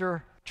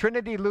pastor,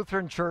 Trinity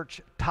Lutheran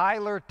Church,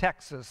 Tyler,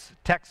 Texas,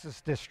 Texas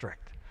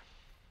District.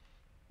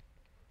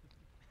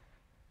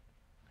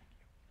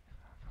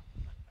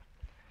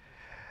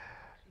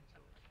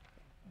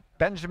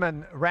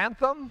 Benjamin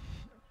Rantham,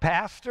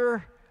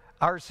 pastor,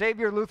 Our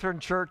Savior Lutheran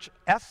Church,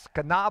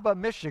 Escanaba,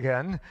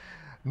 Michigan,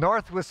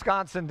 North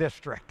Wisconsin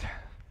District.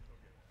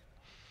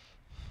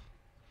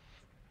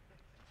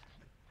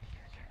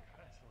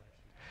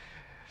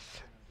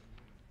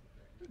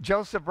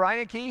 Joseph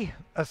Reinecke,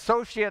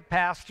 associate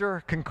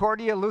pastor,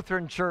 Concordia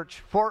Lutheran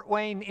Church, Fort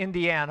Wayne,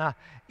 Indiana,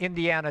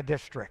 Indiana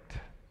District.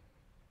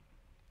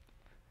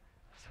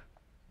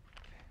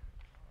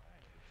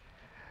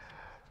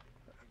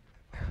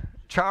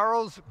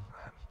 Charles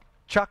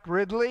Chuck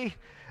Ridley,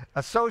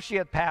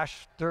 associate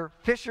pastor,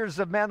 Fishers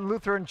of Men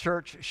Lutheran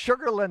Church,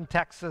 Sugarland,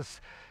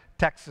 Texas,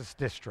 Texas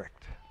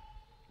District.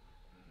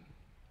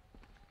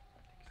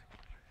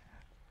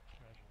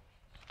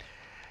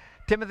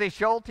 Timothy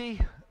Schulte,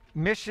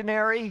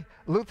 missionary,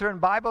 Lutheran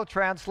Bible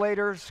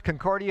Translators,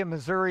 Concordia,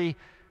 Missouri,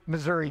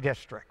 Missouri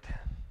District.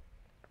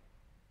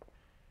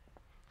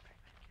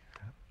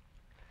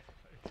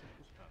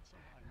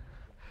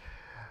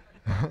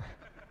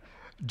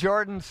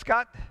 Jordan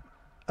Scott,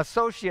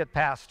 associate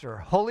pastor,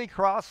 Holy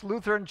Cross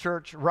Lutheran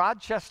Church,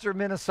 Rochester,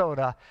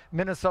 Minnesota,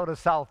 Minnesota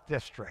South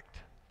District.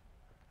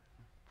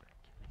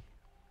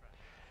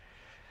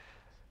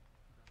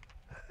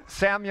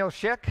 Samuel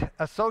Schick,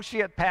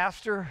 associate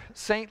pastor,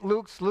 St.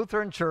 Luke's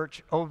Lutheran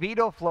Church,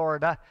 Oviedo,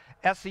 Florida,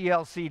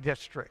 SELC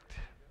District.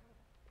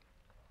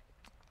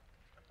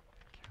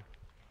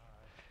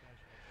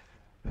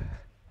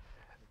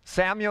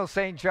 Samuel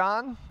St.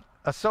 John,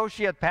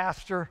 associate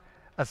pastor,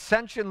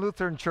 Ascension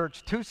Lutheran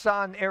Church,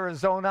 Tucson,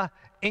 Arizona,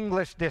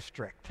 English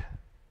District.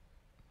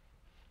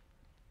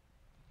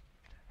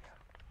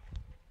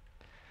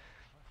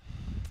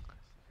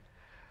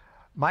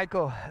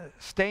 Michael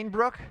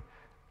Steinbrook,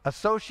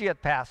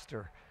 associate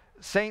pastor,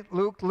 St.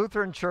 Luke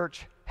Lutheran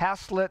Church,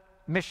 Haslett,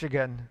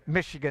 Michigan,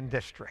 Michigan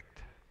District.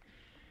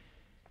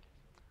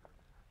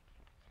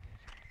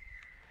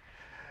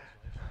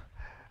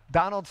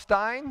 Donald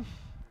Stein,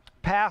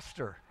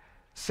 pastor,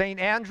 St.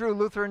 Andrew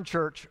Lutheran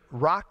Church,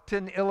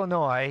 Rockton,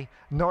 Illinois,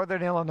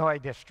 Northern Illinois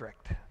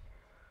District.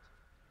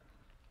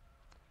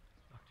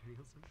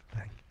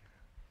 Thank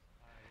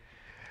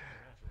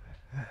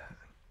you.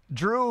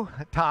 Drew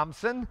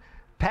Thompson,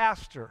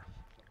 pastor,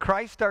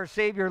 Christ Our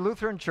Savior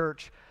Lutheran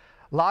Church,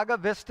 Laga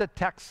Vista,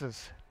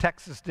 Texas,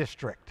 Texas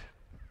District.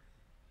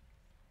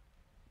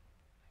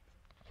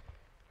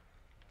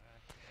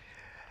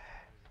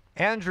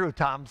 Andrew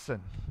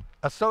Thompson,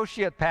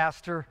 associate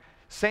pastor,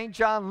 St.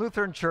 John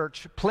Lutheran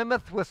Church,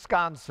 Plymouth,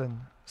 Wisconsin,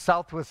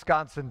 South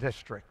Wisconsin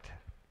District.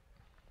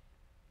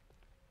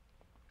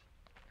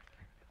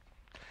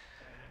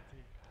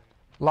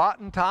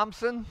 Lawton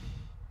Thompson,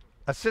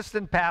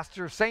 assistant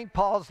pastor, St.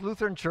 Paul's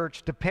Lutheran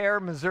Church, De Pere,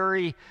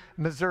 Missouri,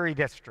 Missouri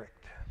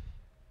District.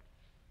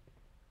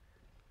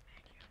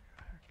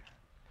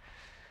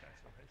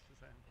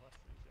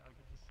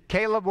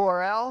 Caleb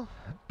Worrell,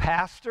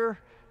 pastor,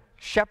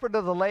 Shepherd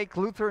of the Lake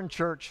Lutheran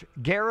Church,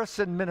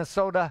 Garrison,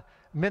 Minnesota,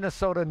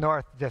 Minnesota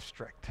North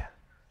District.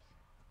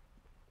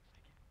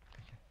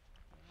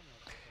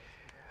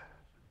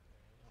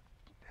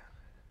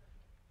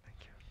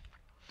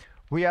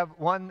 We have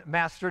one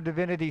Master of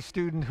Divinity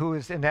student who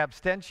is in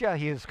absentia.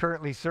 He is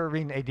currently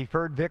serving a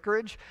deferred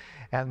vicarage,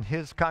 and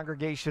his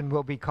congregation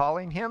will be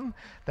calling him.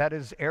 That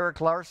is Eric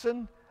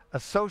Larson,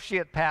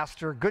 associate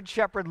pastor, Good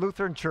Shepherd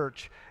Lutheran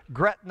Church,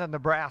 Gretna,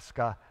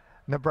 Nebraska,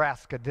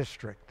 Nebraska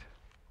District.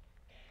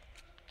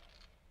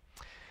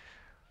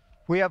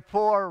 We have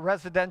 4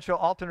 residential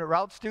alternate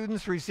route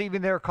students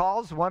receiving their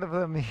calls. One of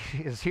them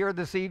is here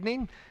this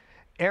evening.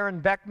 Aaron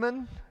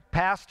Beckman,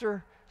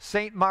 pastor,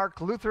 St. Mark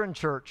Lutheran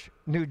Church,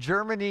 New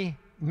Germany,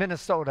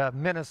 Minnesota,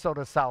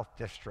 Minnesota South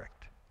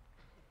District.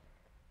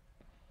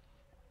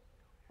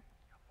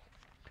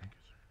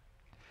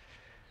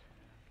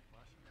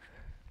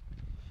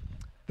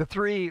 The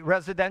 3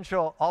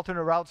 residential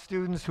alternate route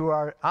students who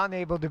are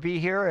unable to be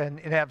here and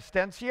in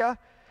absentia,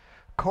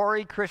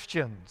 Corey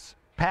Christians,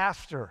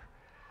 pastor,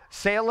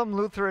 Salem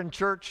Lutheran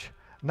Church,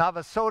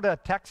 Navasota,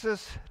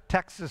 Texas,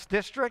 Texas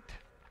District.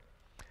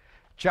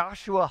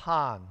 Joshua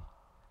Hahn,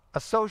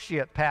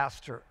 Associate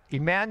Pastor,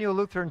 Emmanuel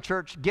Lutheran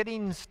Church,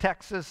 Giddings,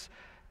 Texas,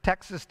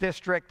 Texas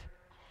District.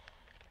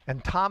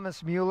 And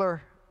Thomas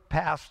Mueller,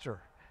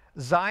 Pastor,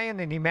 Zion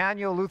and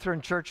Emmanuel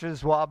Lutheran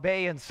Churches,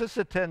 Waubay and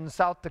Sisseton,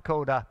 South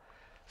Dakota,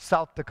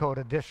 South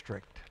Dakota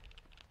District.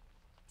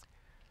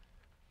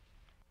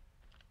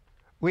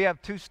 We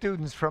have 2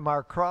 students from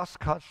our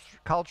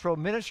Cross-Cultural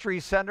Ministry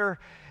Center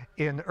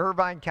in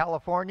Irvine,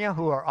 California,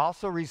 who are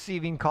also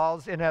receiving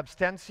calls in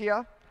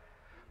absentia.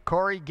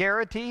 Corey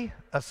Garrity,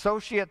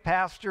 Associate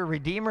Pastor,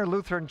 Redeemer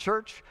Lutheran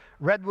Church,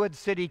 Redwood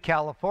City,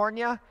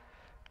 California,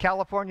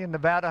 California,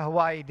 Nevada,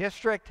 Hawaii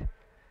District.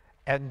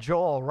 And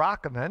Joel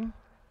Rockeman,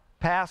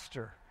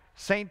 Pastor,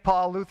 St.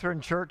 Paul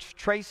Lutheran Church,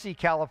 Tracy,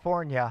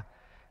 California,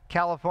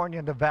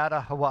 California,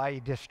 Nevada,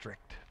 Hawaii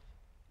District.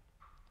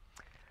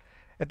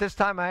 At this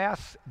time, I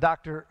ask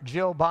Dr.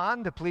 Jill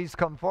Bond to please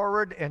come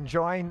forward and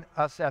join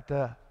us at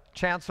the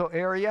chancel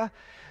area.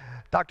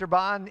 Dr.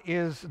 Bond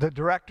is the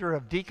Director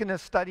of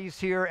Deaconess Studies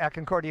here at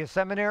Concordia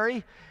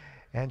Seminary,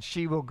 and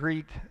she will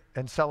greet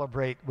and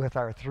celebrate with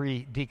our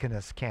 3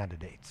 deaconess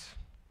candidates.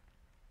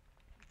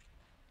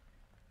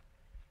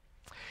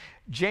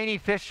 Janie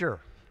Fisher,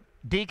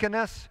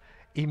 Deaconess,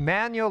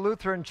 Emmanuel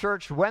Lutheran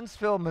Church,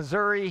 Wentzville,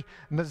 Missouri,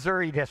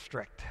 Missouri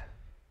District.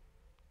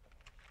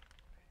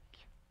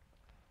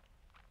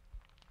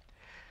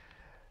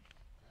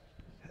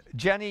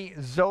 Jenny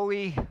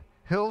Zoe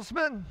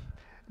Hilsman,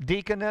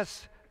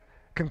 Deaconess,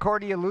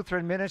 Concordia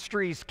Lutheran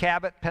Ministries,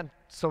 Cabot,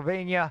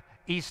 Pennsylvania,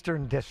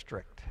 Eastern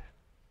District.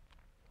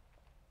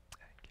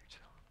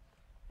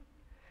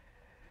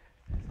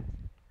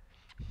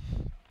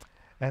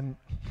 And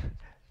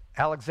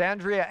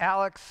Alexandria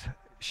Alex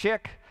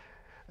Schick,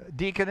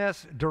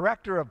 Deaconess,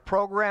 Director of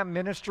Program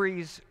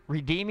Ministries,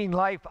 Redeeming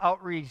Life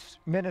Outreach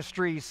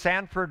Ministries,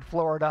 Sanford,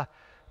 Florida,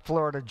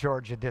 Florida,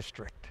 Georgia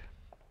District.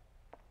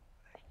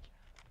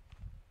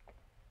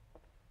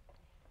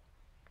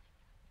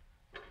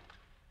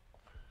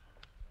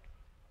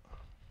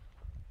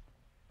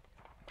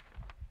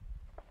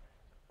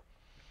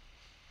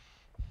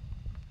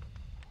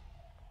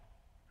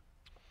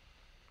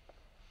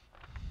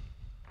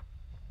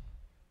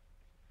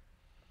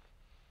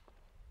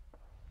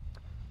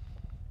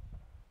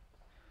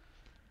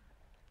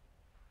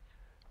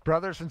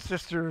 Brothers and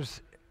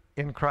sisters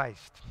in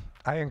Christ,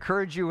 I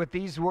encourage you with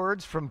these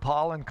words from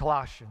Paul in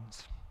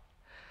Colossians.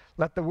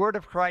 Let the word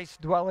of Christ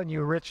dwell in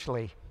you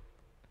richly,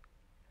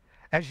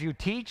 as you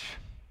teach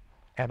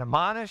and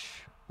admonish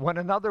one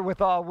another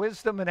with all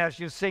wisdom, and as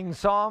you sing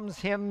psalms,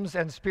 hymns,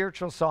 and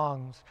spiritual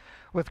songs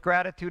with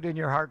gratitude in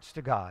your hearts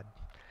to God.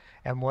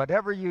 And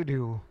whatever you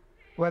do,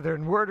 whether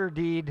in word or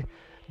deed,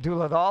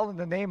 do it all in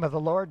the name of the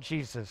Lord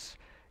Jesus,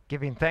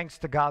 giving thanks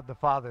to God the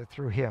Father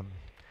through him.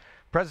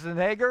 President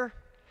Ager,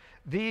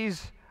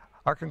 these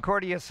are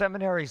Concordia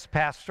Seminary's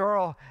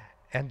pastoral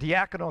and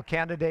diaconal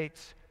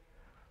candidates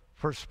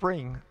for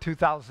spring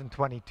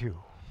 2022.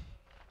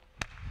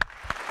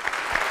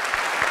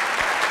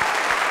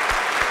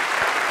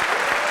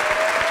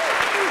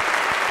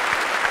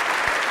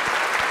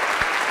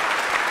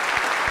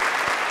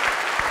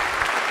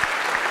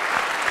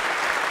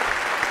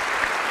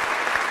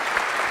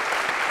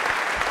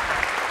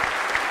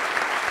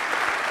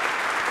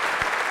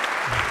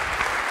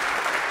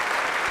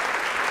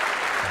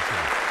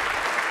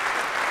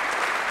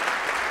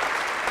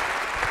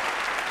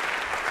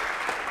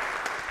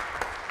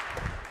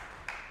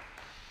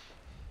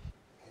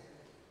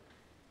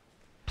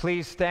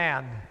 Please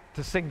stand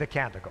to sing the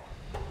canticle.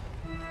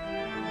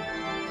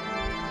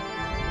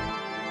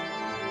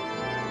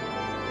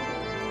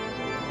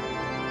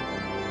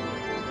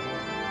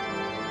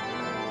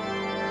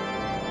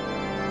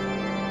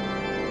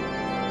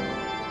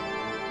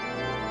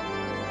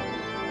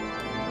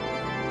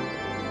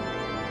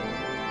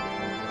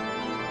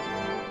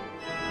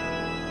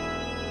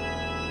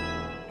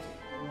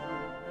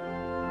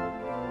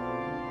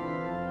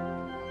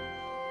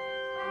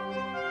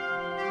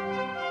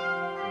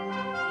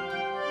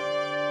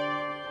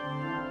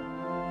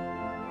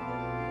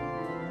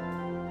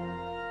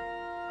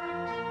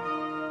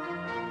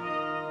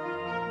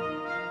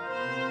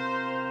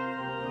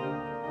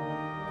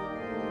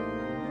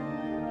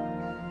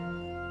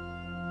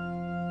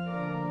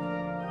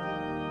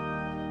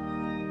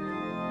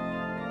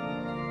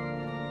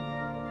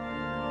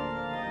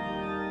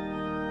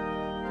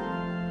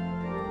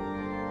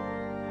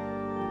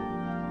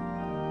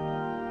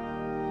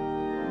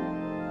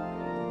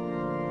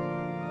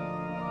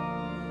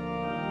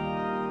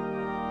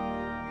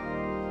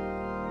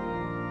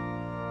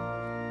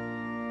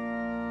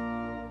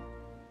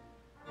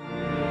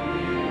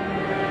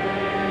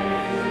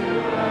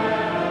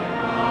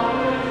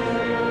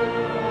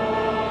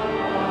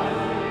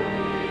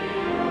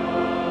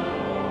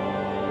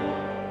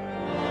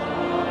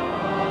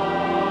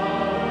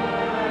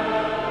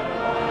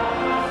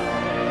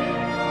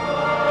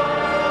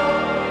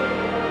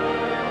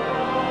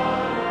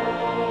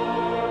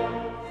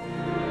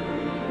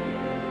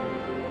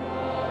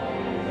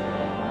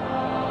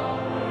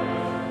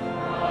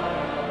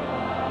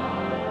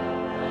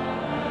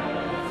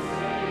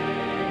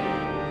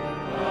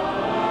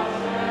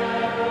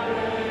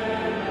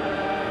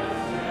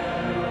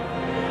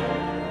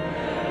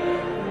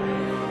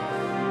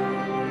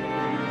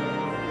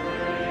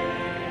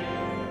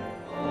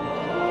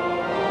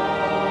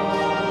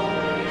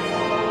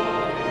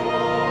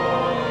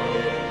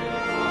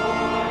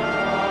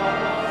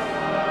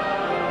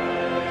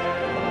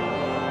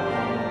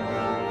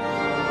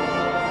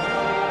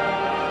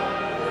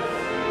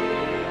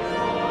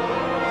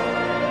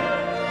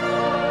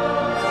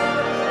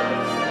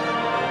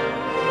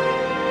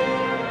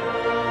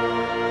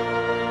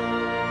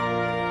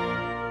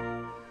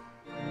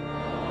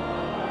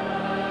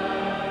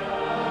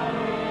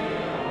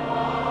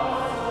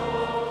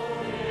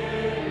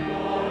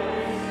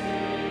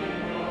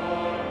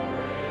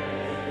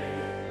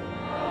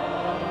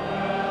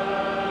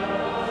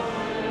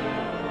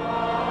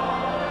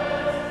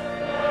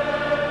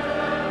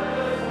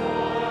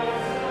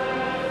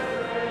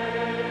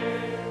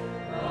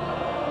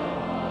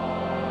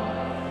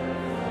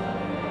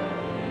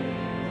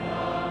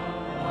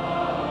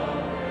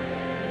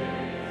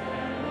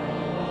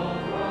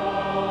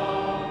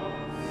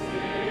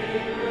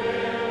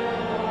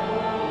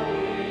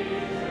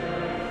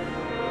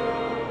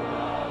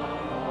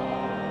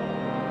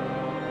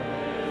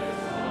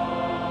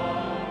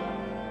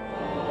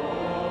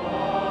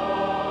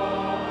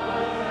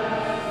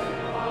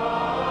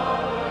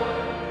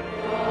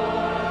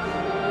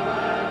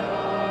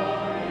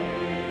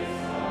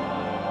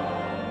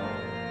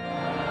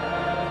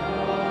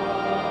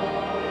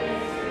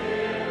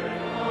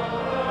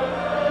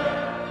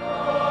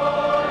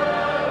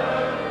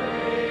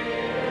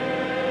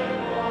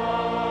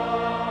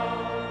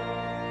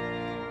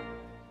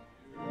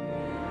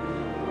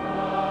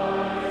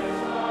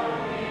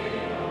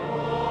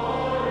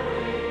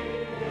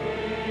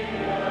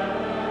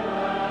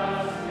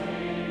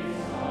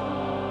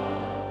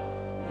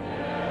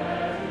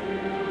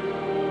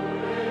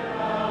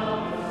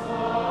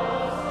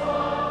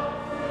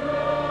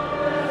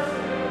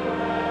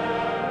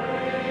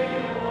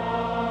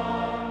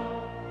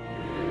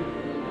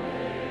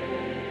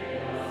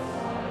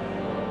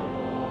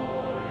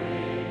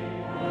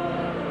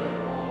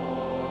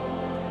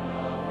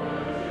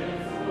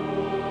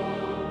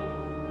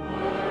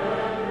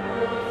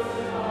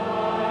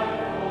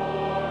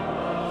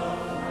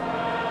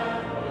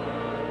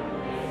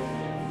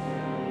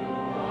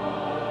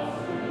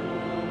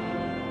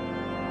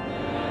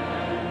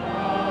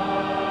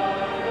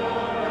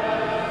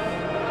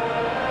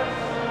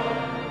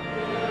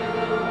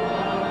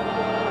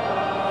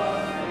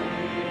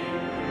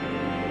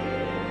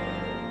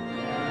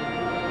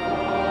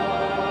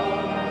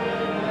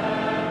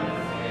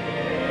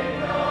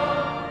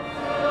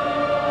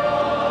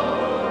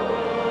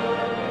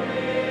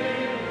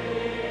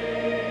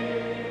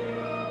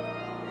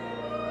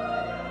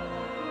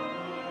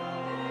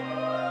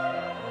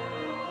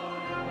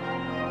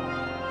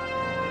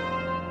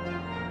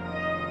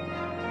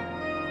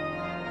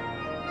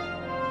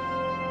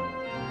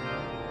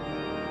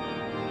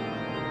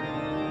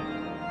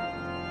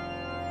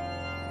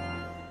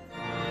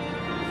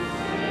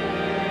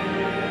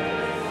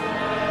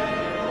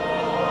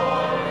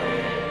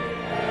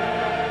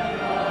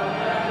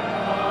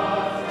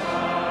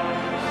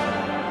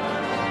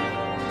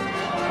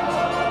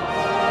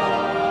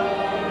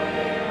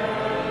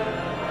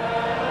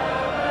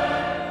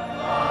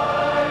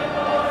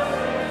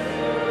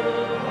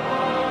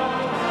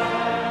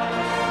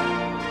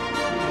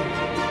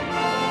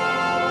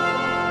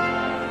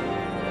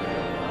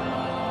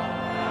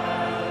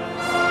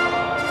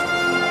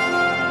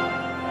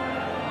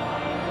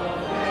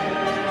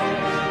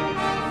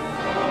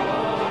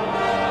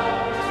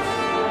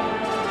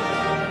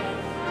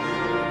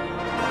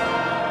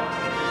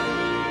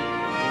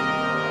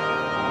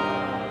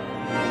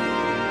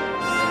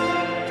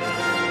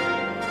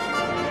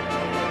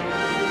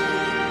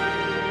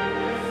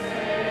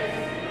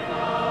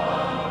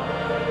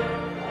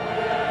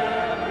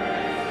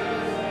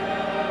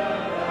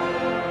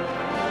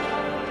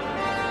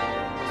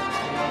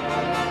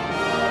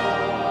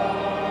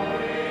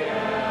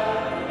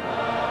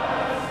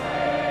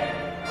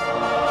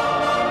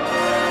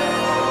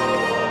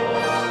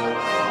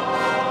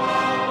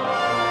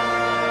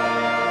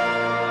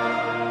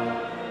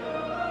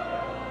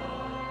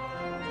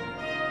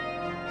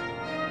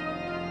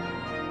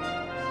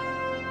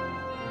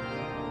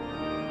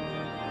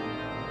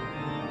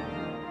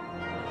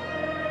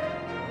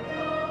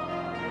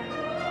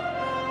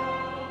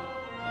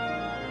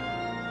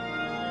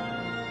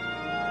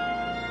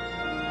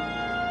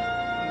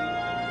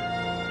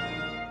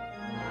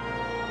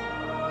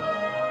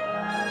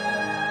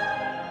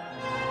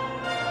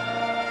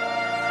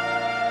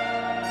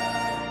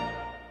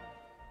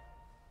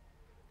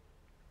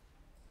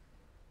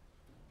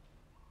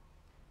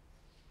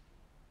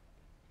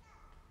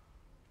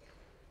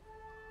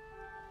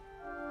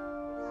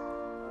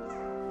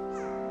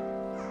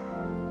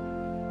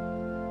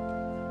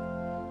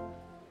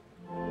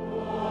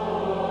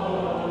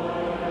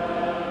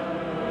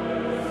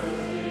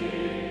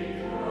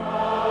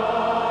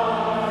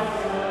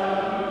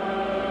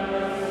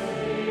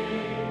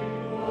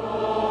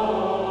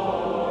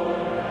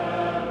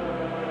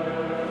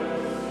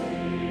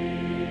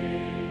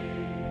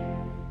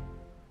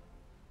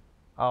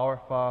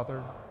 Our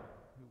Father,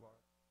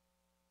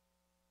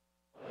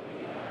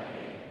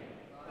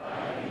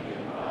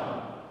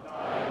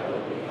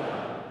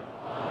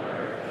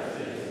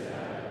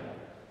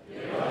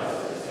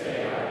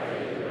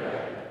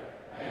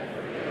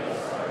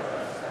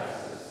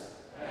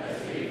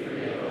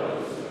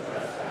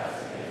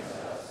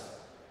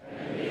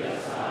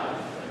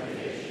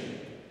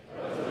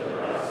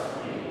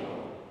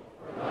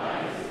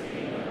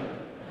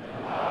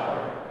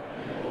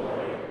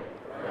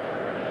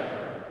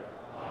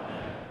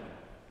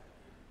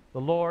 the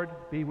Lord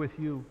be with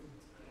you.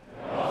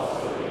 And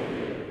also with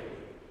you.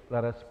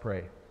 Let us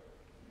pray.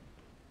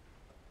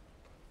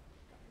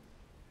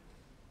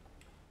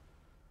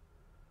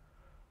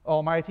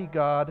 Almighty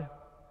God,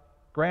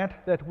 grant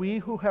that we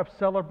who have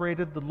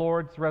celebrated the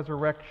Lord's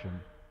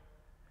resurrection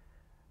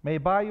may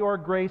by your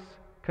grace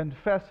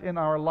confess in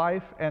our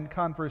life and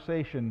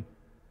conversation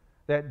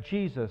that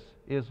Jesus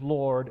is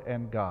Lord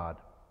and God.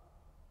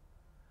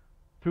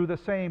 Through the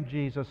same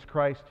Jesus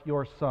Christ,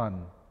 your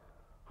Son,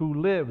 who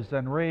lives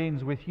and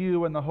reigns with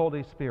you in the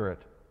Holy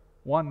Spirit,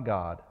 one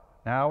God,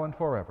 now and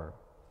forever.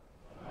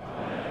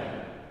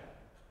 Amen.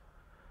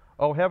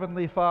 O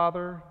Heavenly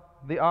Father,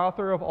 the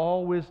author of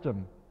all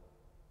wisdom,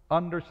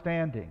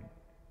 understanding,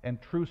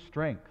 and true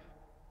strength,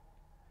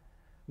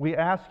 we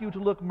ask you to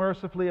look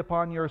mercifully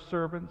upon your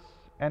servants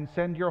and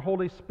send your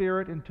Holy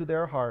Spirit into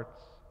their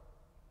hearts,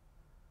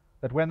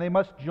 that when they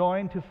must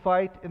join to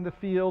fight in the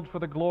field for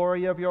the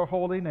glory of your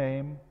holy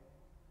name,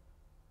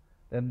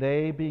 then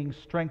they, being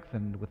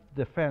strengthened with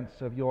the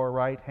defense of your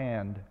right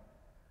hand,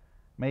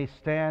 may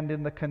stand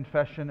in the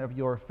confession of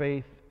your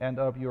faith and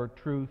of your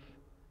truth,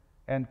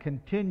 and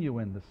continue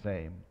in the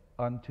same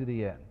unto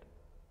the end.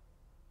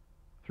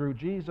 Through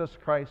Jesus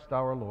Christ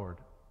our Lord.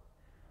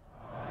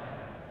 Amen.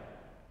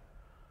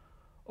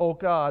 O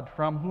God,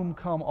 from whom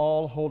come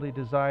all holy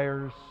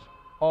desires,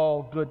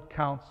 all good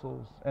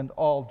counsels, and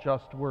all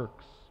just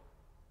works,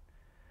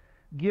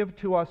 give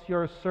to us,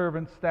 your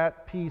servants,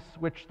 that peace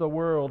which the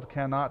world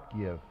cannot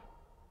give,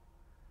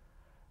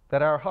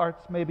 that our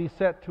hearts may be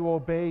set to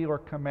obey your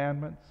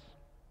commandments,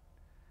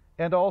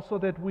 and also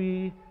that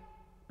we,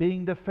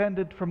 being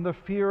defended from the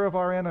fear of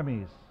our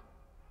enemies,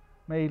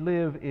 may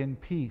live in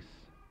peace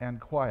and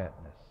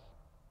quietness.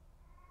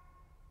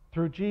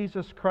 Through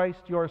Jesus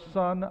Christ, your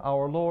Son,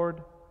 our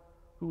Lord,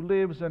 who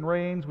lives and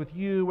reigns with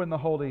you in the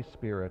Holy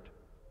Spirit,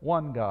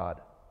 one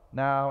God,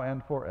 now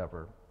and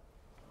forever.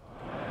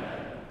 Amen.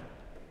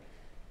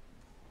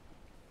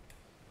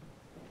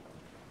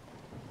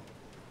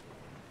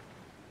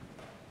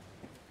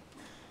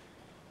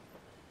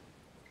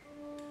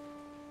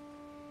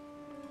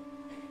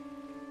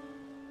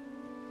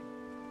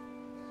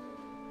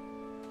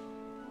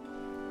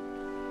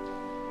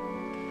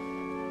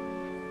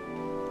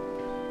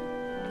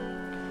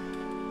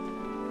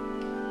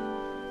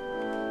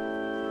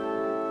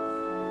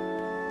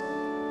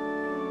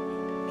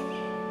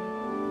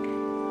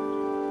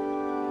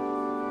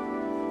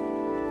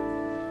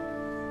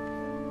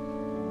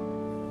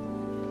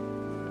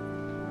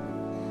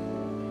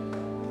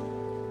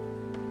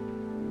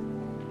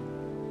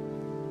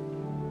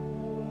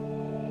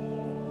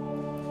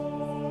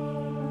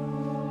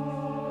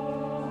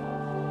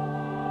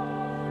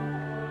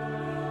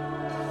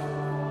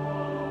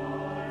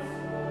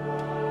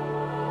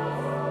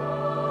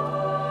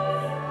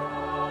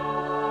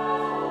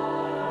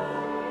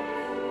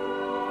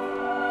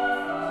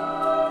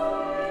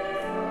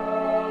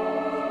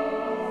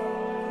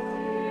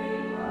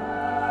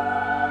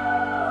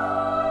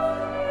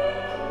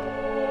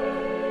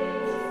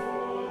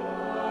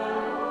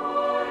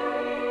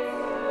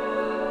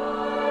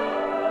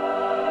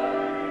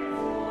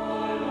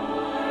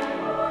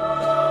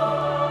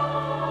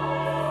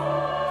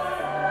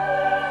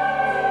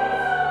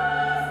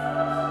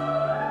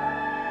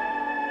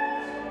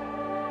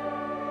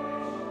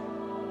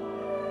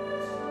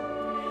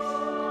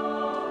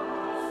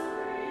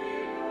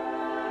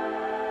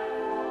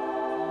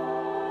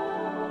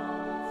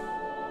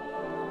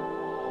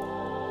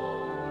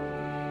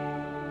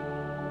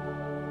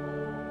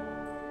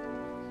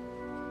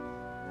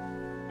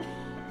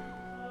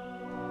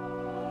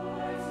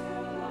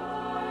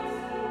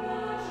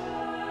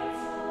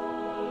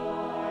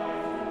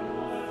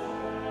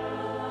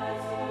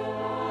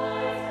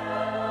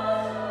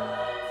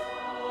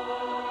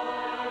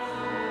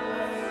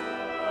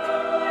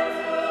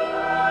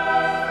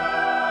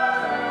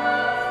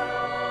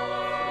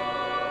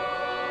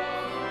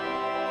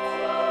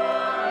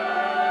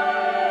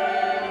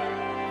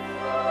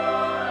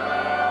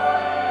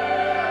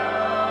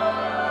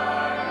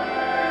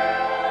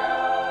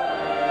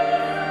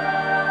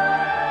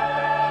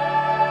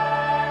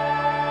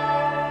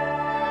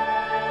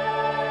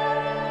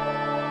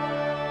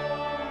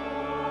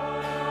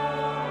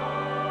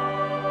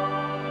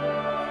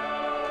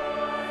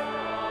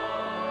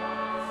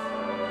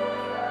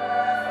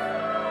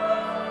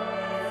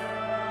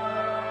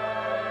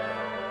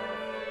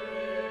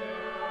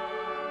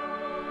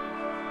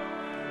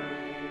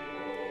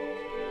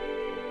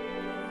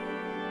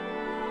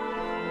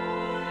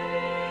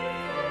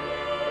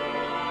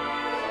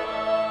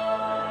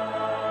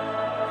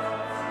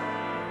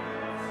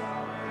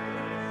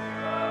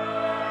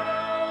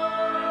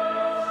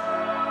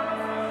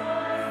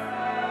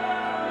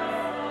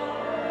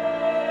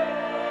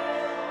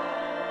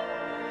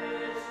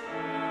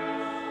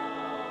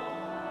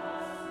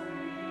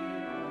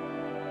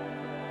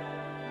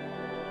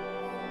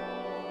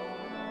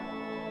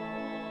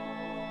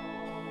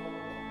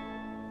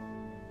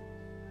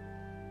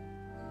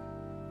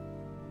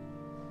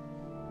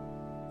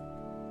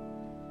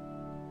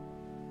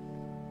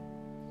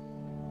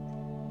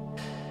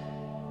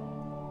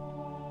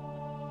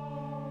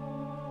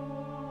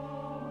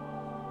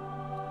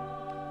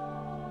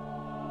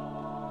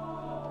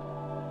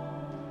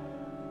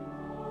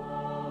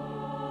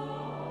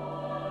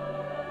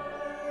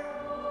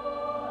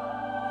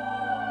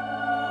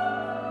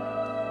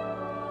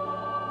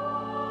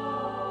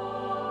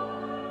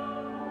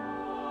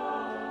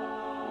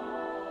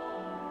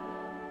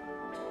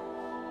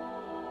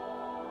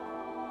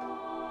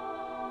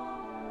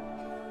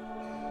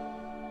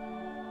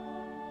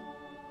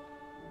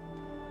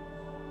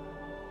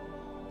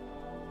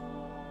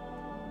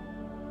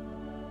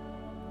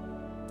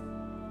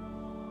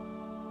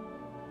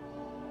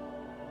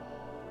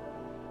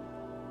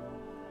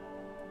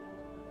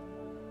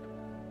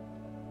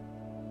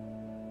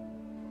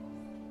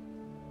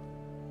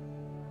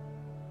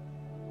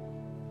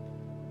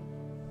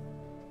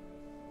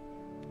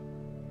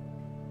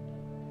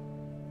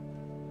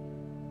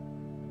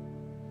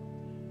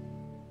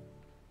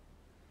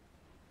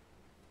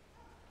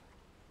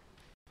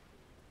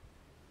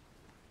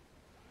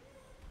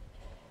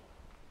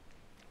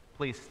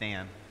 Please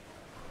stand.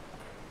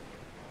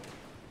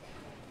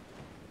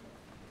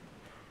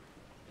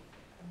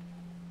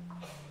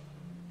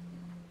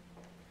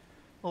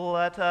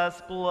 Let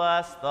us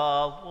bless the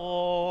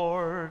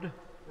Lord.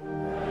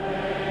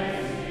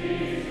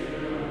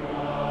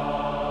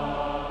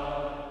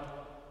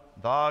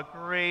 The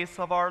grace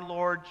of our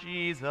Lord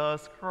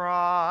Jesus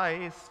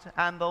Christ,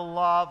 and the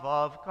love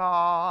of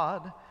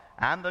God,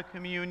 and the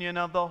communion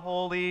of the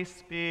Holy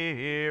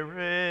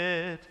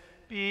Spirit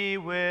be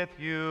with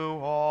you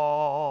all.